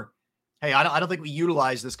 Or, hey, I don't think we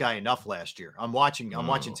utilized this guy enough last year. I'm watching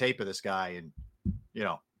tape of this guy, and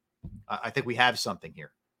I think we have something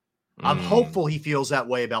here. I'm hopeful he feels that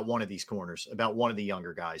way about one of these corners, about one of the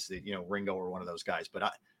younger guys, that, Ringo or one of those guys.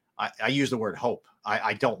 But I use the word hope.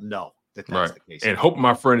 I don't know that's the case. And hope,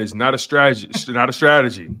 my friend, is not a strategy. It's not a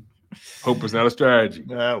strategy. Hope is not a strategy.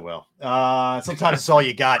 Oh, well. Sometimes it's all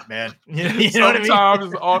you got, man. You know what I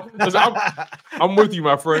mean? I'm with you,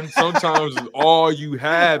 my friend. Sometimes all you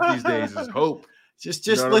have these days is hope. Just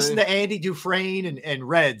listen to Andy Dufresne and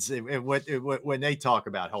Reds and when they talk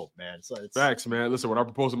about hope, man. So it's facts, man. Listen, when I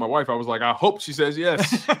proposed to my wife, I was like, I hope she says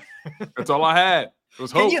yes. That's all I had. It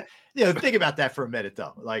was hope. Think about that for a minute,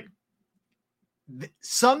 though. Like,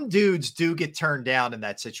 some dudes do get turned down in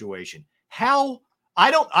that situation. I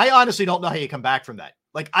honestly don't know how you come back from that.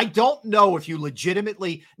 Like, I don't know if you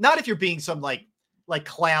legitimately, not if you're being some like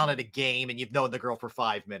clown at a game and you've known the girl for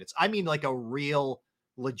 5 minutes. I mean, like a real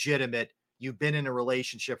legitimate, you've been in a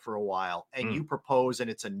relationship for a while and you propose and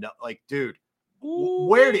it's a no. Like, dude,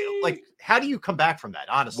 where do you, how do you come back from that?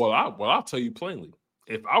 Honestly. Well, I'll tell you plainly.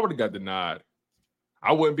 If I would have got denied,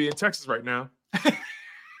 I wouldn't be in Texas right now.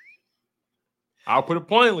 I'll put it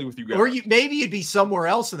plainly with you guys. Or maybe you'd be somewhere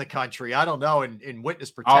else in the country. I don't know, in witness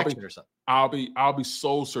protection or something. I'll be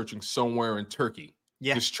soul searching somewhere in Turkey.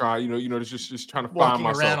 Yeah. Just trying to find walking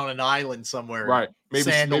myself around on an island somewhere. Right. Maybe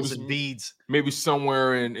sandals and beads. Maybe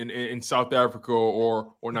somewhere in South Africa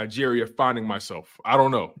or Nigeria, finding myself. I don't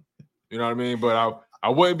know. You know what I mean? But I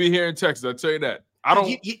wouldn't be here in Texas. I'll tell you that. I don't.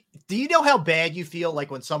 Do you know how bad you feel like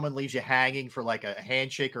when someone leaves you hanging for like a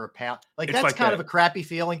handshake or a pound? Like, that's kind of a crappy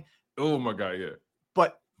feeling. Oh my God, yeah.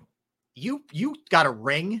 But you got a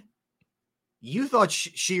ring. You thought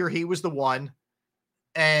she or he was the one,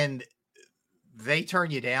 and they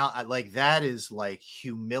turn you down. That is like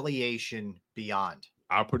humiliation beyond.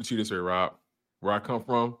 I'll put it to you this way, Rob. Where I come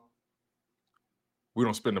from, we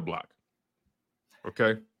don't spin the block.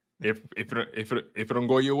 Okay. If it don't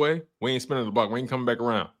go your way, we ain't spinning the block. We ain't coming back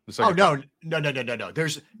around. Oh no.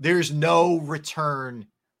 There's no return.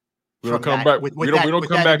 We don't come back. We don't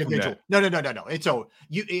come back from that. No. It's over.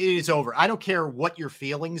 It is over. I don't care what your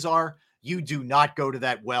feelings are. You do not go to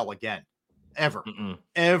that well again, ever,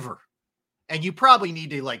 ever. And you probably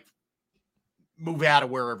need to move out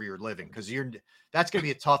of wherever you're living, because that's going to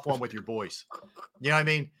be a tough one with your boys. You know what I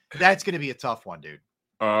mean? That's going to be a tough one, dude.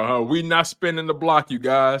 We not spinning the block, you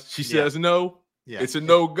guys. She says no. Yeah, it's a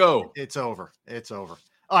no go. It's over. It's over.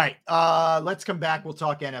 All right. Let's come back. We'll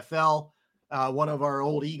talk NFL. One of our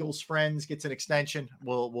old Eagles friends gets an extension.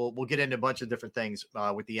 We'll get into a bunch of different things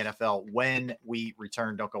with the NFL when we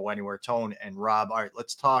return. Don't go anywhere. Tone and Rob. All right,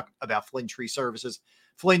 let's talk about Flynn Tree Services.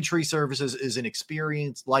 Flynn Tree Services is an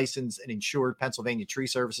experienced, licensed, and insured Pennsylvania tree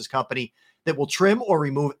services company that will trim or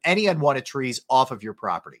remove any unwanted trees off of your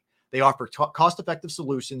property. They offer cost-effective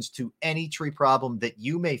solutions to any tree problem that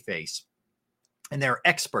you may face, and they're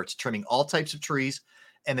experts trimming all types of trees,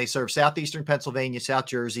 and they serve southeastern Pennsylvania, South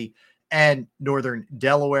Jersey, and northern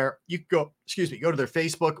Delaware. You can go to their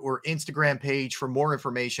Facebook or Instagram page for more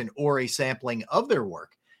information or a sampling of their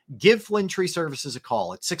work. Give Flynn Tree Services a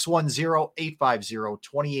call at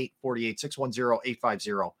 610-850-2848,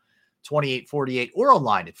 610-850-2848, or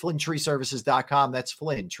online at flynntreeservices.com. That's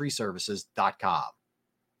flynntreeservices.com.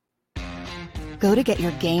 Go to get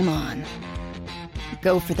your game on.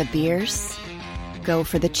 Go for the beers. Go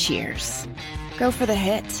for the cheers. Go for the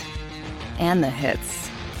hit and the hits.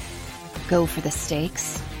 Go for the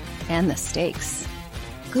stakes and the stakes.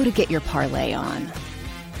 Go to get your parlay on.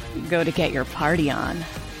 Go to get your party on.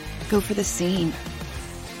 Go for the scene.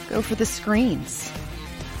 Go for the screens.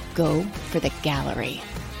 Go for the gallery.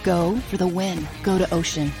 Go for the win. Go to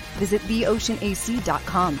Ocean. Visit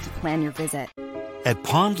theoceanac.com to plan your visit. At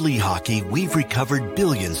Pond Lehocky, we've recovered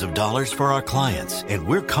billions of dollars for our clients, and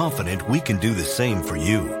we're confident we can do the same for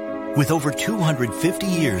you. With over 250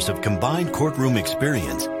 years of combined courtroom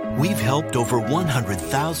experience, we've helped over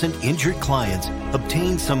 100,000 injured clients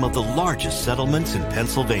obtain some of the largest settlements in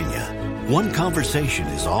Pennsylvania. One conversation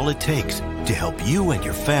is all it takes to help you and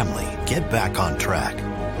your family get back on track.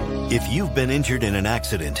 If you've been injured in an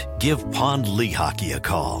accident, give Pond Lehocky a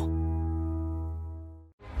call.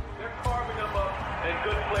 They're carving them up, and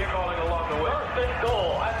good play calling along the way. First and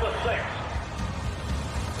goal at the 6.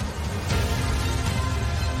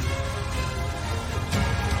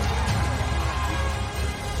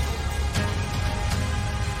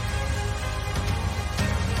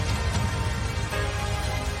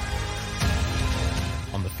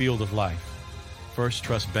 On the field of life, First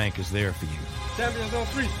Trust Bank is there for you. Champions on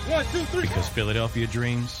 3. 1, 2, 3. Because Philadelphia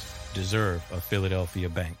dreams deserve a Philadelphia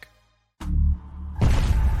bank.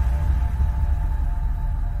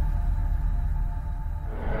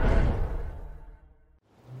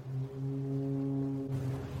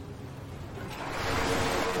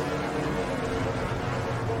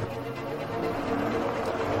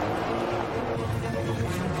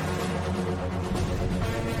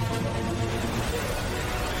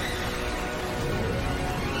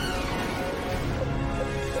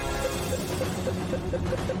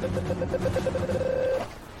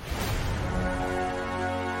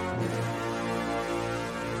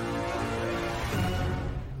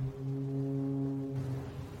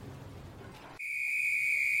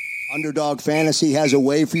 Underdog Fantasy has a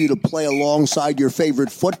way for you to play alongside your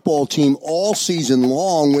favorite football team all season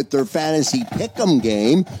long with their fantasy pick'em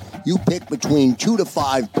game. You pick between 2 to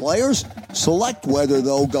 5 players, select whether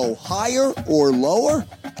they'll go higher or lower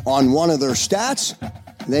on one of their stats,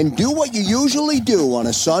 then do what you usually do on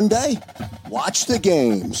a Sunday. Watch the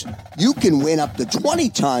games. You can win up to 20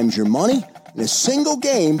 times your money in a single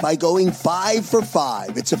game by going 5 for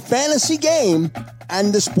 5. It's a fantasy game,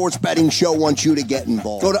 and the Sports Betting Show wants you to get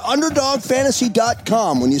involved. Go to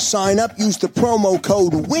UnderdogFantasy.com. When you sign up, use the promo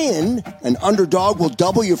code WIN, and Underdog will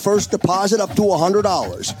double your first deposit up to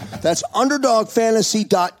 $100. That's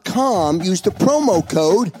UnderdogFantasy.com. Use the promo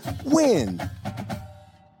code WIN.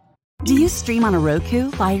 Do you stream on a Roku,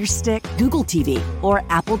 Fire Stick, Google TV, or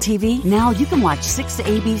Apple TV? Now you can watch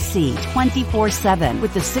 6ABC 24/7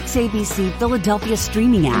 with the 6ABC Philadelphia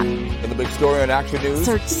streaming app. And the big story on Action News.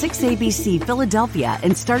 Search 6ABC Philadelphia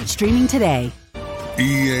and start streaming today.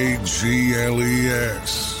 EAGLES.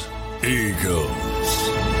 Eagles.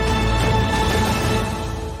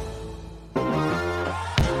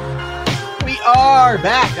 We are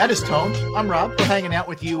back. That is Tone. I'm Rob. We're hanging out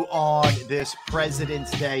with you on this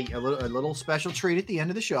President's Day. A little special treat at the end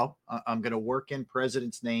of the show. I'm going to work in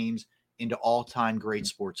presidents' names into all-time great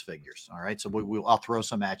sports figures. All right, so I'll throw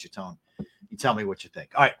some at you, Tone. You tell me what you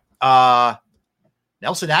think. All right.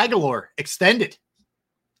 Nelson Aguilar extended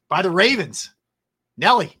by the Ravens.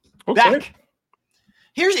 Nelly, back.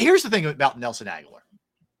 Here's the thing about Nelson Aguilar.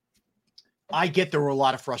 I get there were a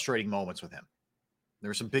lot of frustrating moments with him. There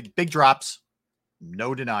were some big drops.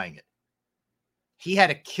 No denying it. He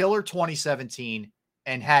had a killer 2017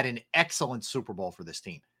 and had an excellent Super Bowl for this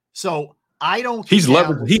team. So I don't. He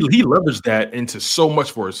leveraged that into so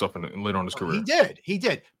much for himself later on his career. He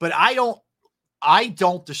did. But I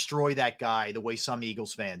don't destroy that guy the way some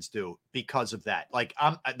Eagles fans do because of that. Like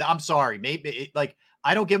I'm sorry. Maybe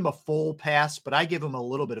I don't give him a full pass, but I give him a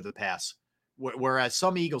little bit of a pass. Whereas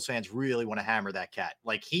some Eagles fans really want to hammer that cat.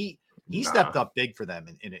 Like he stepped up big for them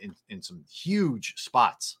in some huge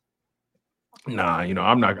spots. Nah,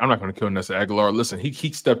 I'm not going to kill Nelson Aguilar. Listen,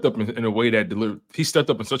 he stepped up in a way that delivered. He stepped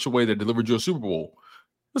up in such a way that delivered you a Super Bowl.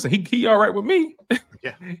 Listen, he all right with me.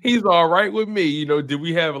 Yeah, he's all right with me. Did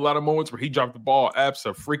we have a lot of moments where he dropped the ball?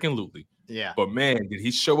 Absolutely. Yeah. But man, did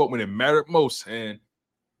he show up when it mattered most? And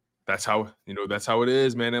that's how it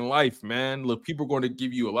is, man. In life, man. Look, people are going to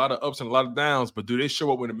give you a lot of ups and a lot of downs, but do they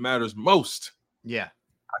show up when it matters most? Yeah.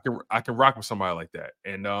 I can rock with somebody like that.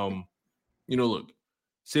 And look,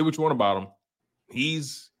 say what you want about him.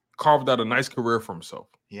 He's carved out a nice career for himself.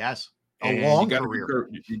 Yes. A long career.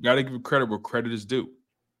 You got to give credit where credit is due.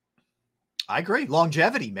 I agree.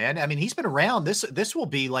 Longevity, man. I mean, he's been around. This will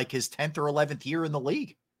be like his 10th or 11th year in the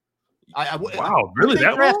league. Wow, really?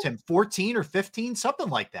 That draft him 14 or 15, something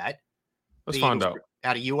like that. Let's find out.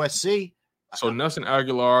 Out of USC. So Nelson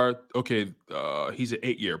Aguilar, okay, he's an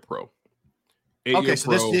 8-year pro.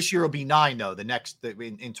 So this year will be 9, though. The next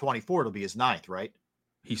in 24, it'll be his 9th, right?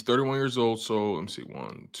 He's 31 years old. So let me see.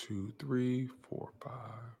 1, 2, 3, 4, 5,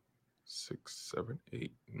 6, 7,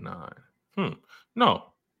 8, 9. No,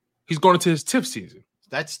 he's going into his 10th season.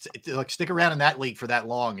 That's like stick around in that league for that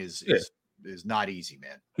long is not easy,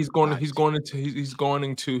 man. He's going into his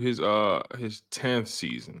 10th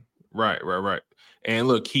season. Right. And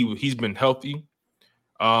look, he's been healthy.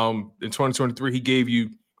 In 2023, he gave you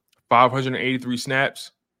 583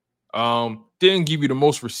 snaps. Didn't give you the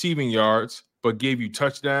most receiving yards, but gave you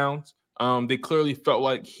touchdowns. They clearly felt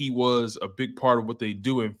like he was a big part of what they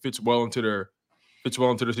do and fits well into their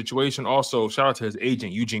situation. Also, shout out to his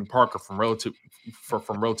agent Eugene Parker from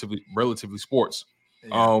Relatively Sports.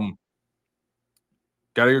 Yeah.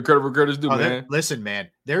 Gotta give credit where credit's due, man. Listen, man,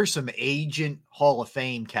 there's some agent Hall of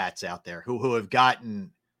Fame cats out there who have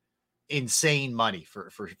gotten insane money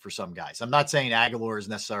for some guys. I'm not saying Aguilar is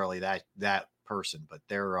necessarily that person, but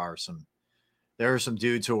there are some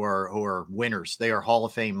dudes who are winners. They are Hall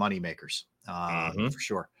of Fame money makers, for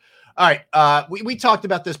sure. All right, we talked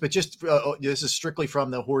about this, but just this is strictly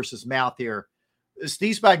from the horse's mouth here.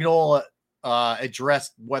 Steve Spagnuolo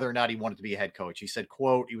addressed whether or not he wanted to be a head coach. He said,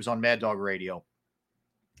 quote, he was on Mad Dog Radio,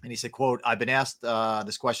 and he said, quote, I've been asked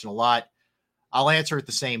this question a lot. I'll answer it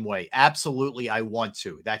the same way. Absolutely, I want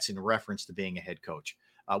to. That's in reference to being a head coach.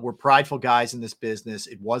 We're prideful guys in this business.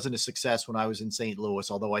 It wasn't a success when I was in St. Louis,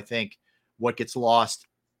 although I think what gets lost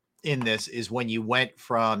in this is when you went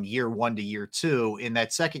from year 1 to year 2. In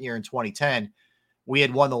that second year in 2010, we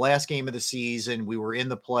had won the last game of the season. We were in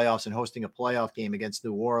the playoffs and hosting a playoff game against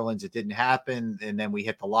New Orleans. It didn't happen. And then we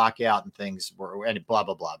hit the lockout and things were and blah,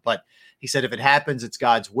 blah, blah. But he said, if it happens, it's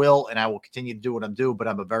God's will. And I will continue to do what I'm doing. But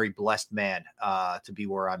I'm a very blessed man to be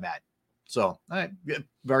where I'm at. So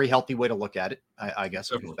very healthy way to look at it, I guess.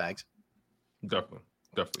 Bags. Definitely.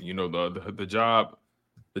 You know, the job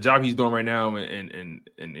he's doing right now in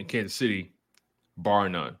Kansas City, bar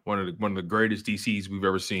none, one of the greatest DCs we've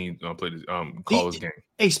ever seen play this call this game.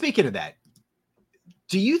 Hey, speaking of that,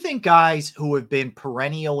 do you think guys who have been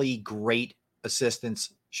perennially great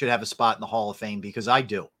assistants should have a spot in the Hall of Fame? Because I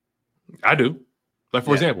do. Like,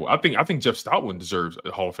 for example, I think Jeff Stoutland deserves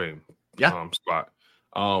a Hall of Fame spot.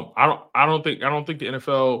 I don't think the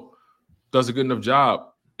NFL does a good enough job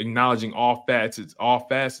acknowledging all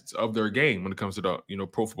facets of their game when it comes to the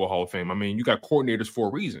Pro Football Hall of Fame. I mean, you got coordinators for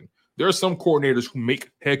a reason. There are some coordinators who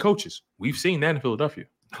make head coaches. We've seen that in Philadelphia.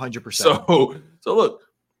 100%. So look,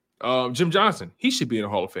 Jim Johnson, he should be in the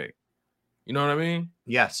Hall of Fame. You know what I mean?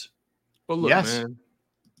 Yes. But look, man,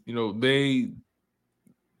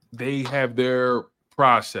 they have their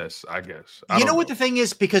process, I guess. You know what the thing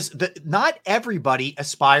is? Because not everybody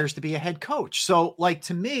aspires to be a head coach. So, like,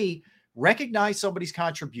 to me, recognize somebody's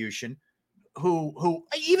contribution who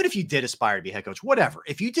even if you did aspire to be a head coach, whatever,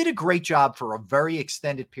 if you did a great job for a very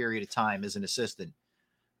extended period of time as an assistant,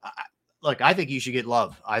 I think you should get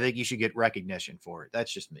love. I think you should get recognition for it.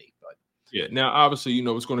 That's just me. But yeah, now obviously,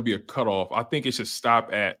 it's going to be a cutoff. I think it should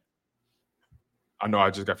stop at, I know I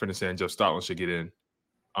just got finished saying Jeff Stoutland should get in.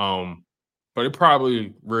 But it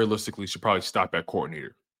probably realistically should probably stop at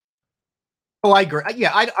coordinator. Oh, I agree.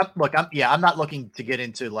 Yeah, I'm not looking to get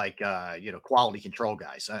into quality control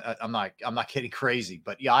guys. I'm not getting crazy,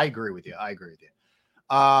 but yeah, I agree with you.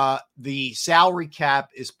 The salary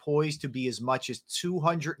cap is poised to be as much as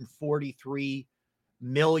 $243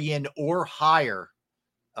 million or higher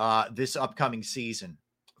this upcoming season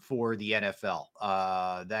for the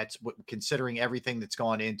NFL. That's what, considering everything that's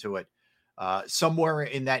gone into it, somewhere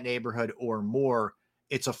in that neighborhood or more.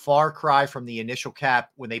 It's a far cry from the initial cap.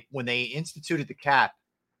 When they instituted the cap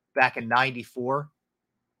back in 94,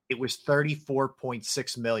 it was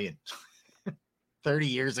 $34.6 million 30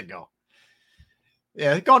 years ago.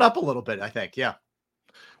 Yeah, it's gone up a little bit, I think. Yeah.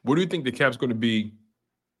 What do you think the cap's going to be?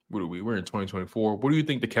 We're in 2024. What do you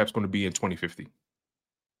think the cap's going to be in 2050?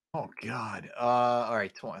 Oh, God. All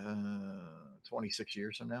right. 26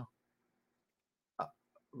 years from now.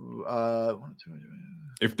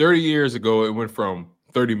 If 30 years ago, it went from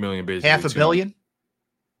 30 million basically. $500 million?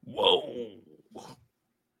 Whoa.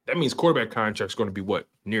 That means quarterback contract's going to be what?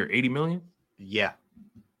 Near 80 million? Yeah.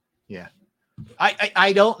 Yeah.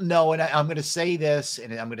 I don't know. And I'm going to say this,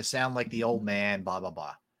 and I'm going to sound like the old man, blah, blah,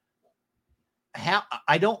 blah.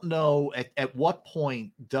 I don't know at what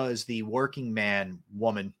point does the working man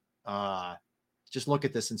woman just look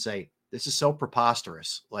at this and say, this is so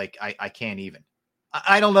preposterous. Like, I can't even.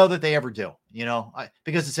 I don't know that they ever do,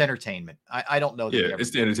 because it's entertainment. I don't know. That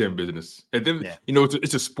it's the entertainment business. And then,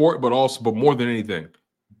 it's a sport, but more than anything,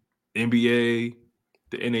 NBA,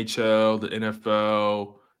 the NHL, the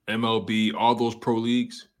NFL, MLB, all those pro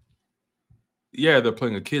leagues. Yeah, they're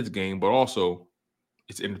playing a kid's game, but also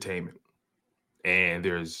it's entertainment. And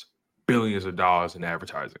there's billions of dollars in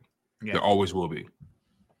advertising. Yeah. There always will be.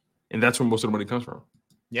 And that's where most of the money comes from.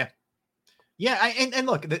 Yeah. Yeah, and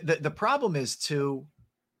look, the problem is too,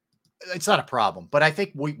 it's not a problem, but I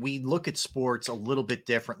think we look at sports a little bit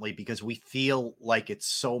differently because we feel like it's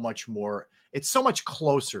so much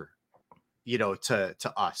closer,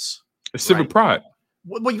 to us. It's civic pride.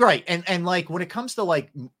 Well, right. And like when it comes to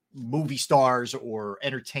like movie stars or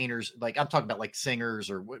entertainers, like I'm talking about like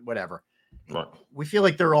singers or whatever, right. We feel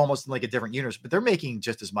like they're almost in like a different universe, but they're making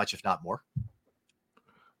just as much, if not more.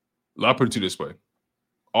 I'll put it to you this way.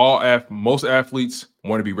 Most athletes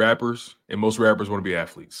want to be rappers, and most rappers want to be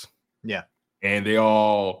athletes. Yeah, and they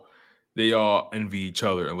all envy each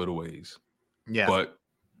other in little ways. Yeah, but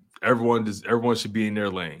everyone should be in their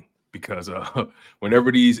lane because whenever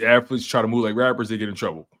these athletes try to move like rappers, they get in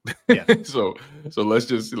trouble. Yeah, so let's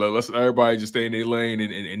everybody just stay in their lane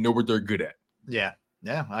and know what they're good at. Yeah,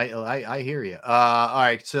 I hear you. All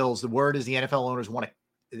right, Sills. The word is the NFL owners want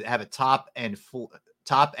to have a top and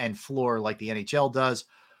floor like the NHL does.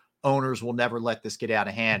 Owners will never let this get out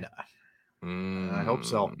of hand. I hope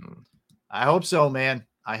so. I hope so, man.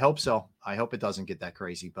 I hope so. I hope it doesn't get that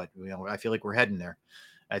crazy, but I feel like we're heading there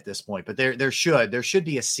at this point. But there should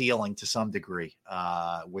be a ceiling to some degree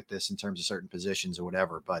with this in terms of certain positions or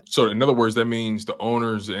whatever. But so in other words, that means the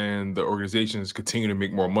owners and the organizations continue to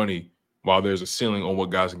make more money while there's a ceiling on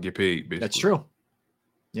what guys can get paid. Basically. That's true.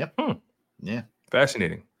 Yep. Yeah.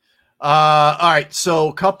 Fascinating. All right. So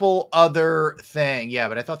a couple other thing. Yeah,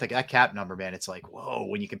 but I thought that cap number, man, it's like, whoa,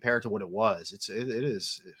 when you compare it to what it was, it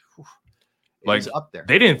is up there.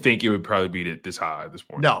 They didn't think it would probably be this high at this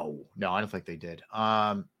point. No, I don't think they did.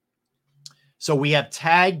 So we have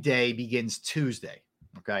tag day begins Tuesday.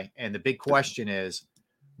 Okay. And the big question is,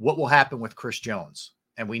 what will happen with Chris Jones?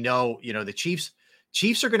 And we know, the Chiefs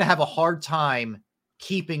are going to have a hard time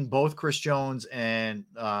keeping both Chris Jones and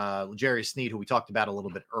L'Jarius Sneed, who we talked about a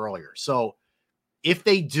little bit earlier. So if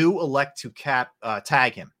they do elect to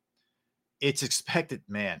tag him, it's expected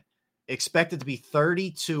to be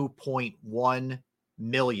 $32.1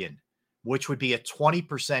 million, which would be a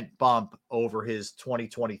 20% bump over his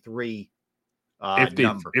 2023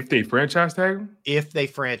 number. If they franchise tag him? If they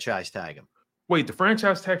franchise tag him. Wait, the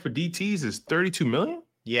franchise tag for DTs is $32 million?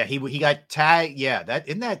 Yeah, he got tagged. Yeah,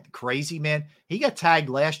 isn't that crazy, man? He got tagged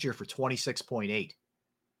last year for 26.8.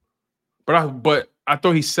 But I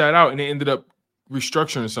thought he sat out and they ended up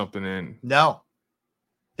restructuring something. And no,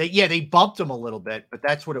 they bumped him a little bit, but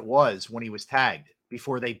that's what it was when he was tagged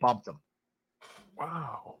before they bumped him.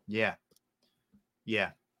 Wow. Yeah.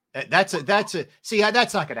 That's not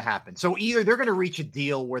going to happen. So either they're going to reach a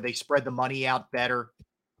deal where they spread the money out better,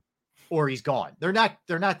 or he's gone. They're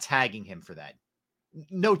not tagging him for that.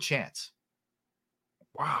 No chance.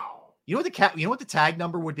 Wow. You know what the tag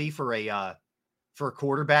number would be for a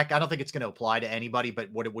quarterback? I don't think it's going to apply to anybody,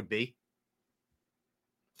 but what it would be?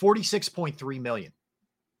 $46.3 million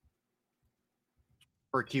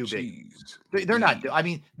per QB. They're not. I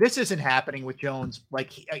mean, this isn't happening with Jones.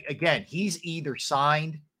 Like, he's either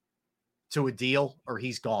signed to a deal or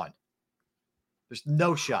he's gone. There's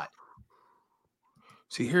no shot.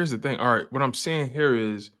 See, here's the thing. All right, what I'm saying here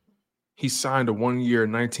is he signed a 1-year,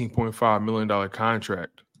 $19.5 million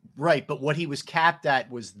contract. Right, but what he was capped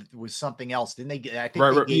at was something else. Didn't they get? I think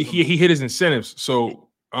right. He hit his incentives. So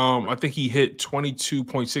I think he hit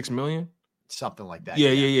 $22.6 million. Something like that.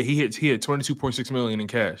 Yeah. He hit $22.6 million in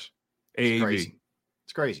cash. AAV.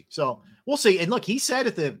 It's crazy. So we'll see. And look, he said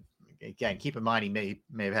again, keep in mind he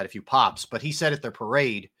may have had a few pops, but he said at the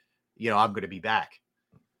parade, I'm going to be back.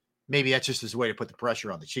 Maybe that's just his way to put the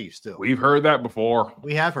pressure on the Chiefs too. We've heard that before.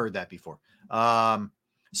 We have heard that before.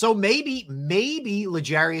 So maybe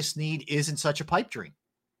L'Jarius Sneed isn't such a pipe dream.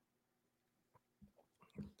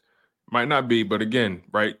 Might not be, but again,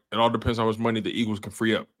 right? It all depends on how much money the Eagles can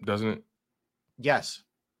free up, doesn't it? Yes,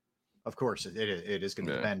 of course it is going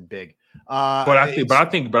to depend big. But I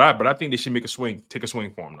think they should take a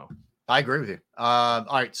swing for him though. I agree with you. All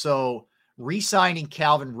right, so re-signing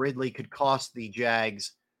Calvin Ridley could cost the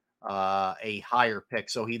Jags a higher pick.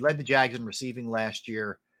 So he led the Jags in receiving last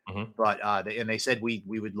year, but they said we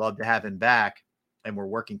would love to have him back, and we're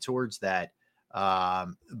working towards that.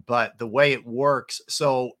 But the way it works,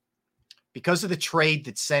 so because of the trade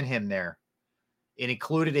that sent him there, it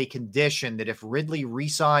included a condition that if Ridley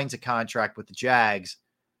re-signs a contract with the Jags,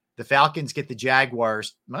 the Falcons get the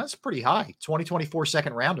Jaguars. Well, that's pretty high, 2024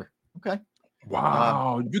 second rounder. Okay.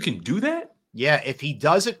 Wow, you can do that? Yeah, if he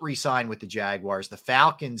doesn't re-sign with the Jaguars, the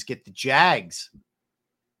Falcons get the Jags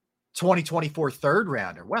 2024 third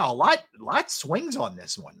rounder. Wow, a lot swings on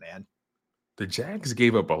this one, man. The Jags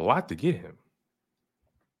gave up a lot to get him.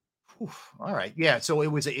 All right. Yeah, so it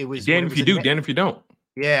was Dan if you do, Dan if you don't.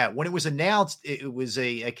 Yeah, when it was announced, it was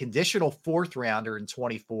a conditional fourth rounder in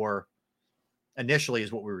 24 initially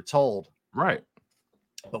is what we were told. Right.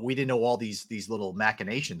 But we didn't know all these little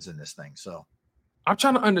machinations in this thing. So I'm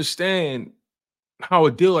trying to understand how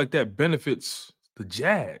a deal like that benefits the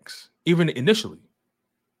Jags, even initially.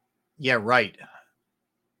 Yeah, right.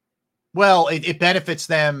 Well, it benefits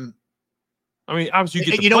them. I mean, obviously, you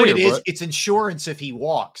get the player, what it is? It's insurance if he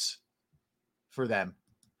walks for them,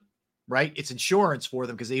 right? It's insurance for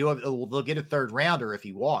them because they'll get a third rounder if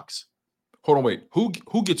he walks. Hold on, wait. Who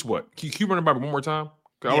gets what? Can you run it back one more time?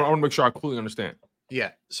 I want to make sure I clearly understand.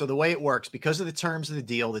 Yeah. So the way it works, because of the terms of the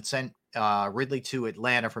deal that sent Ridley to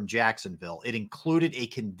Atlanta from Jacksonville, it included a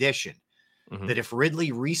condition that if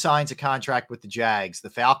Ridley re-signs a contract with the Jags, the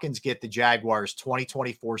Falcons get the Jaguars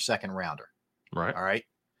 2024 second rounder. Right. All right.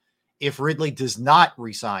 If Ridley does not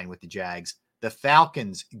re-sign with the Jags, the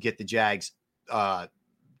Falcons get the Jags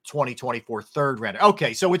 2024 third rounder.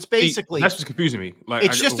 Okay. So it's basically that's what's confusing me. Like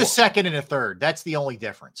it's just a second and a third. That's the only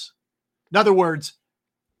difference. In other words,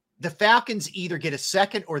 the Falcons either get a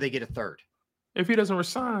second or they get a third. If he doesn't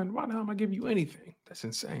resign, why the hell am I giving you anything? That's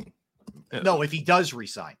insane. Yeah. No, if he does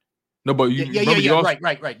resign. No, but you also,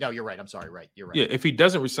 right. No, you're right. I'm sorry. Right. You're right. Yeah, if he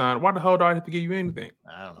doesn't resign, why the hell do I have to give you anything?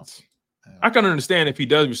 I don't know. I can understand if he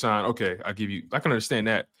does resign. Okay, I can understand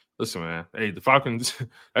that. Listen, man. Hey, the Falcons,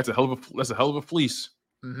 that's a hell of a fleece.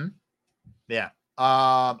 Mm-hmm. Yeah.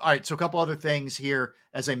 All right. So a couple other things here.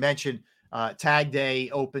 As I mentioned, tag day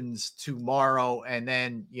opens tomorrow, and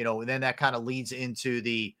then that kind of leads into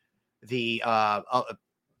the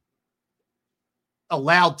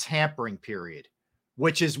allowed tampering period,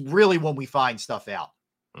 which is really when we find stuff out.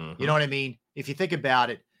 Mm-hmm. You know what I mean? If you think about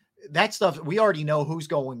it, that stuff, we already know who's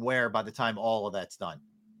going where by the time all of that's done.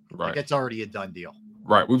 Right. Like it's already a done deal.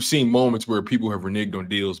 Right. We've seen moments where people have reneged on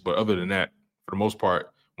deals, but other than that, for the most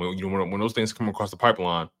part, when those things come across the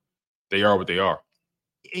pipeline, they are what they are.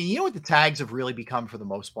 And you know what the tags have really become for the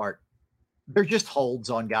most part? They're just holds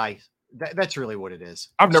on guys. That's really what it is.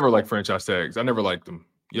 I've never liked franchise tags. I never liked them.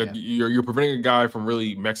 You're preventing a guy from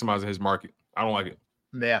really maximizing his market. I don't like it.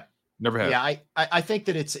 Yeah. Never have. Yeah, I think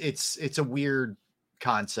that it's a weird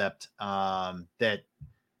concept that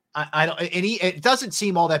I don't, and it doesn't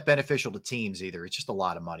seem all that beneficial to teams either. It's just a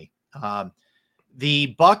lot of money. The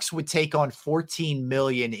Bucks would take on $14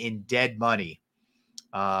 million in dead money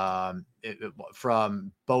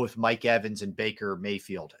from both Mike Evans and Baker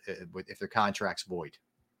Mayfield if their contract's void.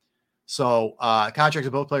 So contracts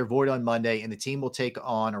of both players void on Monday, and the team will take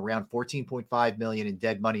on around $14.5 million in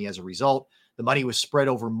dead money as a result. The money was spread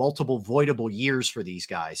over multiple voidable years for these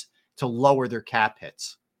guys to lower their cap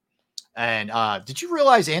hits. And did you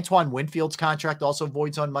realize Antoine Winfield's contract also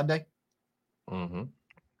voids on Monday? Mm-hmm.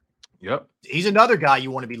 Yep. He's another guy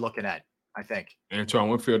you want to be looking at, I think. Antoine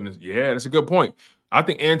Winfield, that's a good point. I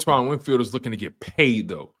think Antoine Winfield is looking to get paid,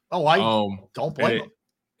 though. Oh, I don't blame him.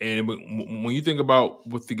 And when you think about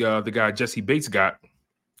what the guy Jesse Bates got,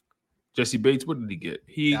 Jesse Bates, what did he get?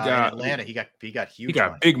 He got in Atlanta. He got huge. He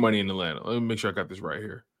got money. big money in Atlanta. Let me make sure I got this right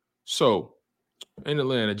here. So in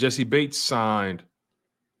Atlanta, Jesse Bates signed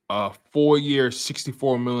a 4-year,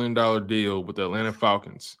 $64 million deal with the Atlanta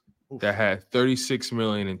Falcons that had $36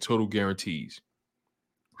 million in total guarantees.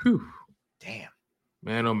 Whew. Damn.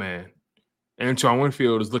 Man, oh man. Antoine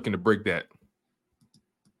Winfield is looking to break that.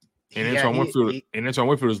 And Antoine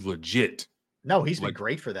Winfield is legit. No, he's been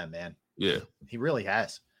great for them, man. Yeah. He really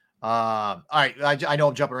has. All right. I know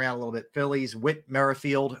I'm jumping around a little bit. Phillies, Whit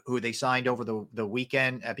Merrifield, who they signed over the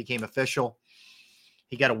weekend, became official.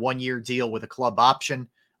 He got a 1-year deal with a club option.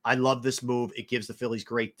 I love this move. It gives the Phillies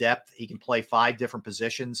great depth. He can play 5 different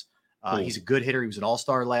positions. Cool. He's a good hitter. He was an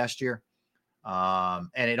all-star last year. And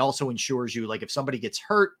it also ensures you, like if somebody gets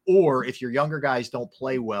hurt or if your younger guys don't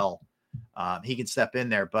play well, he can step in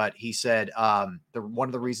there. But he said one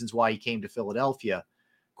of the reasons why he came to Philadelphia,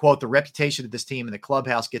 quote, the reputation of this team in the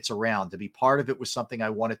clubhouse gets around. To be part of it was something I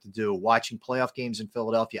wanted to do. Watching playoff games in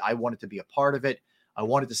Philadelphia, I wanted to be a part of it. I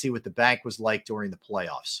wanted to see what the bank was like during the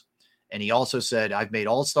playoffs. And he also said, I've made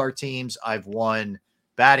all-star teams. I've won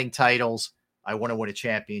batting titles. I want to win a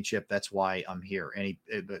championship. That's why I'm here. And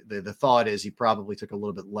the thought is he probably took a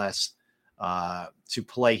little bit less to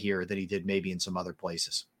play here than he did maybe in some other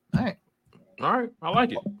places. All right. I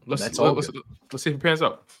like it. Let's see if it pans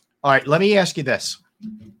out. All right. Let me ask you this.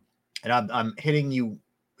 And I'm hitting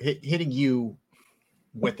you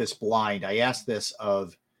with this blind. I asked this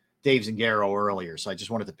of Dave Zingaro earlier, so I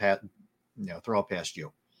just wanted to throw it past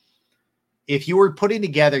you. If you were putting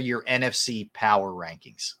together your NFC power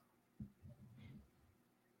rankings,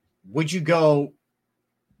 would you go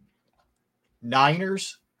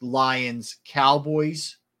Niners, Lions,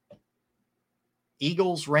 Cowboys,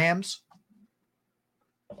 Eagles, Rams?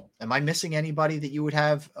 Am I missing anybody that you would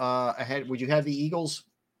have ahead? Would you have the Eagles?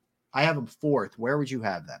 I have them 4th. Where would you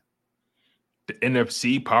have them? The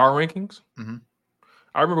NFC power rankings? Mm-hmm.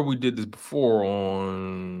 I remember we did this before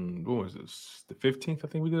on, what was this? The 15th, I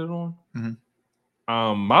think we did it on.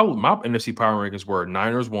 Mm-hmm. My NFC power rankings were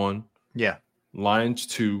Niners 1. Yeah. Lions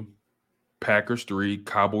 2. Packers 3.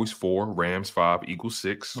 Cowboys 4. Rams 5. Eagles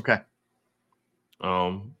 6. Okay.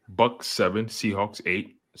 Bucks 7. Seahawks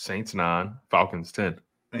 8. Saints 9. Falcons 10.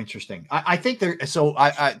 Interesting. I think there. So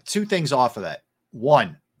I 2 things off of that.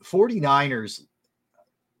 1, 49ers.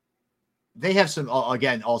 They have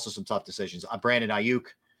also some tough decisions. Brandon Ayuk.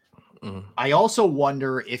 Mm-hmm. I also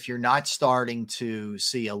wonder if you're not starting to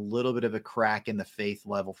see a little bit of a crack in the faith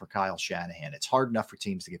level for Kyle Shanahan. It's hard enough for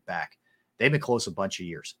teams to get back. They've been close a bunch of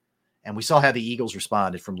years. And we saw how the Eagles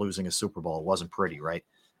responded from losing a Super Bowl. It wasn't pretty, right?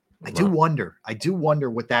 I do wonder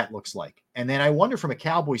what that looks like. And then I wonder from a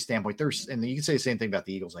Cowboys standpoint, and you can say the same thing about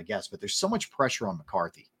the Eagles, I guess, but there's so much pressure on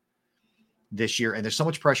McCarthy this year, and there's so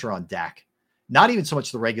much pressure on Dak. Not even so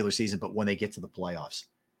much the regular season, but when they get to the playoffs.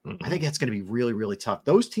 Mm-hmm. I think that's going to be really, really tough.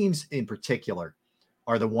 Those teams in particular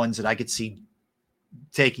are the ones that I could see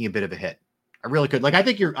taking a bit of a hit. I really could. Like, I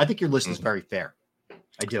think your list is very fair.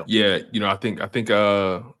 I do. Yeah, I think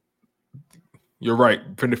you're right.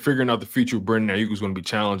 Figuring out the future of Brandon Ayuk is going to be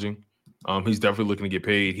challenging. He's definitely looking to get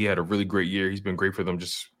paid. He had a really great year. He's been great for them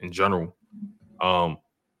just in general.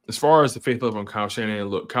 As far as the faith level on Kyle Shanahan,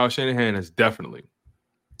 look, Kyle Shanahan has definitely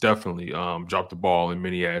dropped the ball in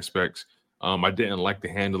many aspects. I didn't like the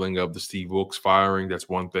handling of the Steve Wilkes firing. That's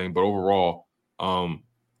one thing. But overall,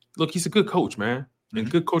 Look, he's a good coach, man, and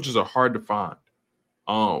good coaches are hard to find.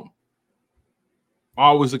 I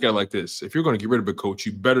always look at it like this: if you're going to get rid of a coach,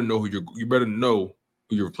 you better know who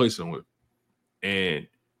you're replacing him with. And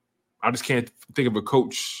I just can't think of a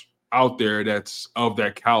coach out there that's of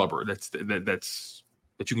that caliber that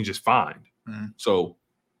you can just find. So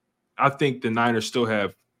I think the Niners still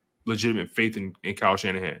have legitimate faith in Kyle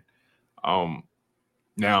Shanahan.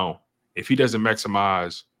 Now, if he doesn't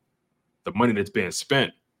maximize the money that's being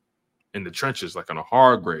spent in the trenches, like on a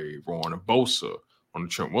Hargrave or on a Bosa, on the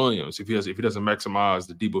Trent Williams, if he doesn't maximize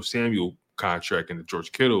the Deebo Samuel contract and the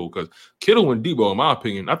George Kittle, because Kittle and Deebo, in my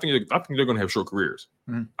opinion, I think they're going to have short careers.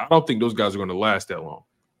 I don't think those guys are going to last that long.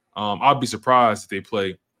 I'd be surprised if they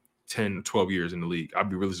play 10, 12 years in the league. I'd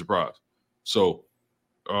be really surprised. So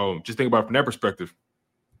just think about it from that perspective.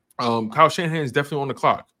 Kyle Shanahan is definitely on the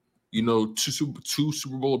clock. You know, two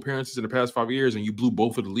Super Bowl appearances in the past 5 years, and you blew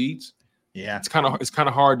both of the leads. Yeah, it's kind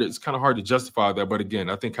of hard to justify that. But again,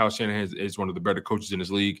 I think Kyle Shanahan is one of the better coaches in this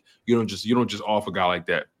league. You don't just off a guy like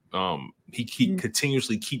that. He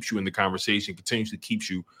continuously keeps you in the conversation, continuously keeps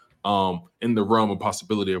you in the realm of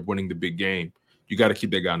possibility of winning the big game. You got to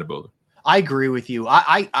keep that guy in the building. I agree with you.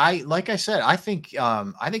 I like I said, I think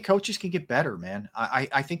coaches can get better, man.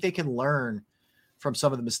 I think they can learn from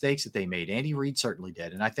some of the mistakes that they made. Andy Reid certainly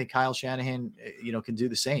did, and I think Kyle Shanahan, can do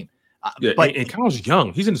the same. But Kyle's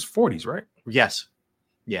young. He's in his 40s, right? Yes.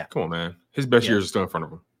 Yeah. Come on, man. His best years are still in front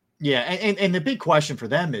of him. Yeah, and the big question for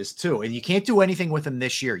them is too, and you can't do anything with him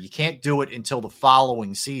this year. You can't do it until the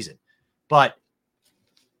following season. But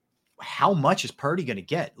how much is Purdy going to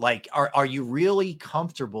get? Like, are you really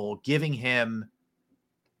comfortable giving him,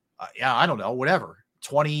 I don't know, whatever,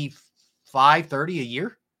 25, 30 a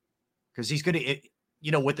year? Because he's going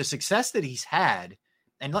to, with the success that he's had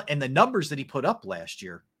and the numbers that he put up last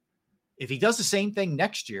year, if he does the same thing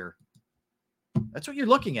next year, that's what you're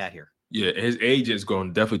looking at here. Yeah, his agent is going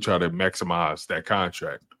to definitely try to maximize that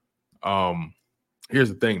contract. Here's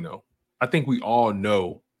the thing, though. I think we all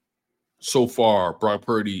know so far Brock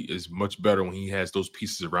Purdy is much better when he has those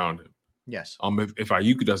pieces around him. Yes. If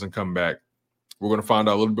Ayuka doesn't come back, we're going to find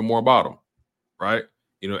out a little bit more about him, right?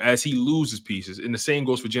 As he loses pieces, and the same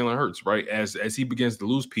goes for Jalen Hurts, right? As he begins to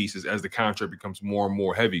lose pieces, as the contract becomes more and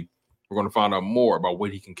more heavy, we're going to find out more about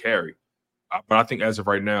what he can carry. But I think as of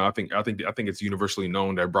right now, I think it's universally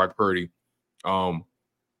known that Brock Purdy,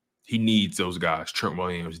 he needs those guys: Trent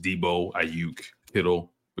Williams, Deebo, Ayuk,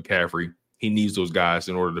 Kittle, McCaffrey. He needs those guys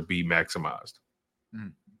in order to be maximized.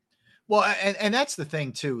 Well, and that's the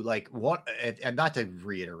thing too. Like, what, and not to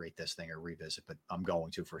reiterate this thing or revisit, but I'm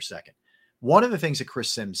going to for a second. One of the things that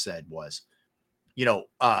Chris Sims said was,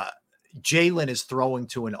 Jalen is throwing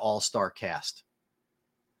to an all-star cast.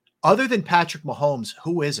 Other than Patrick Mahomes,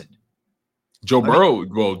 who isn't? Joe Burrow.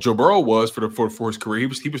 Well, Joe Burrow was for his career.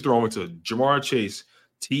 He was throwing to Jamar Chase,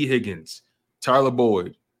 T. Higgins, Tyler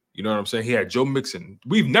Boyd. You know what I'm saying? He had Joe Mixon.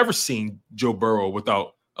 We've never seen Joe Burrow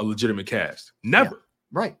without a legitimate cast. Never. Yeah,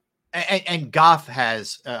 right. And Goff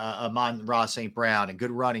has Amon-Ra St. Brown and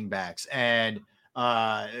good running backs. And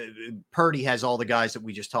Purdy has all the guys that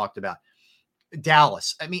we just talked about.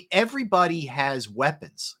 Dallas. I mean, everybody has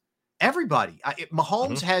weapons. Everybody.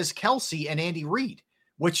 Mahomes has Kelsey and Andy Reid,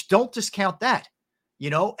 which don't discount that,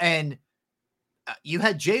 and you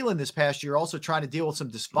had Jalen this past year also trying to deal with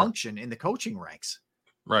some dysfunction in the coaching ranks.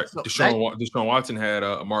 Right. So Deshaun Watson had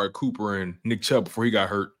Amari Cooper and Nick Chubb before he got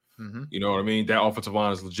hurt. You know what I mean? That offensive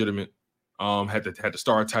line is legitimate. Had to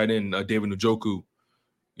start tight end David Njoku.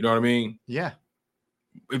 You know what I mean? Yeah.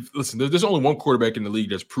 Listen, there's only one quarterback in the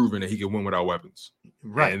league that's proven that he can win without weapons.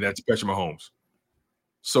 Right. And that's Patrick Mahomes.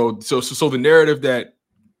 So the narrative that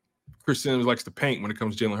Chris Sims likes to paint when it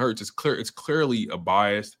comes to Jalen Hurts, it's clearly a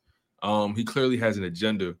bias. He clearly has an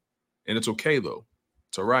agenda, and it's okay though.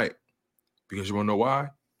 It's all right. Because you want to know why?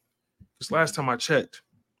 Because last time I checked,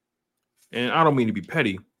 and I don't mean to be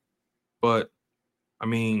petty, but I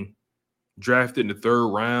mean, drafted in the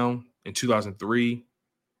 3rd round in 2003,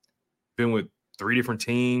 been with 3 different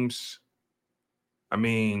teams. I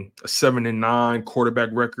mean, a 7-9 quarterback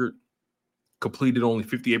record, completed only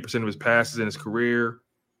 58% of his passes in his career,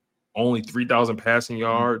 only 3,000 passing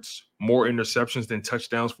yards, more interceptions than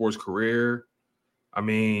touchdowns for his career. I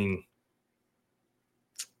mean,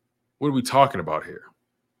 what are we talking about here?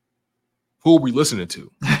 Who are we listening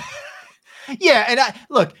to? Yeah, and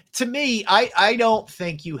look, to me, I don't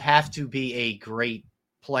think you have to be a great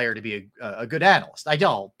player to be a good analyst. I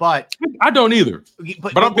don't, but I don't either.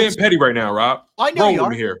 But I'm being petty right now, Rob. I know Roll you with are.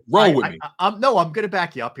 me here. Roll with me. I'm going to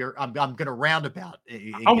back you up here. I'm going to roundabout.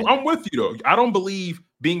 I'm with you though. I don't believe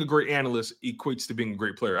being a great analyst equates to being a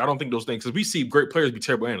great player. I don't think those things, because we see great players be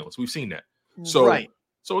terrible analysts. We've seen that. So, right.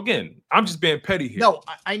 So again, I'm just being petty here. No,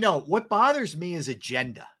 I know. What bothers me is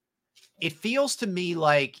agenda. It feels to me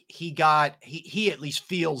like he at least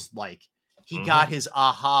feels like he got his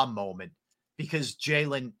aha moment because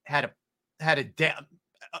Jalen had a down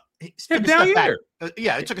year.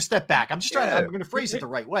 Yeah, it took a step back. I'm just trying to, I'm going to phrase it the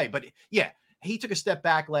right way, but yeah, he took a step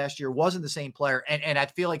back last year, wasn't the same player. And I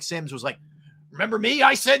feel like Sims was like, remember me?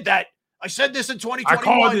 I said that. I said this in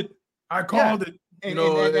 2021. I called it. And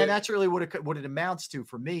that's really what it amounts to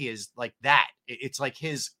for me is like that. It's like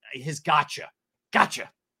his gotcha.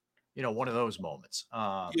 One of those moments.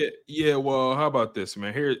 Yeah. Well, how about this,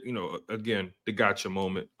 man? Here, again, the gotcha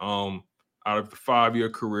moment. Out of the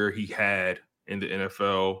 5-year career he had in the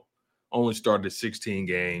NFL, only started 16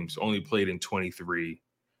 games, only played in 23.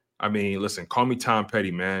 I mean, listen, call me Tom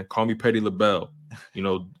Petty, man. Call me Petty LaBelle.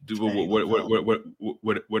 Do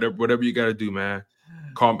whatever you got to do, man.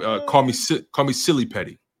 Call me silly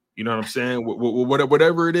Petty. You know what I'm saying?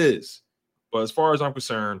 Whatever it is. But as far as I'm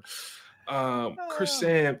concerned, Chris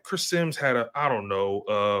Sims had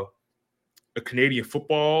a Canadian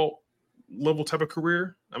football level type of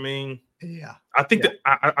career. I mean, yeah, I think that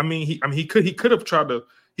he could have tried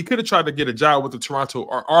to get a job with the Toronto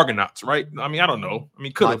Argonauts, right? I mean, I don't know. I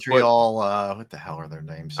mean, Montreal. What the hell are their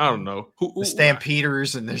names? I don't know. The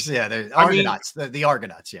Stampeders and the Argonauts. The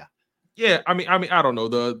Argonauts. Yeah. Yeah, I mean, I don't know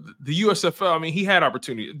the USFL. I mean, he had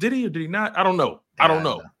opportunity. Did he or did he not? I don't know. I don't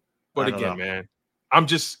know. But again, man, I'm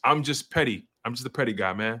just petty. I'm just a petty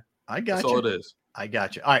guy, man. I got That's you. all it is. I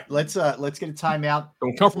got you. All right, let's get a timeout.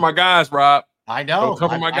 Don't come for my guys, Rob. I know. Don't come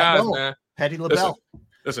for my guys, man. Petty LaBelle.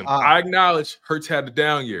 Listen, I acknowledge Hurts had the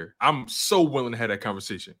down year. I'm so willing to have that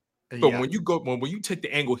conversation. But when you take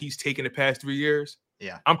the angle he's taken the past 3 years,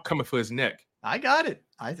 I'm coming for his neck. I got it.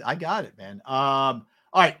 I got it, man. All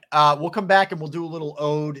right, we'll come back and we'll do a little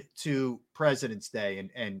ode to President's Day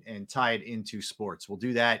and tie it into sports. We'll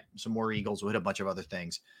do that. Some more Eagles. We'll hit a bunch of other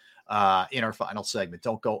things in our final segment.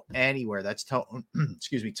 Don't go anywhere. That's Tone.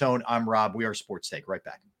 Excuse me, Tone. I'm Rob. We are Sports Take. Right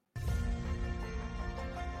back.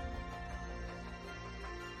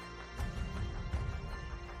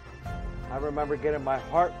 I remember getting my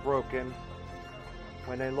heart broken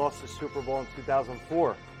when they lost the Super Bowl in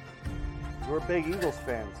 2004. We were big Eagles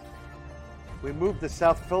fans. We moved to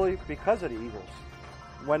South Philly because of the Eagles.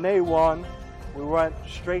 When they won, we went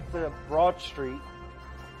straight to Broad Street,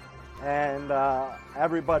 and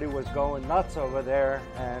everybody was going nuts over there,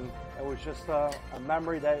 and it was just a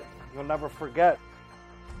memory that you'll never forget.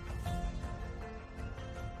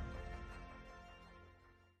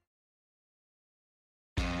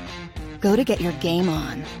 Go to get your game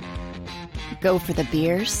on. Go for the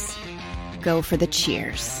beers. Go for the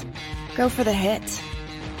cheers. Go for the hit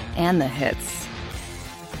and the hits.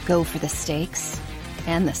 Go for the stakes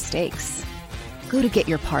and the stakes. Go to get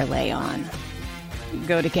your parlay on.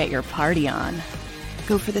 Go to get your party on.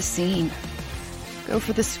 Go for the scene. Go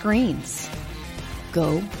for the screens.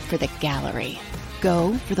 Go for the gallery.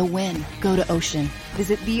 Go for the win. Go to Ocean.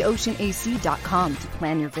 Visit theoceanac.com to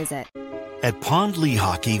plan your visit. At Pond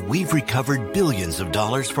Lehocky, we've recovered billions of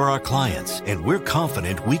dollars for our clients, and we're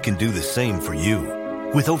confident we can do the same for you.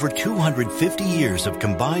 With over 250 years of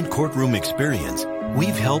combined courtroom experience,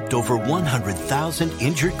 we've helped over 100,000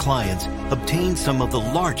 injured clients obtain some of the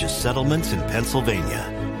largest settlements in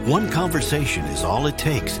Pennsylvania. One conversation is all it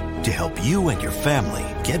takes to help you and your family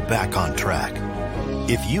get back on track.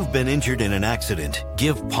 If you've been injured in an accident,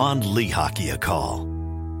 give Pond Lehocky a call.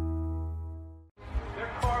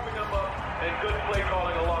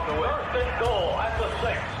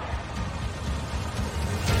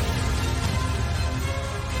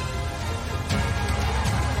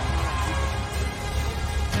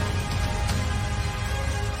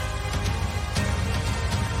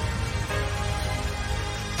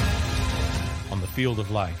 Field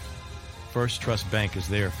of life, First Trust Bank is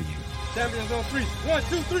there for you. Champions on 3. 1,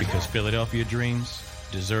 2, 3. Because Philadelphia dreams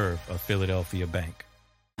deserve a Philadelphia bank.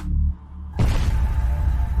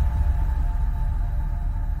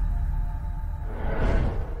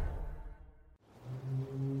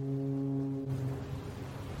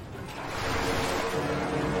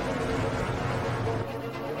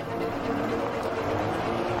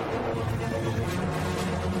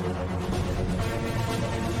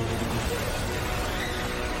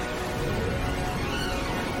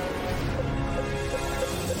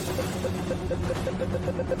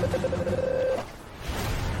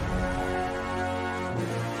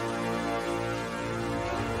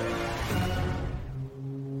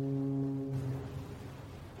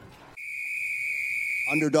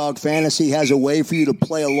 Underdog Fantasy has a way for you to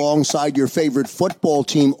play alongside your favorite football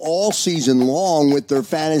team all season long with their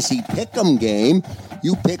fantasy pick'em game.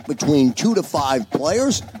 You pick between 2 to 5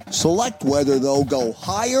 players, select whether they'll go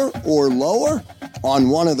higher or lower on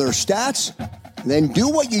one of their stats, then do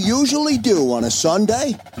what you usually do on a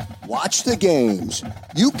Sunday. Watch the games.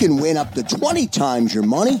 You can win up to 20 times your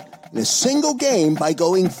money in a single game by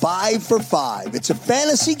going 5 for 5. It's a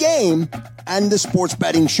fantasy game, and the Sports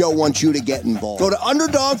Betting Show wants you to get involved. Go to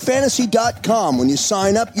UnderdogFantasy.com. When you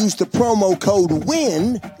sign up, use the promo code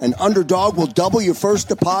WIN, and Underdog will double your first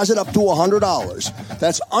deposit up to $100.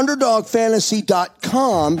 That's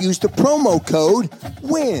UnderdogFantasy.com. Use the promo code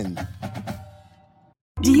WIN.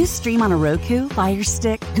 Do you stream on a Roku, Fire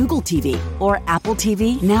Stick, Google TV, or Apple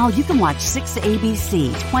TV? Now you can watch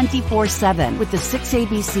 6ABC 24/7 with the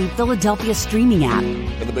 6ABC Philadelphia streaming app.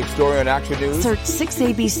 For the big story on Action News, search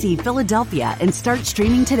 6ABC Philadelphia and start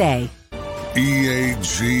streaming today.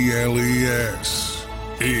 EAGLES,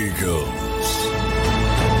 Eagles.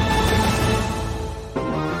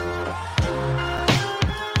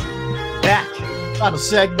 Back. Final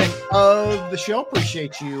segment of the show.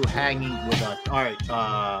 Appreciate you hanging with us. All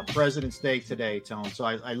right. President's Day today, Tone. So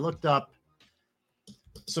I looked up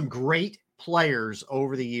some great players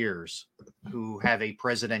over the years who have a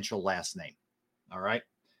presidential last name. All right.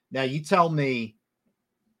 Now you tell me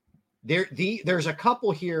there's a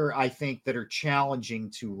couple here I think that are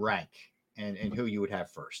challenging to rank and who you would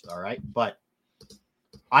have first. All right. But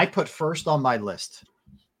I put first on my list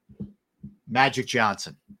Magic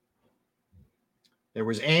Johnson. There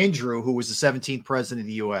was Andrew, who was the 17th president of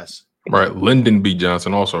the U.S. Right. Lyndon B.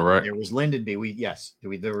 Johnson also, right? There was Lyndon B.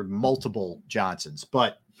 There were multiple Johnsons,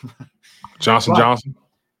 but Johnson.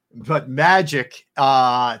 But Magic,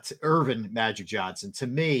 Irvin Magic Johnson, to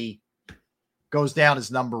me, goes down as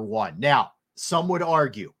number one. Now, some would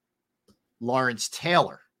argue Lawrence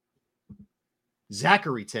Taylor,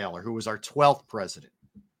 Zachary Taylor, who was our 12th president.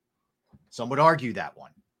 Some would argue that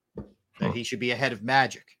one, that he should be ahead of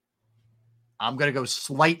Magic. I'm going to go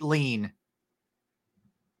slight lean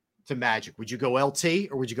to Magic. Would you go LT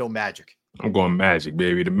or would you go Magic? I'm going Magic,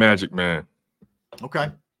 baby. The Magic Man.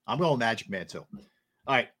 Okay. I'm going Magic Man too.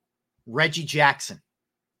 All right. Reggie Jackson.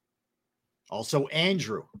 Also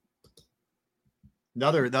Andrew.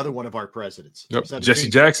 Another one of our presidents. Yep.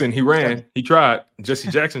 Jesse Jackson, he ran. He tried. Jesse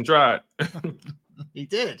Jackson tried. He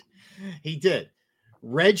did.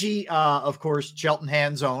 Reggie, of course, Cheltenham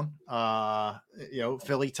Hands On,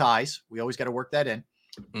 Philly ties. We always got to work that in.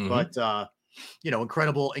 Mm-hmm. But,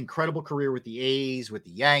 incredible career with the A's, with the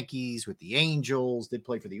Yankees, with the Angels, did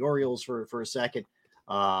play for the Orioles for a second.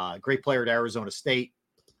 Great player at Arizona State.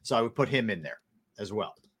 So I would put him in there as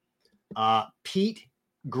well. Pete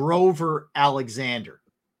Grover Alexander.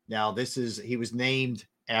 Now, he was named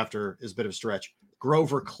after, is a bit of a stretch,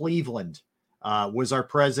 Grover Cleveland. Was our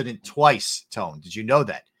president twice, Tone. Did you know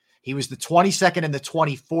that? He was the 22nd and the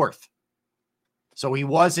 24th. So he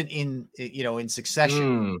wasn't in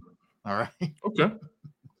succession. All right. Okay.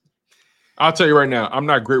 I'll tell you right now, I'm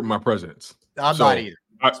not great with my presidents. I'm not either.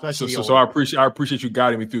 So I appreciate you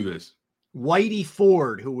guiding me through this. Whitey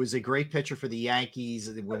Ford, who was a great pitcher for the Yankees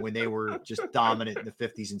when they were just dominant in the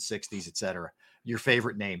 50s and 60s, et cetera. Your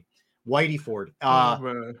favorite name, Whitey Ford.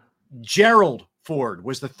 Gerald Ford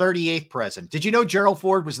was the 38th president. Did you know Gerald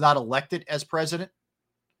Ford was not elected as president?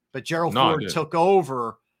 But Gerald Ford took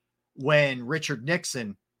over when Richard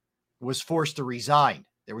Nixon was forced to resign.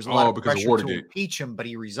 There was a lot of pressure to impeach him, but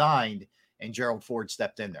he resigned, and Gerald Ford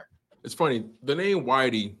stepped in there. It's funny. The name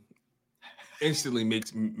Whitey instantly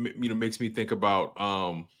makes me think about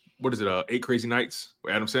what is it? 8 Crazy Nights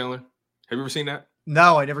with Adam Sandler. Have you ever seen that?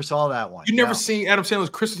 No, I never saw that one. You never seen Adam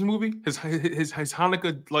Sandler's Christmas movie? His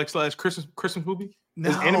Hanukkah / Christmas movie?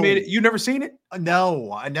 No. His animated. You never seen it?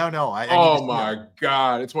 No. Oh my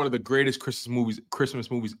God. It's one of the greatest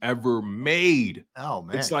Christmas movies ever made. Oh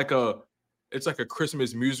man. It's like a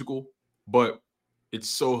Christmas musical, but it's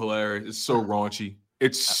so hilarious. It's so raunchy. I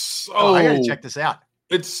gotta check this out.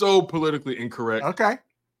 It's so politically incorrect. Okay.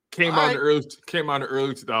 Came out in the early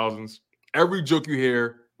 2000s. Every joke you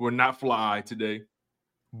hear will not fly today.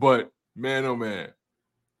 But man, oh man,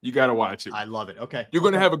 you got to watch it. I love it. Okay. You're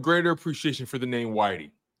going to have a greater appreciation for the name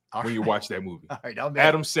Whitey when you watch that movie. All right.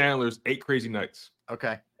 Adam Sandler's 8 Crazy Nights.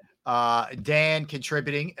 Okay. Dan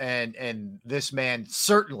contributing, and this man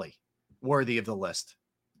certainly worthy of the list.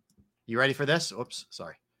 You ready for this? Oops,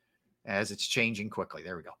 sorry. As it's changing quickly.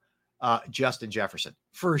 There we go. Justin Jefferson.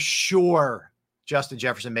 For sure, Justin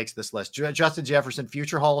Jefferson makes this list. Justin Jefferson,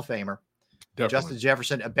 future Hall of Famer. Definitely. Justin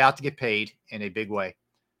Jefferson about to get paid in a big way.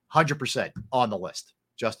 100% on the list.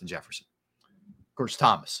 Justin Jefferson. Of course,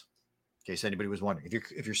 Thomas. In case anybody was wondering.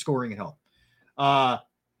 If you're scoring at home.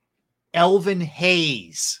 Elvin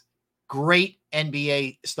Hayes. Great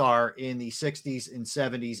NBA star in the 60s and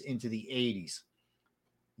 70s into the 80s.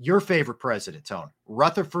 Your favorite president, Tone,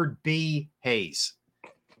 Rutherford B. Hayes.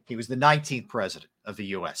 He was the 19th president of the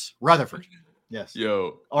U.S. Rutherford. Yes.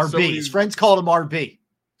 Yo. RB. His friends called him RB.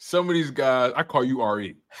 Some of these guys, I call you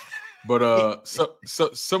RE. But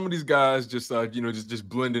some of these guys just just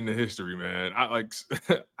blend into history, man. I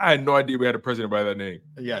had no idea we had a president by that name.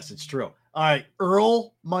 Yes, it's true. All right,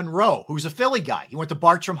 Earl Monroe, who's a Philly guy. He went to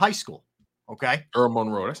Bartram High School. Okay. Earl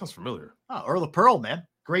Monroe. That sounds familiar. Oh, Earl of Pearl, man.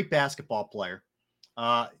 Great basketball player.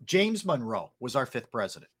 James Monroe was our 5th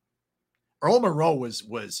president. Earl Monroe was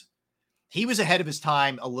ahead of his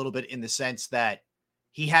time a little bit in the sense that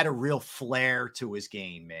he had a real flair to his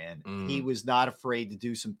game, man. He was not afraid to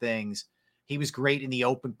do some things. He was great in the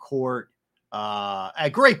open court. A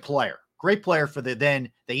great player for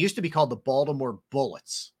then they used to be called the Baltimore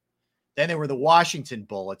Bullets. Then they were the Washington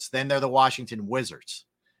Bullets. Then they're the Washington Wizards.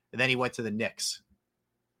 And then he went to the Knicks.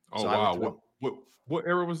 Oh, so wow. What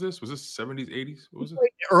era was this? Was this 70s, 80s? What was it?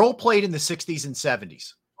 Earl played in the 60s and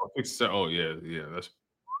 70s. Oh, yeah. That's.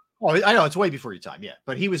 Oh, I know. It's way before your time. Yeah.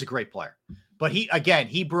 But he was a great player. But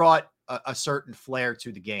he brought a certain flair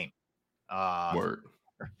to the game. Word.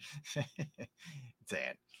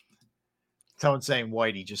 Dan. Someone saying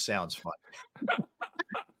Whitey just sounds fun.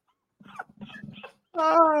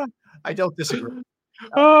 I don't disagree.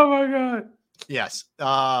 Oh my God. Yes.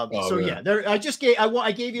 Yeah, there. I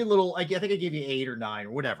gave you a little. I think I gave you 8 or 9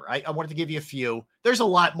 or whatever. I wanted to give you a few. There's a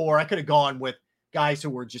lot more. I could have gone with guys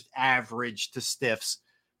who were just average to stiffs,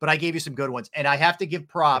 but I gave you some good ones. And I have to give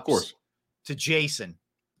props to Jason,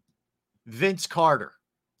 Vince Carter,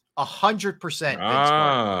 100% Vince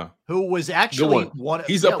Carter, who was actually one.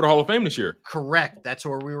 He's up for the Hall of Fame this year. Correct. That's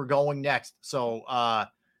where we were going next. So,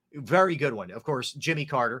 very good one. Of course, Jimmy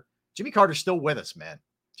Carter. Jimmy Carter's still with us, man.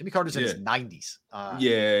 Jimmy Carter's in his 90s.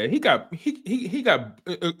 He got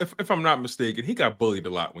if I'm not mistaken, he got bullied a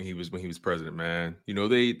lot when he was president, man. You know,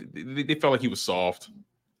 they felt like he was soft.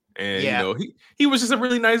 And he was just a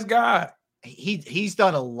really nice guy. He's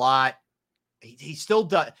done a lot. He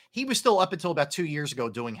was still up until about 2 years ago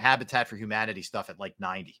doing Habitat for Humanity stuff at like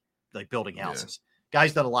 90, like building houses.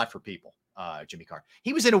 Guy's done a lot for people. Jimmy Carter.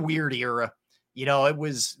 He was in a weird era. You know,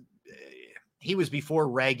 he was before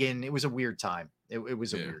Reagan. It was a weird time. It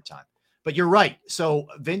was a weird time. But you're right. So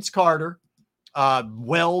Vince Carter,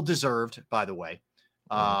 well deserved, by the way,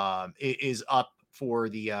 is up for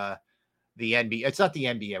the NBA. It's not the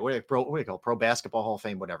NBA. What do you call it? Pro Basketball Hall of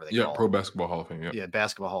Fame, whatever they call it. Pro Basketball Hall of Fame. Yeah,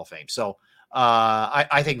 Basketball Hall of Fame. So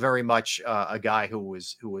I think very much a guy who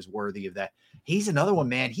was worthy of that. He's another one,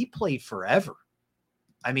 man. He played forever.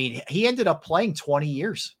 I mean, he ended up playing 20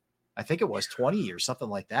 years. I think it was 20 years, something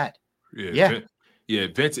like that.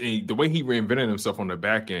 Vince, and the way he reinvented himself on the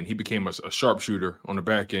back end, he became a sharpshooter on the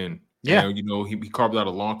back end. Yeah. And, he carved out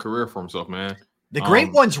a long career for himself, man. The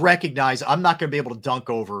great ones recognize I'm not going to be able to dunk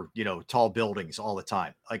over, tall buildings all the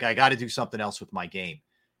time. Like, I got to do something else with my game.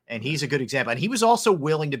 And he's a good example. And he was also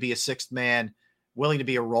willing to be a sixth man, willing to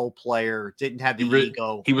be a role player, didn't have the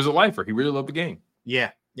ego. He was a lifer. He really loved the game.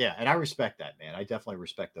 Yeah. Yeah. And I respect that, man. I definitely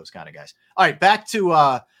respect those kind of guys. All right. Back to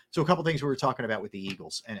a couple things we were talking about with the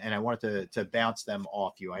Eagles. And I wanted to bounce them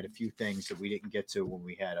off you. I had a few things that we didn't get to when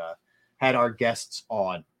we had our guests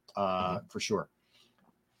on for sure.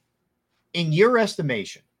 In your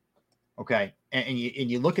estimation, okay, and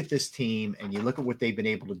you look at this team and you look at what they've been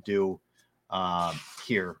able to do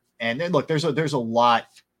here, and then look, there's a lot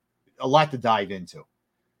to dive into.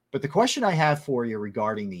 But the question I have for you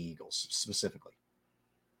regarding the Eagles specifically,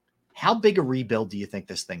 how big a rebuild do you think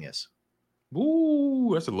this thing is?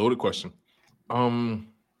 Ooh, that's a loaded question.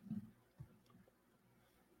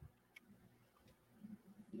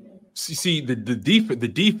 See the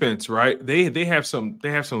defense, right? They have some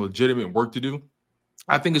legitimate work to do.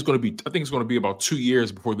 I think it's going to be about 2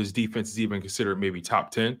 years before this defense is even considered maybe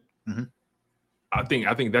top 10. Mm-hmm. I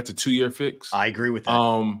think that's a 2-year fix. I agree with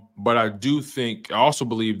that. But I also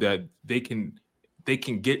believe that they can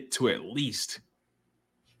get to at least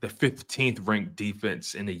the 15th ranked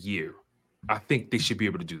defense in a year. I think they should be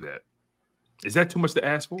able to do that. Is that too much to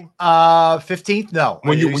ask for? 15th? No.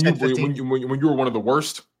 When you were one of the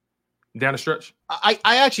worst down the stretch? I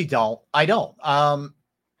actually don't. I don't.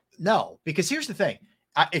 No, because here's the thing.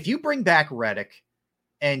 If you bring back Reddick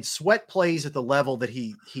and Sweat plays at the level that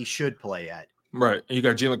he should play at. Right. And you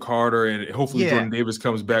got Jalen Carter and hopefully Jordan Davis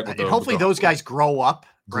comes back. Hopefully those guys grow up.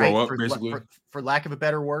 Basically. For lack of a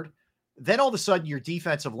better word. Then all of a sudden your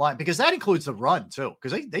defensive line, because that includes the run too,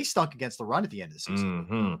 because they stunk against the run at the end of the season.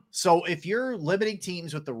 Mm-hmm. So if you're limiting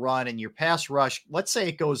teams with the run and your pass rush, let's say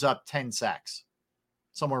it goes up 10 sacks,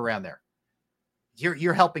 somewhere around there,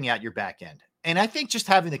 you're helping out your back end. And I think just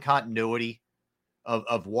having the continuity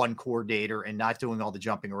of one coordinator and not doing all the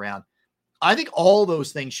jumping around, I think all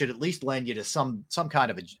those things should at least lend you to some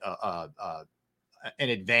kind of an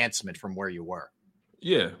advancement from where you were.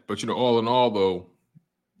 Yeah, but all in all, though,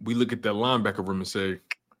 we look at that linebacker room and say,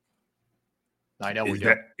 I know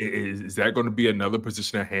is that going to be another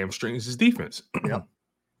position that hamstrings his defense? Yep.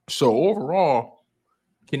 So overall,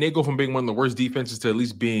 can they go from being one of the worst defenses to at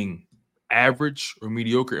least being average or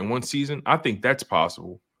mediocre in one season? I think that's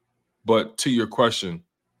possible. But to your question,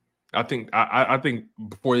 I think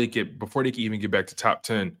before they can even get back to top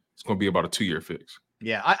 10, it's going to be about a 2-year fix.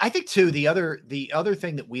 Yeah, I think too. The other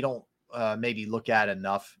thing that we don't maybe look at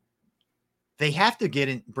enough, they have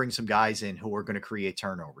to bring some guys in who are going to create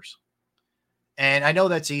turnovers. And I know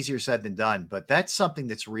that's easier said than done, but that's something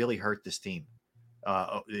that's really hurt this team.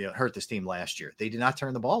 Hurt this team last year. They did not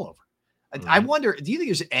turn the ball over. Mm-hmm. I wonder, do you think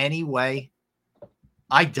there's any way?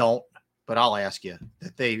 I don't, but I'll ask you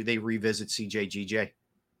that they revisit CJ/GJ.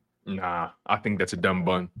 Nah, I think that's a dumb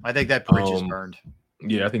bun. I think that bridge is burned.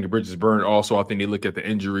 Yeah, I think the bridge is burned. Also, I think they look at the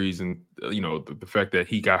injuries and the fact that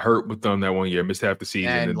he got hurt with them that one year, missed half the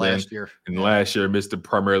season, and last year missed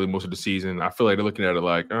primarily most of the season. I feel like they're looking at it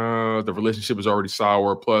like, the relationship is already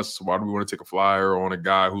sour. Plus, why do we want to take a flyer on a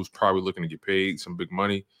guy who's probably looking to get paid some big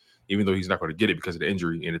money, even though he's not going to get it because of the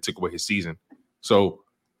injury and it took away his season? So,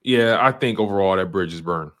 yeah, I think overall that bridge is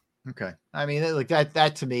burned. Okay, I mean, like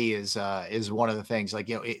that to me is one of the things. Like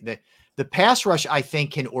the pass rush, I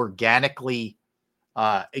think, can organically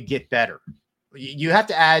get better. You have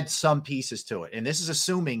to add some pieces to it. And this is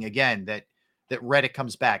assuming, again, that Reddick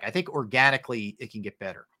comes back. I think organically it can get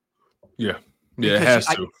better. Yeah. Yeah, it has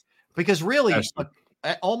to. Because really,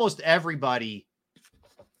 almost everybody,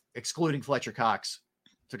 excluding Fletcher Cox,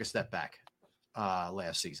 took a step back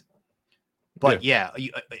last season. But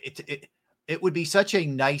it would be such a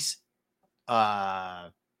nice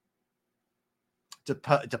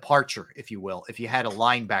departure, if you will, if you had a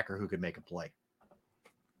linebacker who could make a play.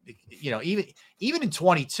 Even in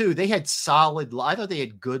 22, they had solid. I thought they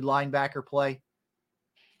had good linebacker play.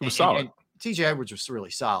 It was solid. And TJ Edwards was really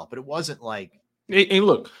solid, but it wasn't like. And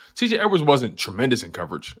look, TJ Edwards wasn't tremendous in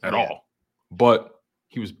coverage at all, but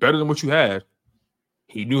he was better than what you had.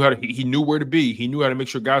 He knew he knew where to be. He knew how to make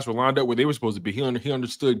sure guys were lined up where they were supposed to be. He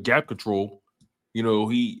understood gap control. He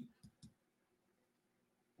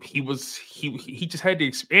just had to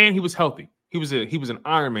expand. He was healthy. He was an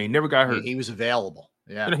Iron Man. He never got hurt. He was available.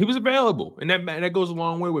 Yeah, he was available, and that goes a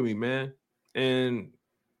long way with me, man. And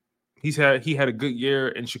he had a good year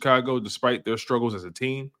in Chicago despite their struggles as a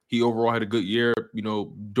team. He overall had a good year,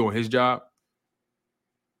 doing his job.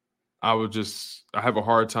 I have a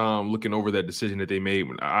hard time looking over that decision that they made.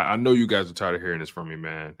 I know you guys are tired of hearing this from me,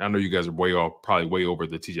 man. I know you guys are probably way over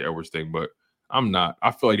the TJ Edwards thing, but I'm not.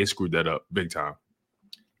 I feel like they screwed that up big time.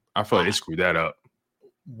 I feel like they screwed that up.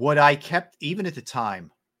 What I kept, even at the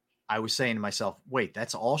time, I was saying to myself, wait,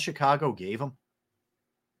 that's all Chicago gave him?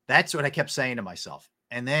 That's what I kept saying to myself.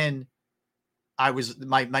 And then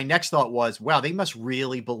my next thought was, wow, they must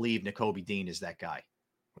really believe Nakobe Dean is that guy.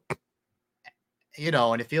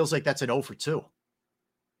 And it feels like that's an 0 for 2.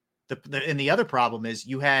 And the other problem is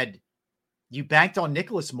you banked on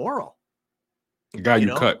Nicholas Morrow. The guy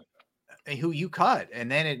you cut. Who you cut. And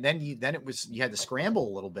then it was, you had to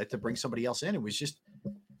scramble a little bit to bring somebody else in. It was just,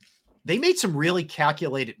 they made some really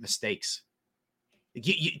calculated mistakes.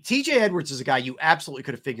 TJ Edwards is a guy you absolutely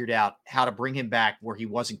could have figured out how to bring him back where he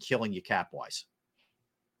wasn't killing you cap wise.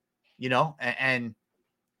 And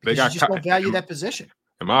they just don't value that position.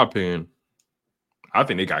 In my opinion, I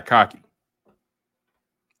think they got cocky.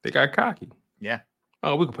 Yeah.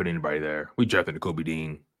 Oh, we could put anybody there. We drafted Nakobe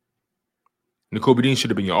Dean. Nakobe Dean should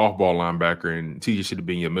have been your off-ball linebacker, and TJ should have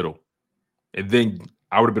been your middle. And then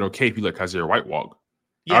I would have been okay if you let Kaiser White walk.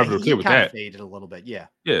 Yeah, I would have been okay with that. Faded a little bit, yeah.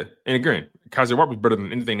 Yeah, and again, Kaiser White was better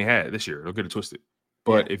than anything they had this year. Don't get it twisted.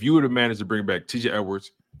 But if you would have managed to bring back TJ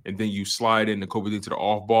Edwards, and then you slide in Nakobe Dean to the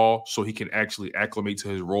off-ball so he can actually acclimate to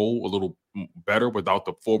his role a little better without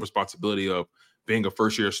the full responsibility of being a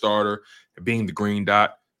first-year starter, being the green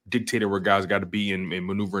dot, dictating where guys got to be and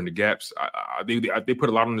maneuvering the gaps. They put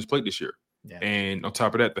a lot on his plate this year. Yeah. And on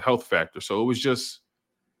top of that, the health factor. So it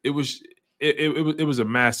was a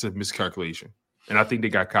massive miscalculation. And I think they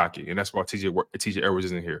got cocky, and that's why TJ Edwards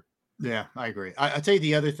isn't here. Yeah, I agree. I'll tell you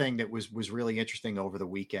the other thing that was really interesting over the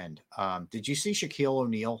weekend. Did you see Shaquille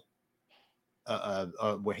O'Neal?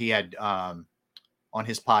 Where he had on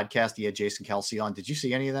his podcast, he had Jason Kelce on. Did you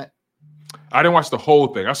see any of that? I didn't watch the whole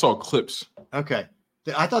thing. I saw clips. Okay.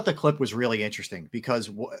 I thought the clip was really interesting because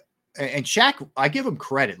and Shaq, I give him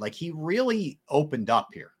credit. Like he really opened up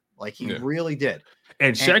here. Like he really did.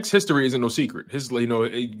 And Shaq's history isn't no secret. His,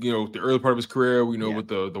 the early part of his career, with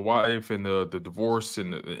the wife and the divorce,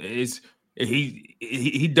 and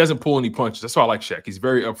he doesn't pull any punches. That's why I like Shaq. He's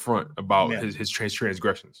very upfront about his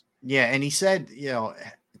transgressions. Yeah, and he said,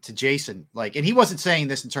 to Jason, and he wasn't saying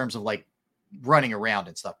this in terms of running around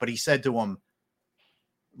and stuff, but he said to him,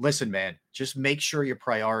 "Listen, man, just make sure you're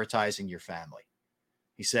prioritizing your family."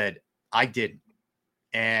 He said, "I didn't.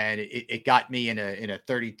 And it got me in a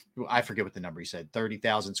 30, I forget what the number he said,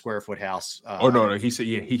 30,000 square foot house. No. He said,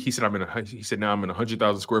 he said now I'm in a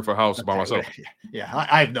 100,000 square foot house by myself. Yeah.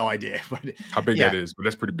 I have no idea, but how big that is, but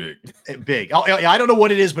that's pretty big. Big. Oh, yeah. I don't know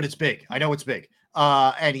what it is, but it's big. I know it's big.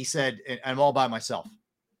 And he said, I'm all by myself.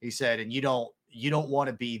 He said, and you don't want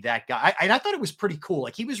to be that guy. And I thought it was pretty cool.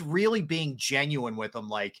 He was really being genuine with him.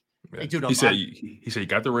 Hey, dude, he said, you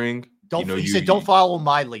got the ring. He said, don't follow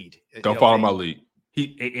my lead. Don't follow my lead.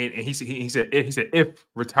 He said if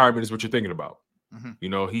retirement is what you're thinking about, he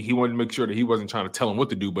wanted to make sure that he wasn't trying to tell him what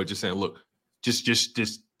to do, but just saying, look, just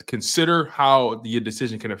consider how your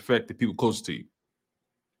decision can affect the people close to you.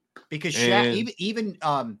 Because Shaq,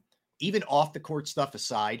 even off the court stuff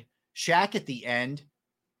aside, Shaq at the end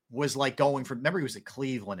was going from, remember he was at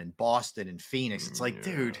Cleveland and Boston and Phoenix. It's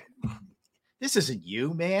dude, this isn't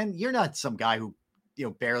you, man. You're not some guy who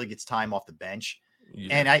barely gets time off the bench.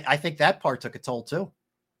 Yeah. And I think that part took a toll too,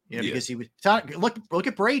 because he was look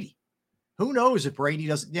at Brady. Who knows if Brady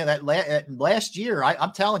doesn't, that last year,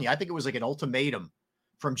 I'm telling you, I think it was an ultimatum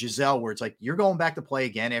from Giselle where it's you're going back to play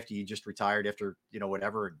again after you just retired after,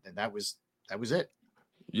 whatever. And that was it.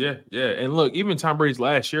 Yeah. Yeah. And look, even Tom Brady's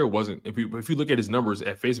last year wasn't, if you look at his numbers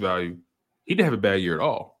at face value, he didn't have a bad year at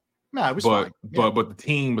all. No, it was fine. But the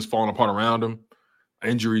team was falling apart around him.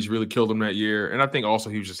 Injuries really killed him that year. And I think also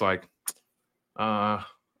he was just I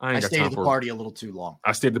stayed at the party a little too long.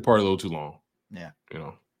 I stayed at the party a little too long. Yeah.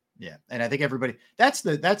 Yeah. And I think everybody, that's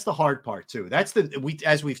the hard part too.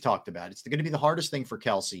 As we've talked about, it's going to be the hardest thing for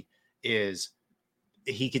Kelsey is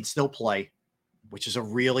he can still play, which is a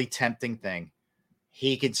really tempting thing.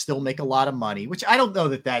 He can still make a lot of money, which I don't know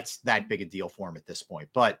that's that big a deal for him at this point,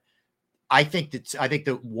 but I think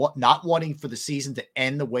that not wanting for the season to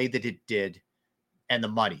end the way that it did and the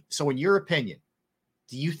money. So in your opinion,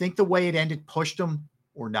 do you think the way it ended pushed him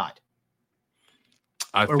or not?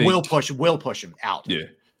 Will push him out? Yeah.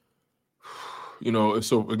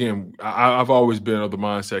 So again, I've always been of the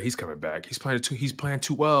mindset he's coming back. He's playing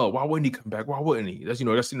too well. Why wouldn't he come back? Why wouldn't he? That's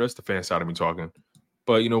that's the fan side of me talking.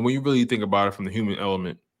 But when you really think about it from the human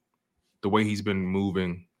element, the way he's been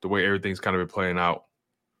moving, the way everything's kind of been playing out,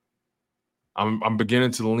 I'm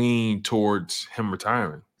beginning to lean towards him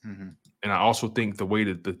retiring. Mm-hmm. And I also think the way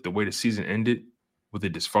that the season ended with the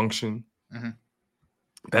dysfunction,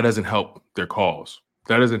 that doesn't help their cause.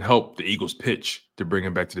 That doesn't help the Eagles' pitch to bring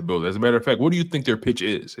him back to the building. As a matter of fact, what do you think their pitch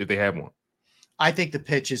is if they have one? I think the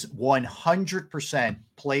pitch is 100%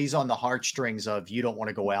 plays on the heartstrings of you don't want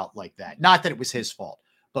to go out like that. Not that it was his fault,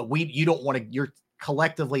 but you don't want to. You're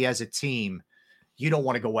collectively as a team, you don't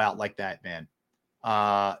want to go out like that, man.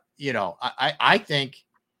 I think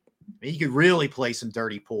you could really play some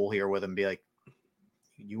dirty pool here with him. Be like,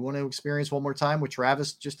 you want to experience one more time what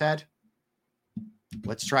Travis just had?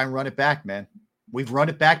 Let's try and run it back, man. We've run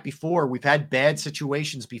it back before. We've had bad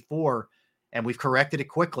situations before, and we've corrected it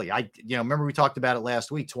quickly. Remember we talked about it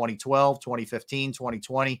last week, 2012, 2015,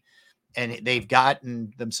 2020, and they've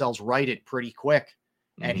gotten themselves righted pretty quick.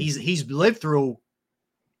 And he's lived through,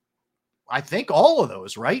 I think, all of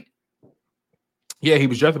those, right? Yeah, he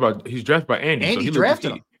was drafted by Andy. Andy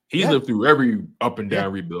drafted him. He lived through every up and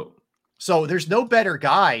down rebuild. So there's no better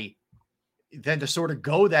guy than to sort of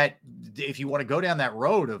go that, if you want to go down that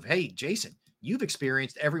road of, hey, Jason, you've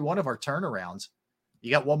experienced every one of our turnarounds.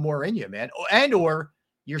 You got one more in you, man. Or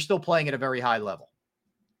you're still playing at a very high level.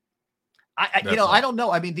 I don't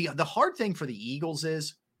know. I mean, the hard thing for the Eagles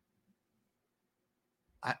is,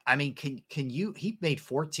 can you, he made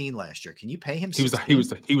 14 last year. Can you pay him? He was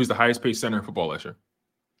the highest paid center in football last year.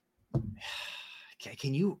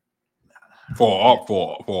 Can you, for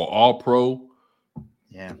all pro,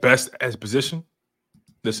 best as position?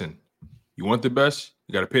 Listen, you want the best,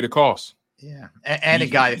 you got to pay the cost. Yeah. And a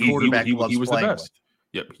guy, the quarterback he was the best.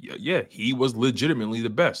 Yep. Yeah. He was legitimately the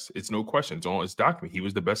best. It's no question. It's documented. He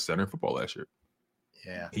was the best center in football last year.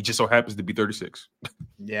 Yeah. He just so happens to be 36.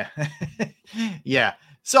 Yeah. Yeah.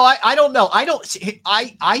 So I don't know.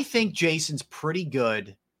 I think Jason's pretty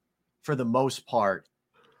good for the most part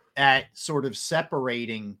at sort of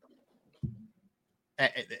separating.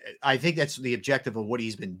 I think that's the objective of what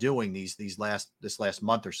he's been doing this last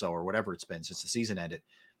month or so, or whatever it's been since the season ended,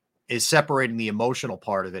 is separating the emotional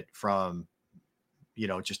part of it from,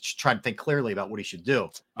 just trying to think clearly about what he should do.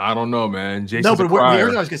 I don't know, man. Jason's no, but here's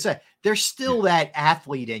what I was going to say, there's still that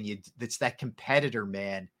athlete in you that's that competitor,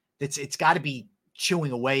 man. It's got to be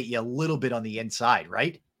chewing away at you a little bit on the inside,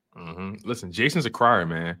 right? Mm-hmm. Listen, Jason's a crier,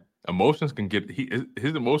 man. Emotions can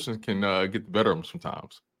his emotions can get the better of him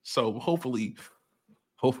sometimes. So hopefully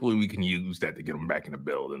we can use that to get him back in the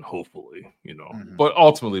building. Hopefully, But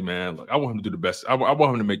ultimately, man, look, I want him to do the best. I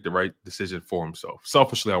want him to make the right decision for himself.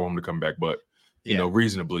 Selfishly, I want him to come back, but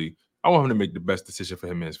reasonably, I want him to make the best decision for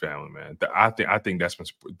him and his family, man. I think that's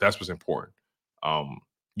what's important.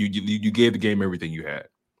 You gave the game everything you had.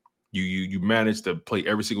 You managed to play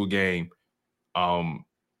every single game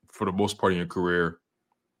for the most part in your career.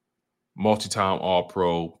 Multi-time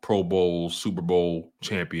All-Pro, Pro Bowl, Super Bowl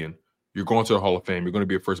champion. You're going to the Hall of Fame. You're going to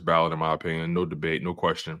be a first ballot, in my opinion. No debate, no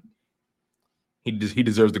question. He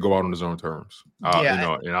deserves to go out on his own terms.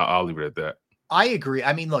 And I'll leave it at that. I agree.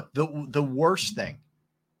 I mean, look, the worst thing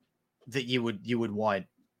that you would want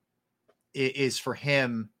is for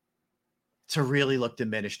him to really look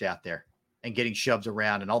diminished out there and getting shoved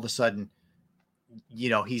around, and all of a sudden,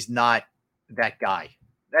 he's not that guy.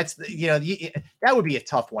 That's that would be a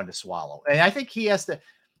tough one to swallow. And I think he has to.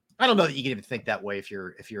 I don't know that you can even think that way if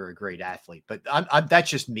you're a great athlete, but I'm that's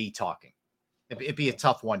just me talking. It'd be a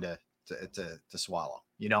tough one to swallow.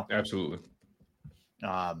 Absolutely.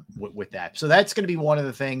 With that, so that's going to be one of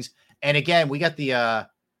the things. And again, we got the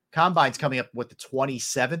combines coming up with the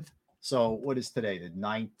 27th. So what is today? The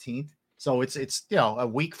 19th. So it's a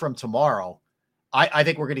week from tomorrow. I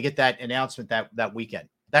think we're going to get that announcement that weekend.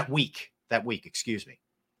 That week. Excuse me.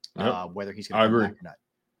 Yep. Whether he's going to come back or not.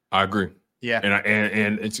 I agree. Yeah,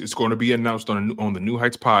 and it's going to be announced on the New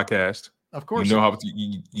Heights podcast. Of course, you know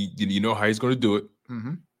how he's going to do it.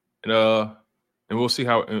 Mm-hmm. And we'll see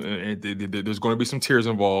how. And there's going to be some tears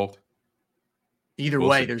involved. Either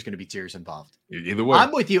way, there's going to be tears involved. Either way,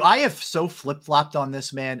 I'm with you. I have so flip flopped on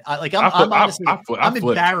this, man. I'm honestly, I'm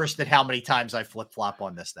embarrassed at how many times I flip flop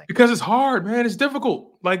on this thing because it's hard, man. It's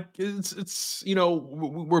difficult. Like it's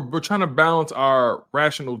we're trying to balance our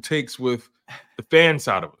rational takes with the fan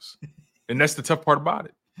side of us, and that's the tough part about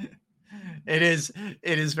it. It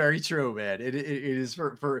is very true, man. It is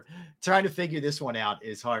for trying to figure this one out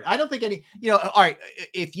is hard. I don't think any. All right.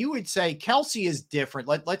 If you would say Kelsey is different,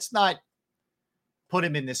 let's not put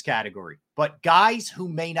him in this category, but guys who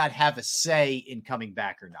may not have a say in coming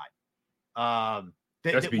back or not.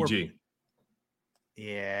 That's BG.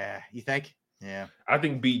 Yeah. You think? Yeah. I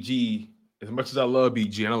think BG, as much as I love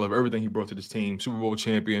BG and I love everything he brought to this team, Super Bowl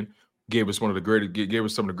champion, gave us some of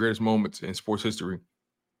the greatest moments in sports history.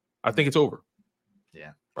 I think it's over.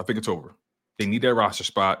 Yeah. I think it's over. They need that roster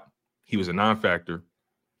spot. He was a non-factor.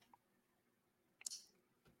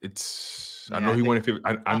 I know he wanted 15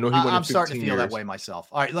 I'm starting to feel years. that way myself.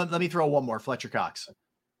 All right, let me throw one more. Fletcher Cox.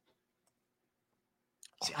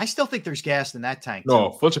 See, I still think there's gas in that tank.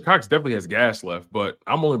 No, Fletcher Cox definitely has gas left, but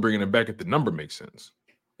I'm only bringing him back if the number makes sense.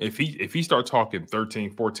 If he start talking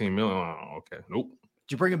 13, 14 million, okay, nope.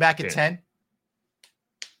 Did you bring him back at 10?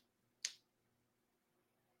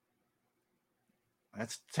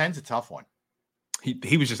 That's 10's a tough one.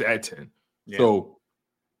 He was just at 10. Yeah. So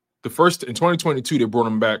the first in 2022, they brought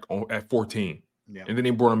him back at 14. Yeah. And then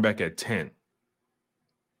they brought him back at 10.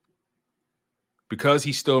 Because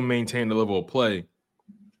he still maintained the level of play.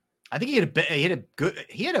 I think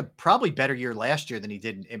he had a probably better year last year than he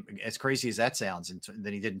did, as crazy as that sounds,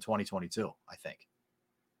 than he did in 2022, I think.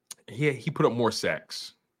 He put up more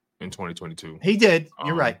sacks in 2022. He did.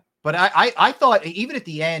 You're right. But I thought even at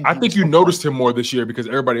the end, I think you noticed him more this year because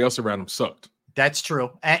everybody else around him sucked. That's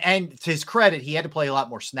true. And to his credit, he had to play a lot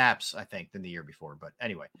more snaps, I think, than the year before. But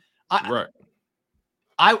anyway, right.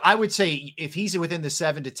 I would say if he's within the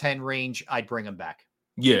 7 to 10 range, I'd bring him back.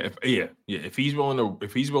 Yeah. If he's willing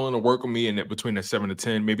to work with me and between the 7 to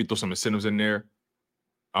 10, maybe throw some incentives in there.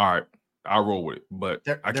 All right, I'll roll with it. But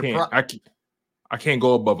I can't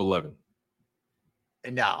go above 11.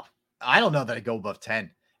 No, I don't know that I'd go above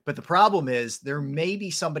 10. But the problem is there may be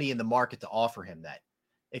somebody in the market to offer him that.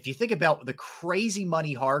 If you think about the crazy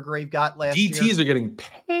money Hargrave got last year. DTs are getting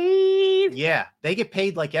paid. Yeah, they get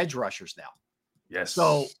paid like edge rushers now. Yes.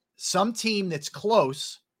 So some team that's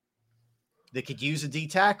close that could use a D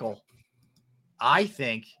tackle, I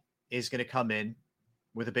think, is going to come in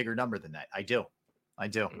with a bigger number than that. I do.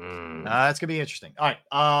 That's going to be interesting. All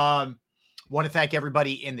right. Want to thank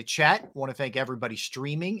everybody in the chat. Want to thank everybody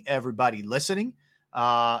streaming, everybody listening.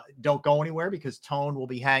 Don't go anywhere because Tone will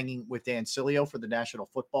be hanging with Dan Cilio for the National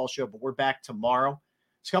Football Show, but we're back tomorrow.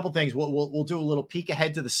 There's a couple things. We'll do a little peek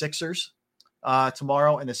ahead to the Sixers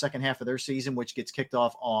tomorrow in the second half of their season, which gets kicked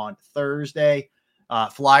off on Thursday.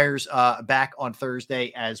 Flyers back on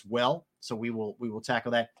Thursday as well. So we will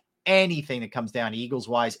tackle that. Anything that comes down Eagles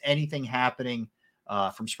wise, anything happening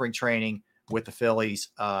from spring training with the Phillies,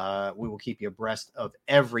 we will keep you abreast of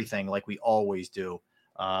everything like we always do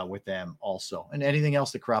with them also, and anything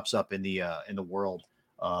else that crops up in the world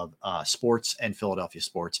of sports and Philadelphia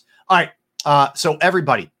sports. All right. So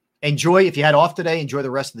everybody, enjoy. If you had off today, enjoy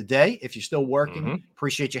the rest of the day. If you're still working,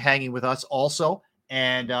 appreciate you hanging with us also.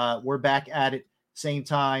 And we're back at it same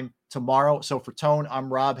time tomorrow. So for Tone,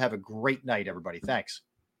 I'm Rob. Have a great night, everybody. Thanks.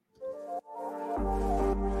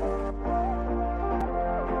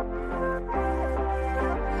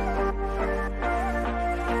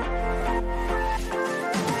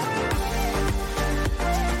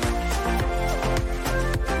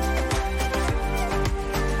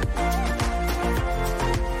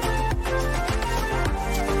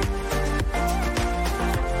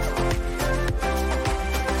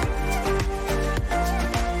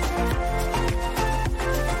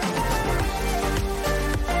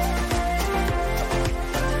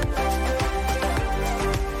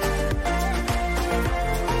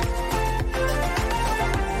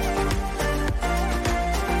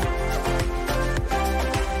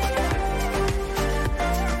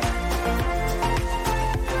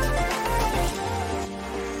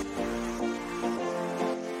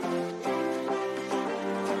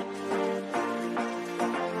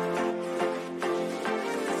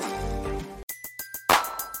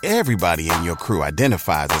 Everybody in your crew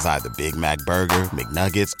identifies as either Big Mac Burger,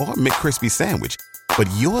 McNuggets, or McCrispy Sandwich. But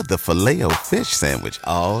you're the Filet-O-Fish Sandwich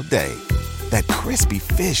all day. That crispy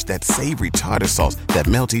fish, that savory tartar sauce, that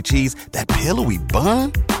melty cheese, that pillowy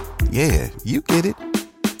bun. Yeah, you get it.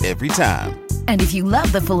 Every time. And if you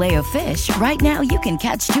love the Filet-O-Fish, right now you can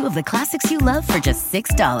catch 2 of the classics you love for just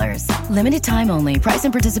 $6. Limited time only. Price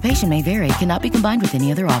and participation may vary. Cannot be combined with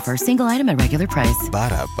any other offer. Single item at regular price.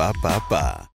 Ba-da-ba-ba-ba.